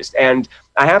demoralized. And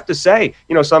I have to say,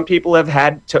 some people have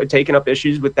had taken up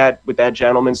issues with that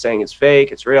gentleman saying it's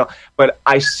fake, it's real, but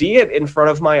I see it in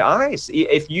front of my eyes.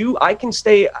 I can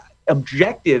stay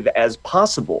objective as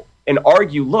possible and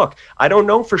argue, look, I don't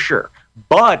know for sure,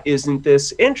 but isn't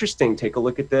this interesting? Take a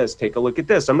look at this. Take a look at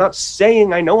this. I'm not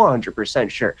saying I know 100%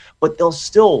 sure, but they'll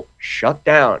still shut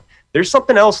down. There's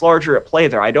something else larger at play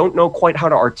there. I don't know quite how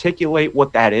to articulate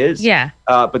what that is. Yeah.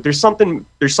 But there's something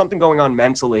going on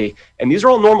mentally, and these are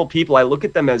all normal people. I look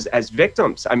at them as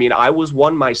victims. I mean, I was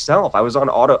one myself. I was on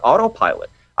autopilot.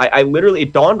 I literally,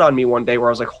 it dawned on me one day where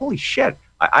I was like, holy shit,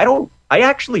 I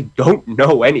actually don't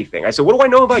know anything. I said, what do I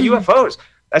know about UFOs?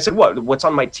 I said, what's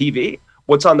on my TV?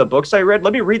 What's on the books I read?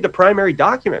 Let me read the primary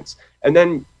documents. And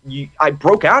then I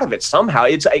broke out of it somehow.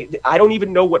 I don't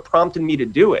even know what prompted me to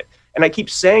do it. And I keep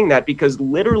saying that because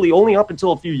literally only up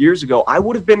until a few years ago, I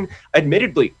would have been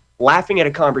admittedly laughing at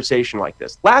a conversation like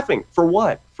this. Laughing for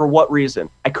what? For what reason?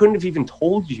 I couldn't have even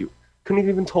told you.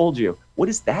 What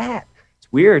is that?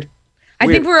 It's weird. I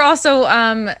think we're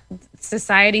also,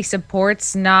 society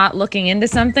supports not looking into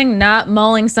something, not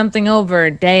mulling something over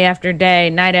day after day,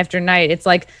 night after night. It's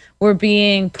like we're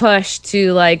being pushed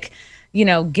to like, you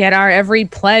know, get our every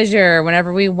pleasure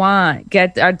whenever we want,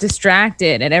 get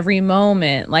distracted at every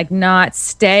moment, like not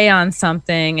stay on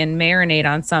something and marinate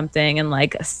on something and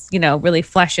like, you know, really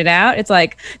flesh it out. It's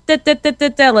like,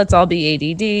 let's all be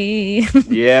ADD.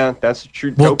 Yeah, that's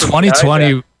true. Well,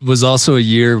 2020 was also a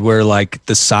year where like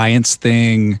the science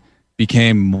thing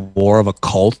became more of a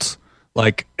cult.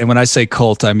 Like, and when I say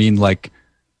cult, I mean like,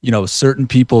 you know, certain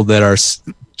people that are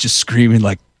just screaming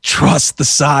like, trust the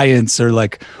science, or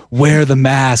like wear the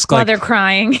mask While like they're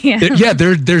crying.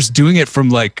 they're doing it from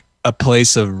like a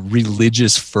place of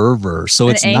religious fervor, so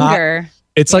and it's anger. not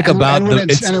it's like about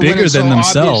it's bigger than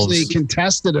themselves. Obviously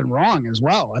contested and wrong as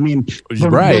well. I mean,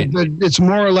 right, it's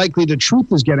more likely the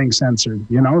truth is getting censored,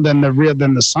 you know, than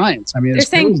the science. I mean, they're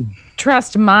saying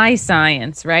trust my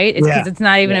science, right? It's because it's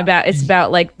not even about, it's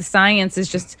about like the science is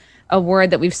just a word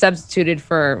that we've substituted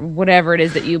for whatever it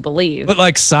is that you believe. But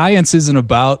like science isn't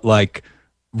about like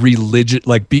religion,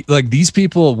 like these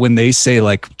people, when they say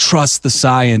like trust the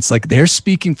science, like they're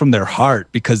speaking from their heart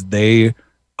because they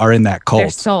are in that cult.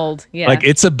 They're sold. Yeah. Like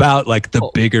it's about like the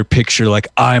bigger picture. Like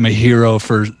I'm a hero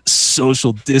for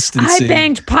social distancing. I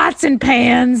banged pots and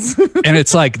pans. And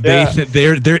it's like they're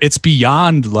it's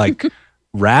beyond like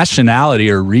rationality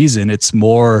or reason. It's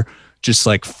more just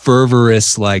like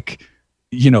fervorous, like,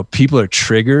 you know, people are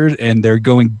triggered and they're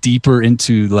going deeper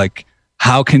into like,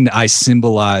 how can I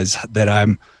symbolize that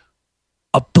I'm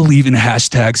believe in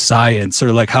hashtag science,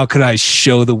 or like, how could I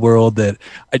show the world that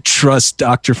I trust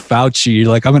Dr. Fauci?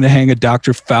 Like, I'm going to hang a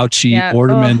Dr. Fauci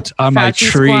ornament on my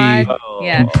tree.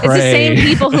 Yeah. It's the same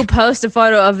people who post a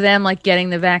photo of them like getting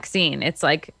the vaccine. It's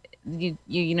like,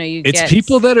 it's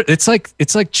people that are,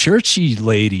 it's like churchy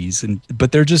ladies,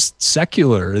 but they're just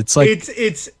secular. It's like,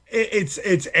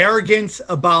 it's arrogance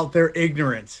about their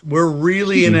ignorance. We're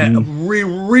really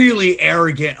really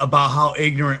arrogant about how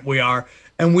ignorant we are.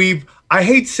 And I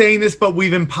hate saying this, but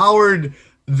we've empowered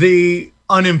the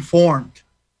uninformed.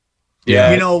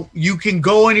 Yeah. You know, you can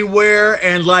go anywhere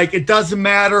and like, it doesn't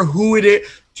matter who it is.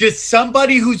 Just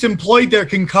somebody who's employed there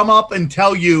can come up and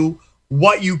tell you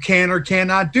what you can or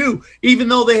cannot do, even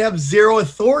though they have zero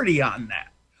authority on that.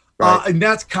 Right. And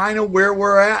that's kind of where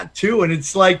we're at too. And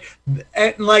it's like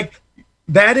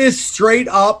that is straight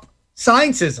up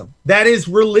sciencism. That is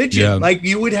religion. Yeah. Like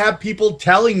you would have people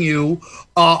telling you,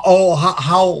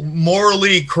 how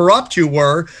morally corrupt you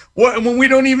were, when we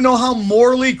don't even know how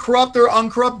morally corrupt or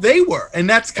uncorrupt they were. And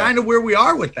that's kind of where we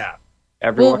are with that.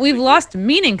 Well, we've lost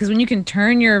meaning because when you can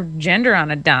turn your gender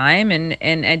on a dime and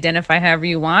identify however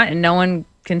you want, and no one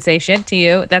can say shit to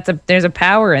you, there's a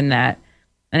power in that.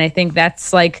 And I think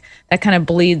that's like, that kind of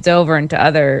bleeds over into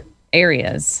other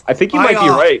areas. I think you might be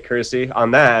right, Kirsty,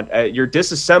 on that. You're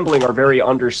disassembling our very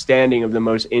understanding of the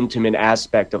most intimate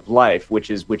aspect of life, which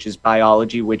is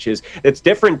biology, it's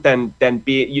different than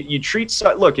being, you treat,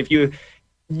 look, if you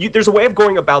there's a way of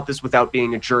going about this without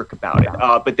being a jerk about it,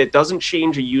 but that doesn't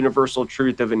change a universal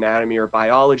truth of anatomy or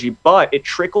biology, but it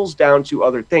trickles down to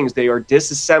other things. They are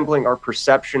disassembling our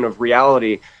perception of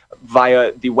reality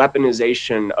via the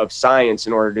weaponization of science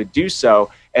in order to do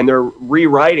so, and they're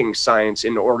rewriting science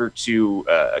in order to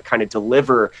kind of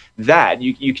deliver that.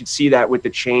 You can see that with the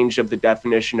change of the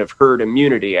definition of herd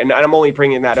immunity, and I'm only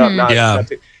bringing that up.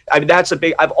 That's a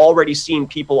big. I've already seen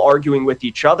people arguing with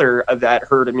each other that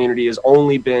herd immunity has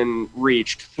only been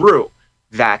reached through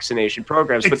vaccination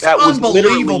programs, but that was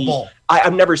unbelievable.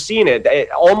 I've never seen it.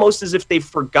 Almost as if they've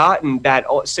forgotten that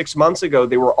 6 months ago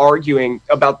they were arguing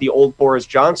about the old Boris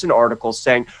Johnson article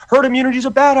saying herd immunity is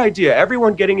a bad idea.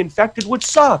 Everyone getting infected would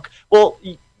suck. Well,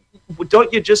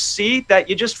 don't you just see that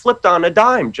you just flipped on a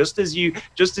dime, just as you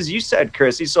said,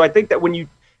 Chrissy? So I think that when you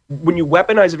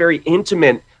weaponize a very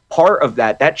intimate part of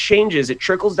that changes. It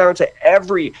trickles down to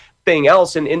everything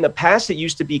else. And in the past, it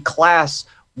used to be class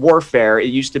warfare. It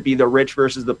used to be the rich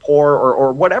versus the poor,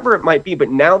 or whatever it might be. But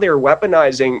now they're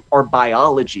weaponizing our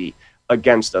biology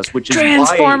against us, which is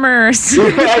Transformers.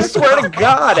 I swear to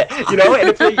God, and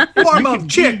if form of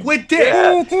chick with dick.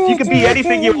 You can be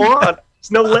anything you want.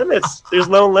 There's no limits. There's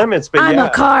no limits. But I'm a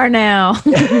car now.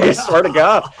 I swear to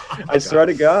God. I swear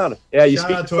to God. Yeah, you Shout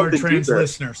speak out to our trans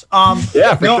listeners.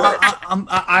 Yeah, for sure.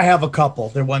 I have a couple.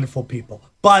 They're wonderful people.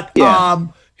 But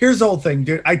here's the whole thing,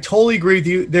 dude. I totally agree with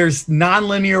you. There's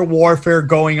nonlinear warfare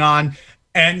going on,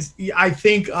 and I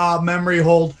think memory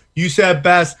hold. You said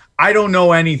best. I don't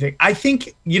know anything. I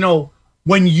think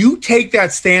when you take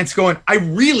that stance, going, I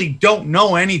really don't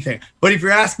know anything. But if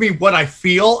you're asking me what I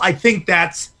feel, I think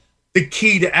that's the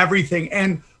key to everything.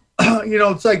 And,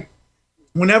 it's like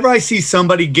whenever I see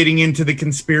somebody getting into the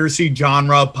conspiracy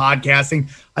genre of podcasting,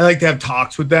 I like to have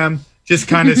talks with them just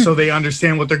kind of so they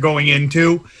understand what they're going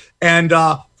into. And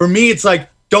for me, it's like,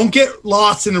 don't get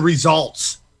lost in the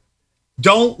results.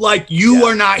 Don't you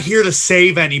are not here to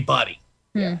save anybody.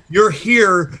 You're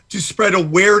here to spread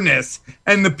awareness.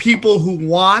 And the people who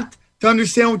want to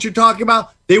understand what you're talking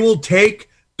about, they will take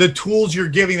the tools you're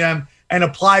giving them and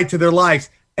apply it to their lives.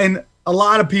 And a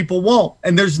lot of people won't.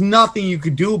 And there's nothing you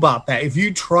could do about that. If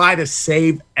you try to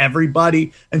save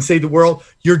everybody and save the world,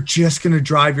 you're just going to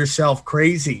drive yourself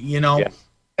crazy,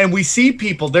 And we see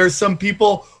people. There's some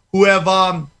people who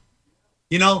have,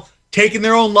 taken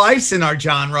their own lives in our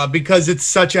genre because it's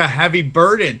such a heavy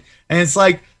burden. And it's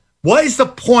like, what is the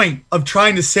point of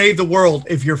trying to save the world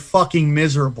if you're fucking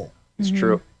miserable? It's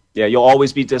true. Yeah, you'll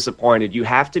always be disappointed. You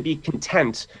have to be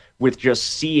content with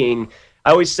just seeing.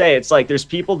 I always say it's like there's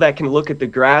people that can look at the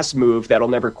grass move that'll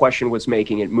never question what's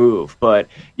making it move. But,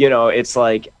 it's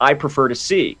like I prefer to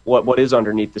see what is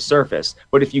underneath the surface.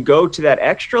 But if you go to that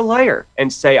extra layer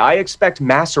and say, I expect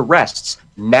mass arrests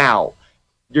now,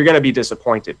 you're going to be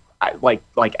disappointed,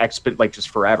 just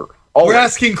forever. Always. We're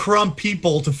asking corrupt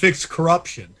people to fix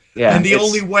corruption. Yeah, and the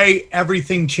only way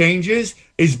everything changes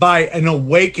is by an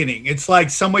awakening. It's like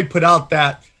somebody put out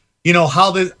that,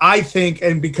 I think,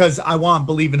 and because I want to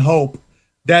believe in hope,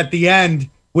 that at the end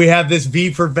we have this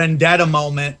V for Vendetta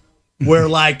moment where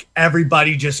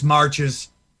everybody just marches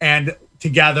and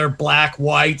together, black,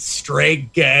 white,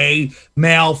 straight, gay,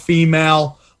 male,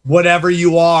 female, whatever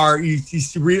you are,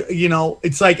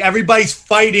 it's like everybody's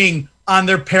fighting on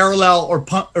their parallel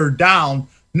or down.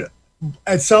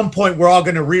 At some point, we're all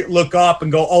going to look up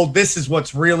and go, oh, this is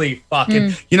what's really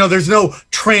fucking, there's no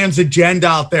trans agenda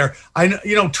out there.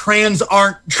 Trans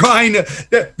aren't trying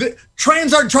to,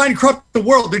 trans aren't trying to corrupt the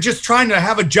world. They're just trying to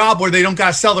have a job where they don't got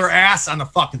to sell their ass on the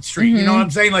fucking street. You know what I'm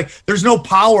saying? There's no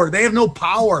power. They have no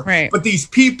power. Right. But these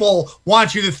people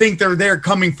want you to think they're there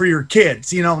coming for your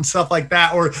kids, and stuff like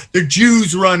that. Or the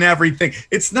Jews run everything.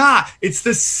 It's not. It's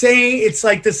the same. It's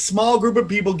like this small group of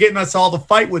people getting us all to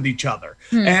fight with each other.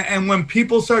 And when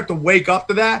people start to wake up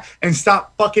to that and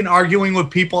stop fucking arguing with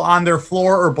people on their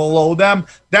floor or below them,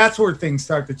 that's where things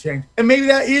start to change. And maybe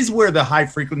that is where the high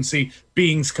frequency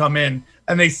beings come in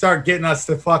and they start getting us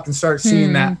to fucking start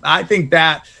seeing that. I think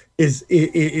that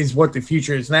is what the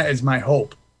future is. That is my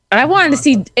hope. I wanted to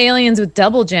see aliens with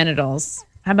double genitals.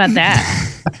 How about that?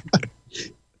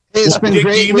 Hey, it's been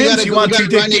great. Demons? You want to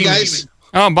run, you guys.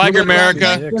 Oh, bye,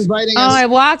 America. I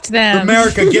walked them.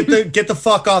 America, get the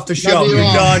fuck off the show. You're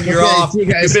done. You're off.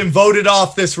 You've been voted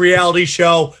off this reality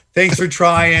show. Thanks for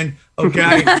trying.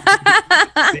 Okay.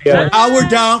 Now we're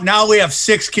down. Now we have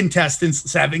 7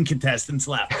 contestants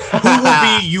left. Who will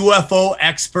be UFO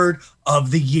expert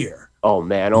of the year? Oh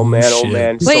man.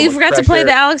 Wait, you forgot to play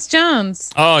the Alex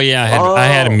Jones. Oh yeah, I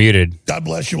had him muted. God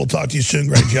bless you. We'll talk to you soon.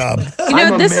 Great job.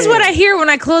 This is what I hear when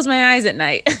I close my eyes at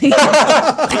night.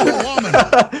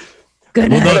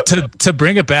 Good night. Well, to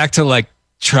bring it back to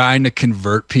trying to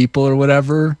convert people or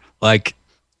whatever,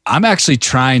 I'm actually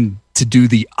trying to do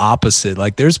the opposite.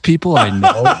 There's people I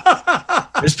know.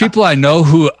 There's people I know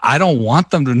who I don't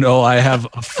want them to know I have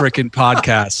a freaking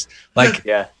podcast.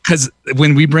 Because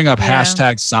when we bring up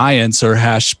hashtag science or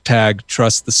hashtag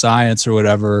trust the science or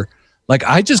whatever,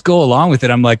 I just go along with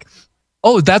it. I'm like,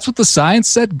 oh, that's what the science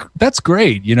said. That's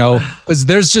great. Because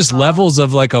there's just levels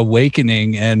of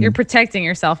awakening, and you're protecting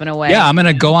yourself in a way. Yeah. I'm going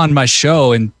to go on my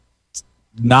show and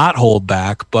not hold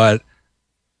back, but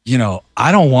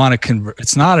I don't want to convert.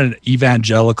 It's not an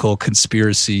evangelical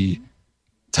conspiracy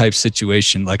type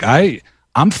situation.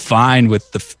 I'm fine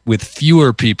with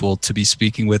fewer people to be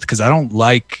speaking with because I don't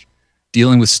like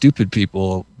dealing with stupid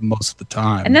people most of the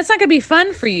time. And that's not going to be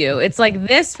fun for you. It's like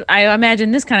this. I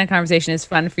imagine this kind of conversation is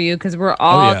fun for you because we're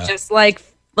all just like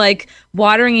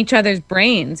watering each other's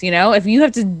brains. If you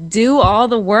have to do all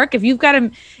the work, if you've got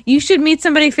to, you should meet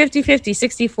somebody 50-50,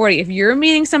 60-40. If you're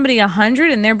meeting somebody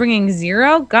 100 and they're bringing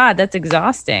 0, God, that's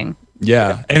exhausting.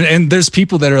 Yeah. And there's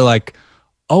people that are like,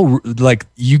 oh,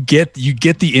 you get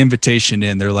the invitation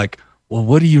in. They're like, well,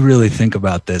 what do you really think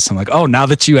about this? I'm like, oh, now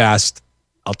that you asked,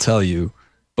 I'll tell you.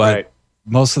 But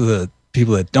most of the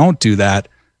people that don't do that,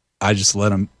 I just let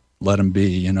them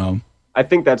be, I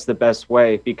think that's the best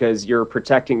way because you're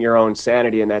protecting your own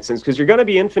sanity in that sense because you're going to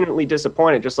be infinitely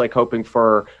disappointed, just like hoping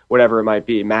for whatever it might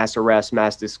be, mass arrest,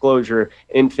 mass disclosure,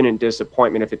 infinite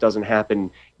disappointment if it doesn't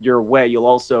happen your way. You'll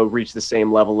also reach the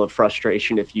same level of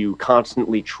frustration if you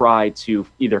constantly try to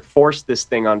either force this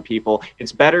thing on people.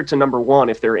 It's better to, number one,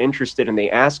 if they're interested and they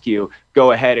ask you,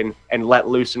 go ahead and let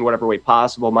loose in whatever way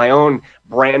possible. My own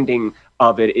branding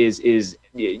of it is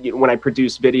when I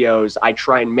produce videos, I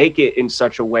try and make it in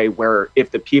such a way where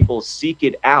if the people seek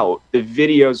it out, the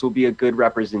videos will be a good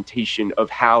representation of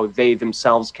how they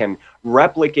themselves can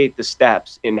replicate the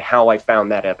steps in how I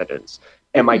found that evidence.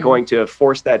 Am I going to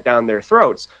force that down their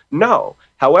throats? No.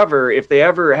 However, if they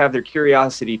ever have their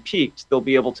curiosity piqued, they'll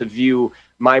be able to view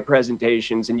my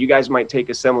presentations, and you guys might take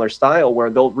a similar style where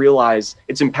they'll realize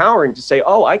it's empowering to say,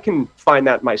 oh, I can find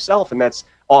that myself, and that's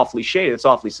awfully shady, it's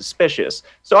awfully suspicious.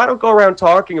 So I don't go around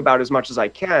talking about as much as I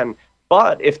can,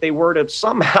 but if they were to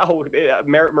somehow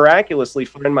miraculously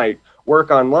find my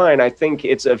work online, I think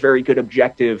it's a very good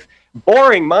objective.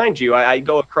 Boring, mind you. I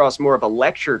go across more of a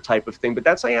lecture type of thing, but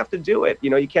that's how you have to do it.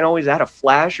 You can't always add a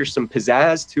flash or some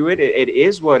pizzazz to it. It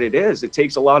is what it is. It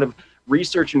takes a lot of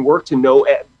research and work to know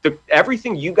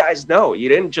everything you guys know. You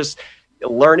didn't just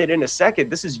learn it in a second.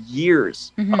 This is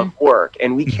years of work,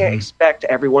 and we can't expect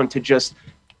everyone to just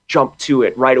jump to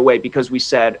it right away because we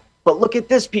said, but look at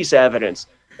this piece of evidence.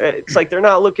 It's like they're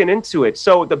not looking into it.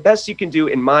 So the best you can do,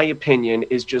 in my opinion,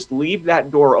 is just leave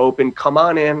that door open. Come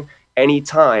on in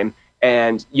anytime.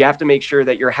 And you have to make sure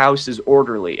that your house is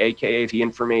orderly, aka the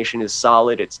information is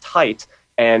solid, it's tight,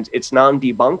 and it's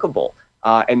non-debunkable.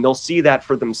 And they'll see that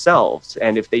for themselves.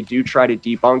 And if they do try to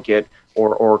debunk it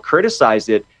or criticize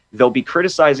it, they'll be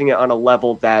criticizing it on a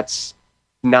level that's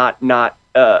not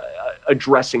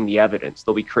addressing the evidence.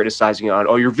 They'll be criticizing it on,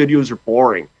 oh, your videos are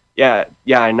boring. Yeah,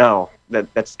 I know.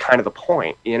 That's kind of the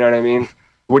point. You know what I mean?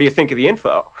 What do you think of the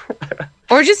info?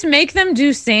 Or just make them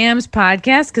do Sam's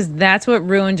podcast, because that's what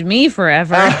ruined me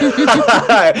forever.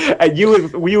 And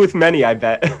you with many, I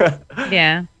bet.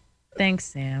 Yeah. Thanks,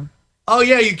 Sam. Oh,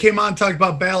 yeah, you came on and talked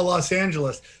about Battle of Los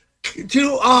Angeles.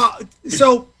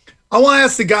 So I want to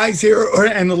ask the guys here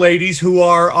and the ladies who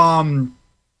are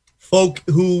folk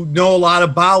who know a lot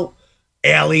about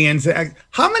aliens.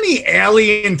 How many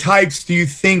alien types do you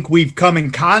think we've come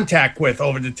in contact with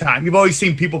over the time? You've always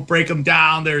seen people break them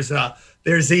down. There's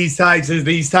these types, there's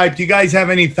these types. Do you guys have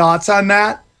any thoughts on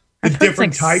that? The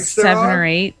different types there are? 7 or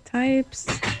 8 types.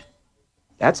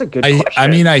 That's a good question. I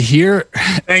mean, I hear...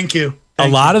 Thank you. A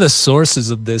lot of the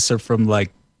sources of this are from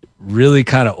like really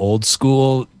kind of old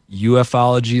school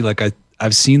ufology. Like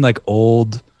I've seen like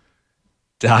old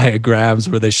diagrams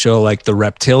where they show like the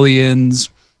reptilians,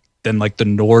 then like the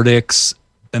Nordics,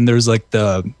 then there's like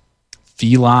the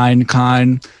feline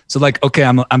kind. So like, okay,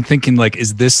 I'm thinking like,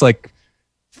 is this like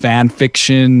fan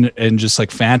fiction and just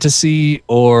like fantasy,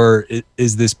 or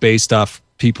is this based off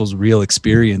people's real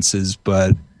experiences?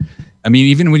 But I mean,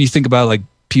 even when you think about like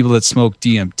people that smoke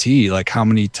DMT, like how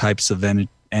many types of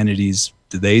entities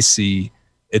do they see?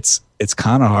 It's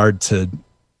kind of hard to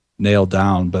nail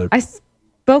down. But I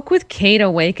spoke with Kate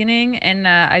Awakening, and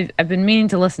I've been meaning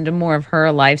to listen to more of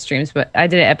her live streams, but I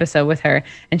did an episode with her,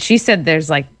 and she said there's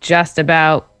like just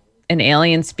about an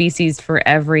alien species for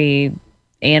every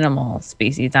animal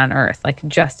species on Earth, like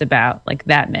just about like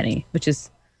that many, which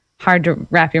is hard to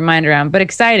wrap your mind around, but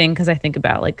exciting because I think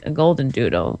about like a golden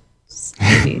doodle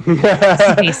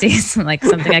species, like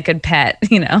something I could pet,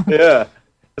 Yeah,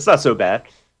 it's not so bad.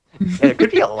 It could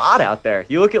be a lot out there.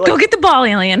 You look at go get the ball,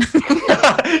 alien.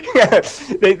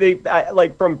 they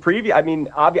like from previous. I mean,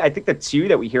 I think the two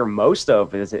that we hear most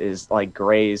of is like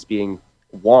grays being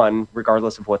one,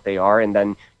 regardless of what they are, and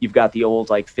then you've got the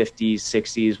old like 50s,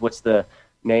 60s. What's the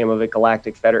name of it?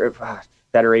 Galactic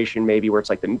Federation, maybe, where it's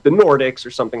like the Nordics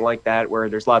or something like that, where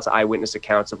there's lots of eyewitness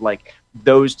accounts of like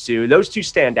those two. Those two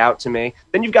stand out to me.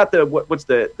 Then you've got what's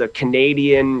the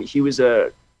Canadian? He was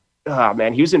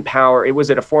he was in power. It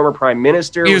was a former prime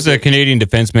minister. He was a Canadian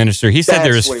defense minister. He said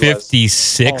there's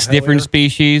 56 different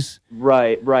species.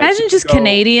 Right. Imagine just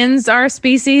Canadians are a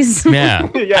species. Yeah.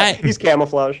 Yeah, he's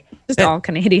camouflage. Just all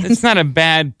Canadians. It's not a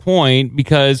bad point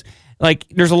because, like,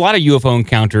 there's a lot of UFO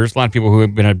encounters. A lot of people who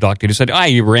have been abducted who said,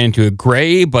 you ran into a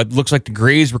gray, but looks like the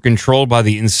grays were controlled by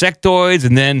the insectoids,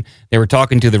 and then they were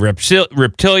talking to the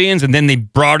reptilians, and then they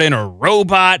brought in a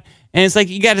robot. And it's like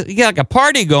you got like a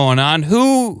party going on.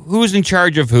 Who's in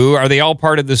charge of who? Are they all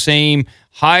part of the same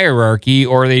hierarchy,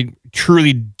 or are they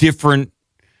truly different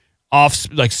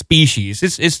species?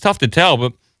 It's tough to tell,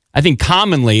 but I think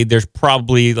commonly there's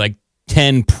probably like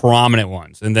 10 prominent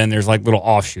ones, and then there's like little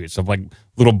offshoots of like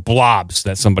little blobs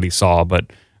that somebody saw but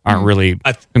aren't really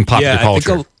in popular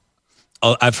culture.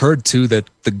 I've heard too that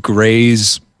the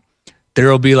grays, there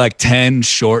will be like 10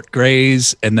 short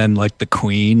grays and then like the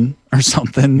queen or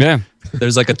something. Yeah.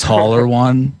 There's like a taller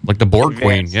one. Like the Borg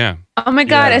queen, yeah. Oh my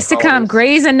God, a sitcom,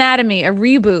 Grey's Anatomy, a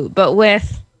reboot, but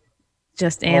with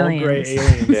just aliens. Gray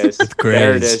aliens.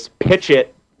 There it is. Pitch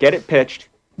it. Get it pitched.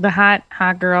 The hot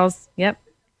girls. Yep.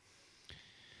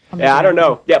 Yeah, I don't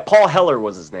know. Yeah, Paul Heller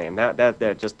was his name.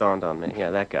 That just dawned on me. Yeah,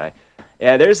 that guy.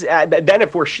 Yeah, there's then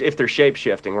if they're shape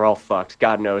shifting, we're all fucked.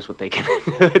 God knows what they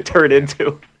can turn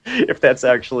into if that's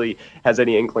actually has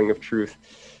any inkling of truth.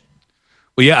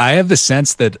 Well, yeah, I have the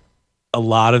sense that a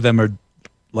lot of them are,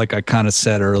 like I kind of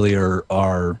said earlier,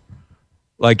 are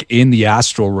like in the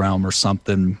astral realm or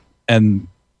something. And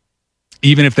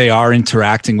even if they are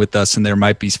interacting with us and there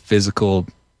might be physical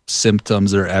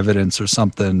symptoms or evidence or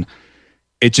something,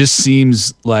 it just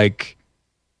seems like,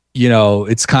 you know,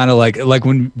 it's kind of like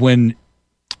when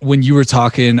you were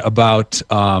talking about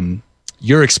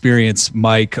your experience,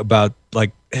 Mike, about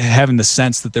like having the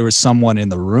sense that there was someone in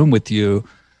the room with you.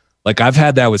 Like I've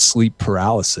had that with sleep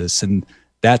paralysis, and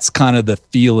that's kind of the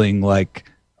feeling like,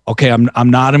 okay, I'm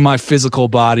not in my physical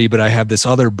body, but I have this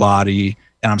other body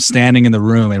and I'm standing in the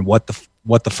room, and what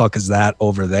the fuck is that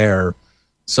over there?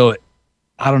 So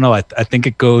I don't know. I think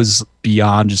it goes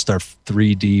beyond just our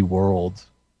 3D world.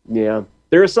 Yeah.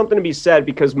 There is something to be said,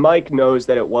 because Mike knows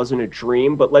that it wasn't a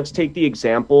dream, but let's take the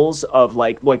examples of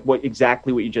like what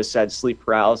you just said, sleep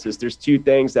paralysis. There's two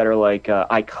things that are like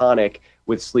iconic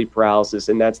with sleep paralysis,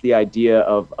 and that's the idea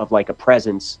of like a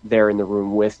presence there in the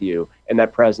room with you, and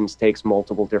that presence takes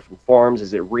multiple different forms.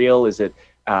 Is it real? Is it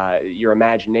your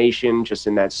imagination just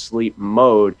in that sleep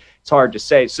mode? It's hard to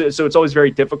say. So it's always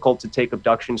very difficult to take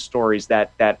abduction stories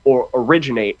that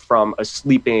originate from a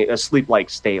sleep-like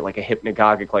state, like a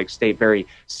hypnagogic-like state, very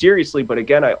seriously. But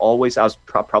again, I'll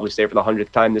probably say for the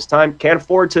 100th time this time, can't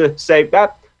afford to say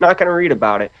that. Not going to read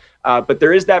about it. But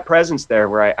there is that presence there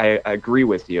where I agree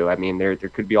with you. I mean, there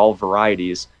could be all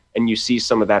varieties, and you see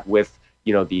some of that with,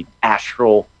 you know, the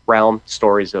astral realm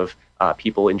stories of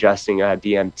people ingesting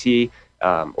DMT.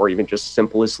 Or even just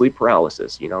simple as sleep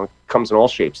paralysis. You know, it comes in all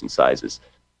shapes and sizes.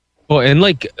 Well, and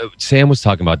like Sam was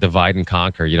talking about, divide and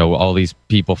conquer, you know, all these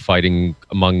people fighting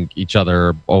among each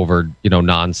other over, you know,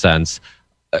 nonsense.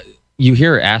 You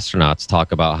hear astronauts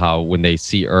talk about how when they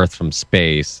see Earth from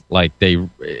space, like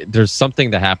there's something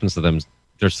that happens to them.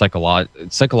 There's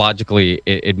psychologically,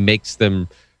 it makes them,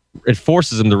 it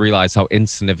forces them to realize how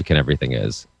insignificant everything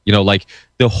is. You know, like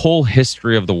the whole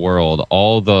history of the world,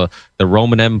 all the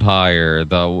Roman Empire,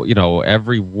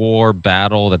 every war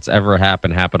battle that's ever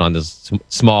happened on this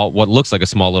small, what looks like a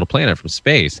small little planet from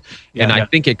space. I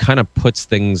think it kind of puts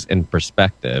things in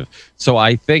perspective. So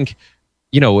I think,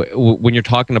 you know, when you're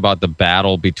talking about the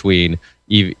battle between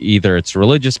either it's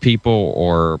religious people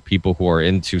or people who are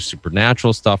into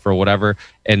supernatural stuff or whatever,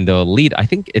 and the elite, I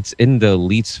think it's in the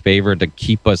elite's favor to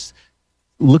keep us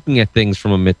looking at things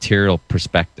from a material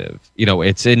perspective. You know,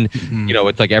 it's in, you know,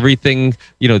 it's like everything,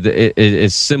 you know, it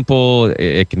is simple.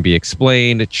 It can be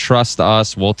explained. Trust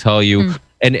us. We'll tell you.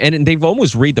 And they've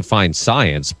almost redefined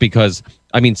science, because,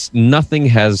 I mean, nothing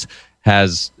has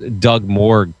dug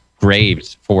more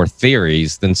graves for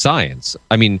theories than science.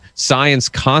 I mean, science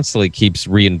constantly keeps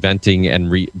reinventing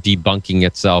and debunking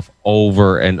itself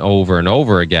over and over and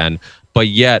over again. But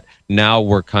yet now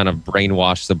we're kind of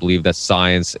brainwashed to believe that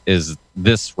science is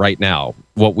this right now.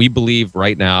 What we believe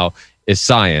right now is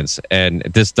science, and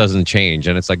this doesn't change.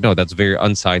 And it's like, no, that's very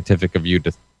unscientific of you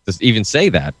to even say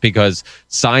that, because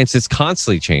science is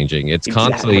constantly changing. It's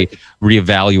constantly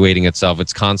reevaluating itself.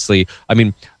 It's constantly, I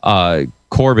mean,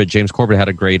 James Corbett had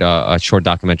a great short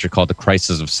documentary called The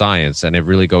Crisis of Science. And it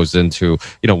really goes into,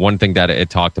 you know, one thing that it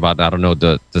talked about, and I don't know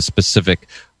the specific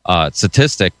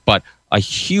statistic, but a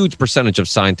huge percentage of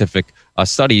scientific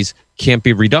studies can't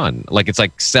be redone. Like it's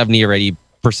like 70 or 80%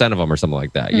 of them or something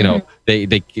like that. You know, they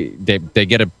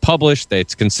get it published,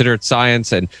 it's considered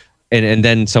science, and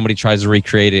then somebody tries to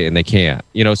recreate it and they can't.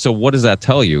 You know, so what does that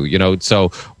tell you? You know,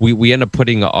 so we end up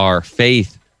putting our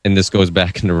faith, and this goes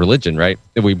back into religion, right?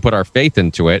 We put our faith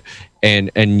into it,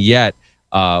 and yet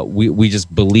we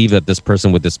just believe that this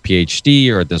person with this PhD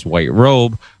or this white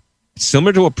robe,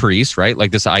 similar to a priest, right?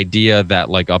 Like this idea that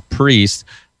like a priest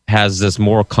has this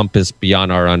moral compass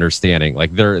beyond our understanding.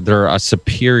 Like they're a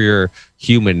superior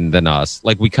human than us.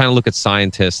 Like we kind of look at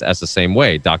scientists as the same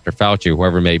way, Dr. Fauci,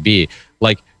 whoever it may be,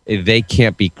 like they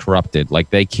can't be corrupted. Like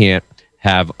they can't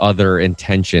have other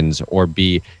intentions or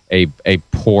be a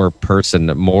poor person,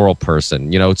 a moral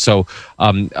person, you know? So,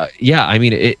 yeah, I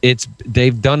mean,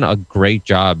 they've done a great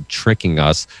job tricking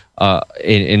us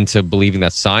into believing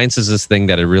that science is this thing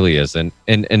that it really isn't.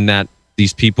 And that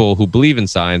these people who believe in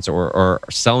science or are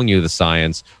selling you the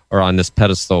science are on this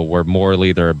pedestal where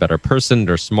morally they're a better person,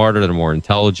 they're smarter, they're more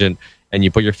intelligent, and you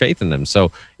put your faith in them.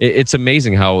 So it's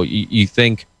amazing how you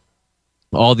think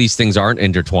all these things aren't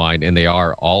intertwined, and they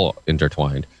are all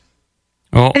intertwined.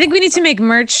 I think we need to make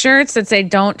merch shirts that say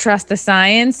 "Don't trust the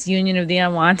science." Union of the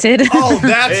Unwanted. Oh,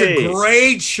 that's a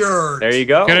great shirt. There you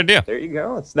go. Good idea. There you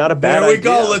go. It's not a bad idea. There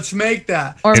we go. Let's make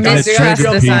that. Or mistrust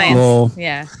the science.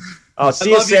 Yeah. I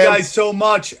love you guys so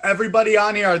much. Everybody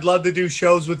on here, I'd love to do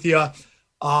shows with you.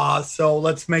 So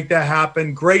let's make that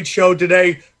happen. Great show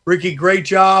today. Ricky, great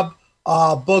job.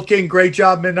 Booking, great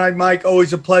job. Midnight Mike,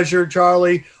 always a pleasure.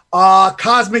 Charlie.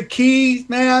 Cosmic Keys,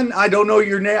 man. I don't know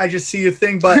your name. I just see your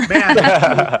thing, but man,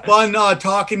 fun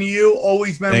talking to you.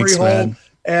 Always memory Thanks, hole. man.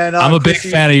 And I'm a big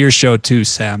Chrissy, fan of your show too,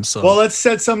 Sam. So well, let's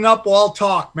set something up. We'll all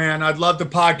talk, man. I'd love to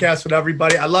podcast with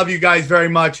everybody. I love you guys very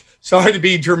much. Sorry to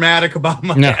be dramatic about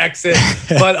my exit,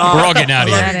 but we're all getting out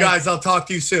of here. I love you guys. I'll talk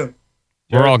to you soon.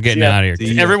 We're all getting out of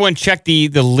here. Everyone check the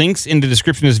links in the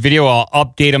description of this video. I'll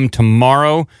update them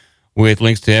tomorrow with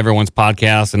links to everyone's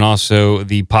podcast and also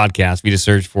the podcast. If you just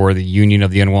search for the Union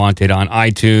of the Unwanted on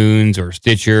iTunes or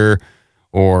Stitcher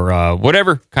or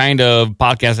whatever kind of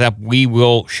podcast app, we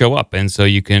will show up. And so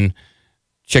you can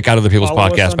check out other people's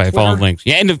podcasts by following links.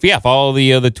 Yeah, and follow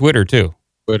the Twitter too.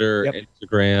 Twitter,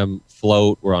 Instagram,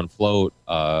 Float. We're on Float.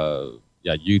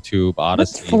 YouTube,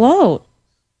 Odyssey. What's Float?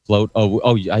 Float.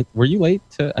 Were you late?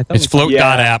 I thought it's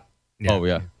float.app. Yeah. Oh,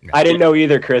 yeah. I didn't know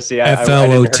either, Chrissy.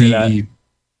 FLOTE.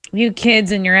 You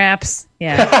kids and your apps.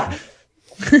 Yeah.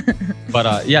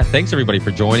 But thanks everybody for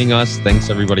joining us. Thanks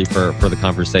everybody for the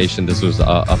conversation. This was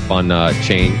a fun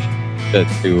change to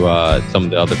some of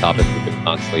the other topics we've been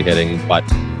constantly hitting, but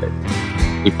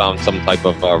we found some type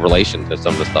of relation to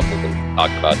some of the stuff we've been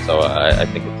talking about. So I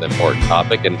think it's an important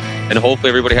topic, and hopefully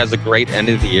everybody has a great end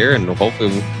of the year, and hopefully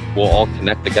we'll all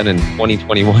connect again in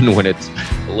 2021 when it's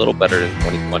a little better than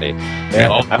 2020.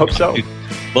 Yeah, I hope so.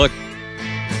 Look,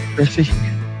 Chrissy.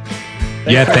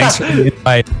 Yeah, thanks for the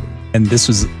invite. And this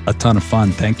was a ton of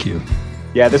fun. Thank you.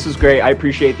 Yeah, this was great. I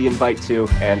appreciate the invite too,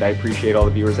 and I appreciate all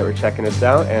the viewers that were checking us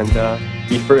out. And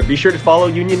be sure to follow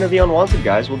Union of the Unwanted,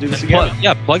 guys. We'll do this again.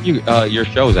 Plug your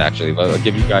shows. Actually, I'll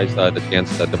give you guys the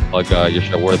chance to plug your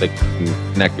show where they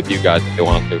can connect with you guys if they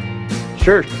want to.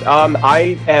 Sure.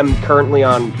 I am currently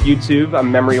on YouTube.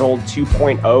 I'm Memory Hold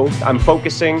 2.0. I'm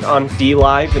focusing on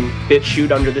DLive and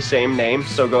BitChute under the same name.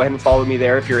 So go ahead and follow me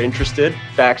there if you're interested.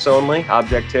 Facts only.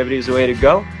 Objectivity is the way to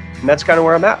go. And that's kind of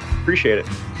where I'm at. Appreciate it.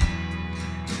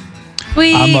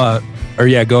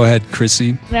 Go ahead,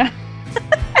 Chrissy. Yeah.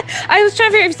 I was trying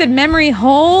to figure if you said Memory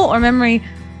Hole or Memory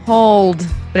Hold,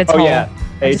 but it's Hole. Yeah.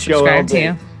 I just subscribe to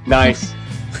you. Nice.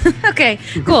 Okay,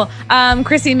 cool.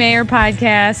 Chrissy Mayer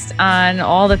podcast on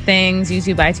all the things,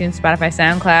 YouTube, iTunes, Spotify,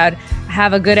 SoundCloud. I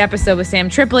have a good episode with Sam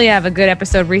Tripoli. I have a good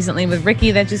episode recently with Ricky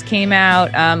that just came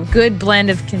out. Good blend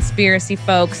of conspiracy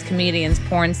folks, comedians,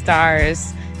 porn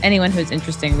stars, anyone who's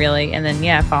interesting, really. And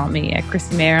then, follow me at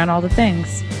Chrissy Mayer on all the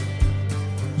things.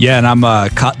 Yeah, and I'm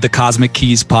the Cosmic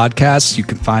Keys podcast. You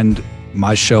can find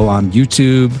my show on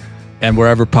YouTube and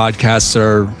wherever podcasts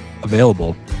are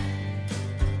available.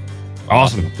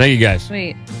 Awesome. Thank you, guys.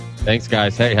 Sweet. Thanks,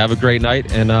 guys. Hey, have a great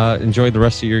night and enjoy the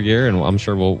rest of your year. And I'm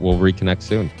sure we'll reconnect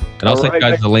soon. And I'll send you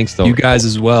guys the links, though. You guys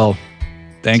as well.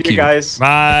 Thank you. See you guys.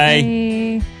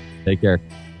 Bye. Bye. Take care.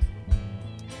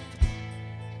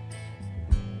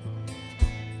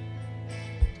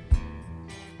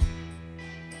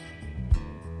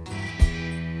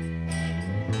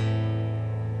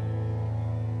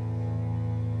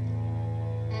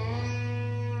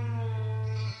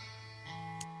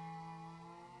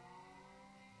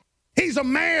 He's a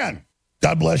man.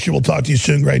 God bless you. We'll talk to you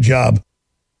soon. Great job.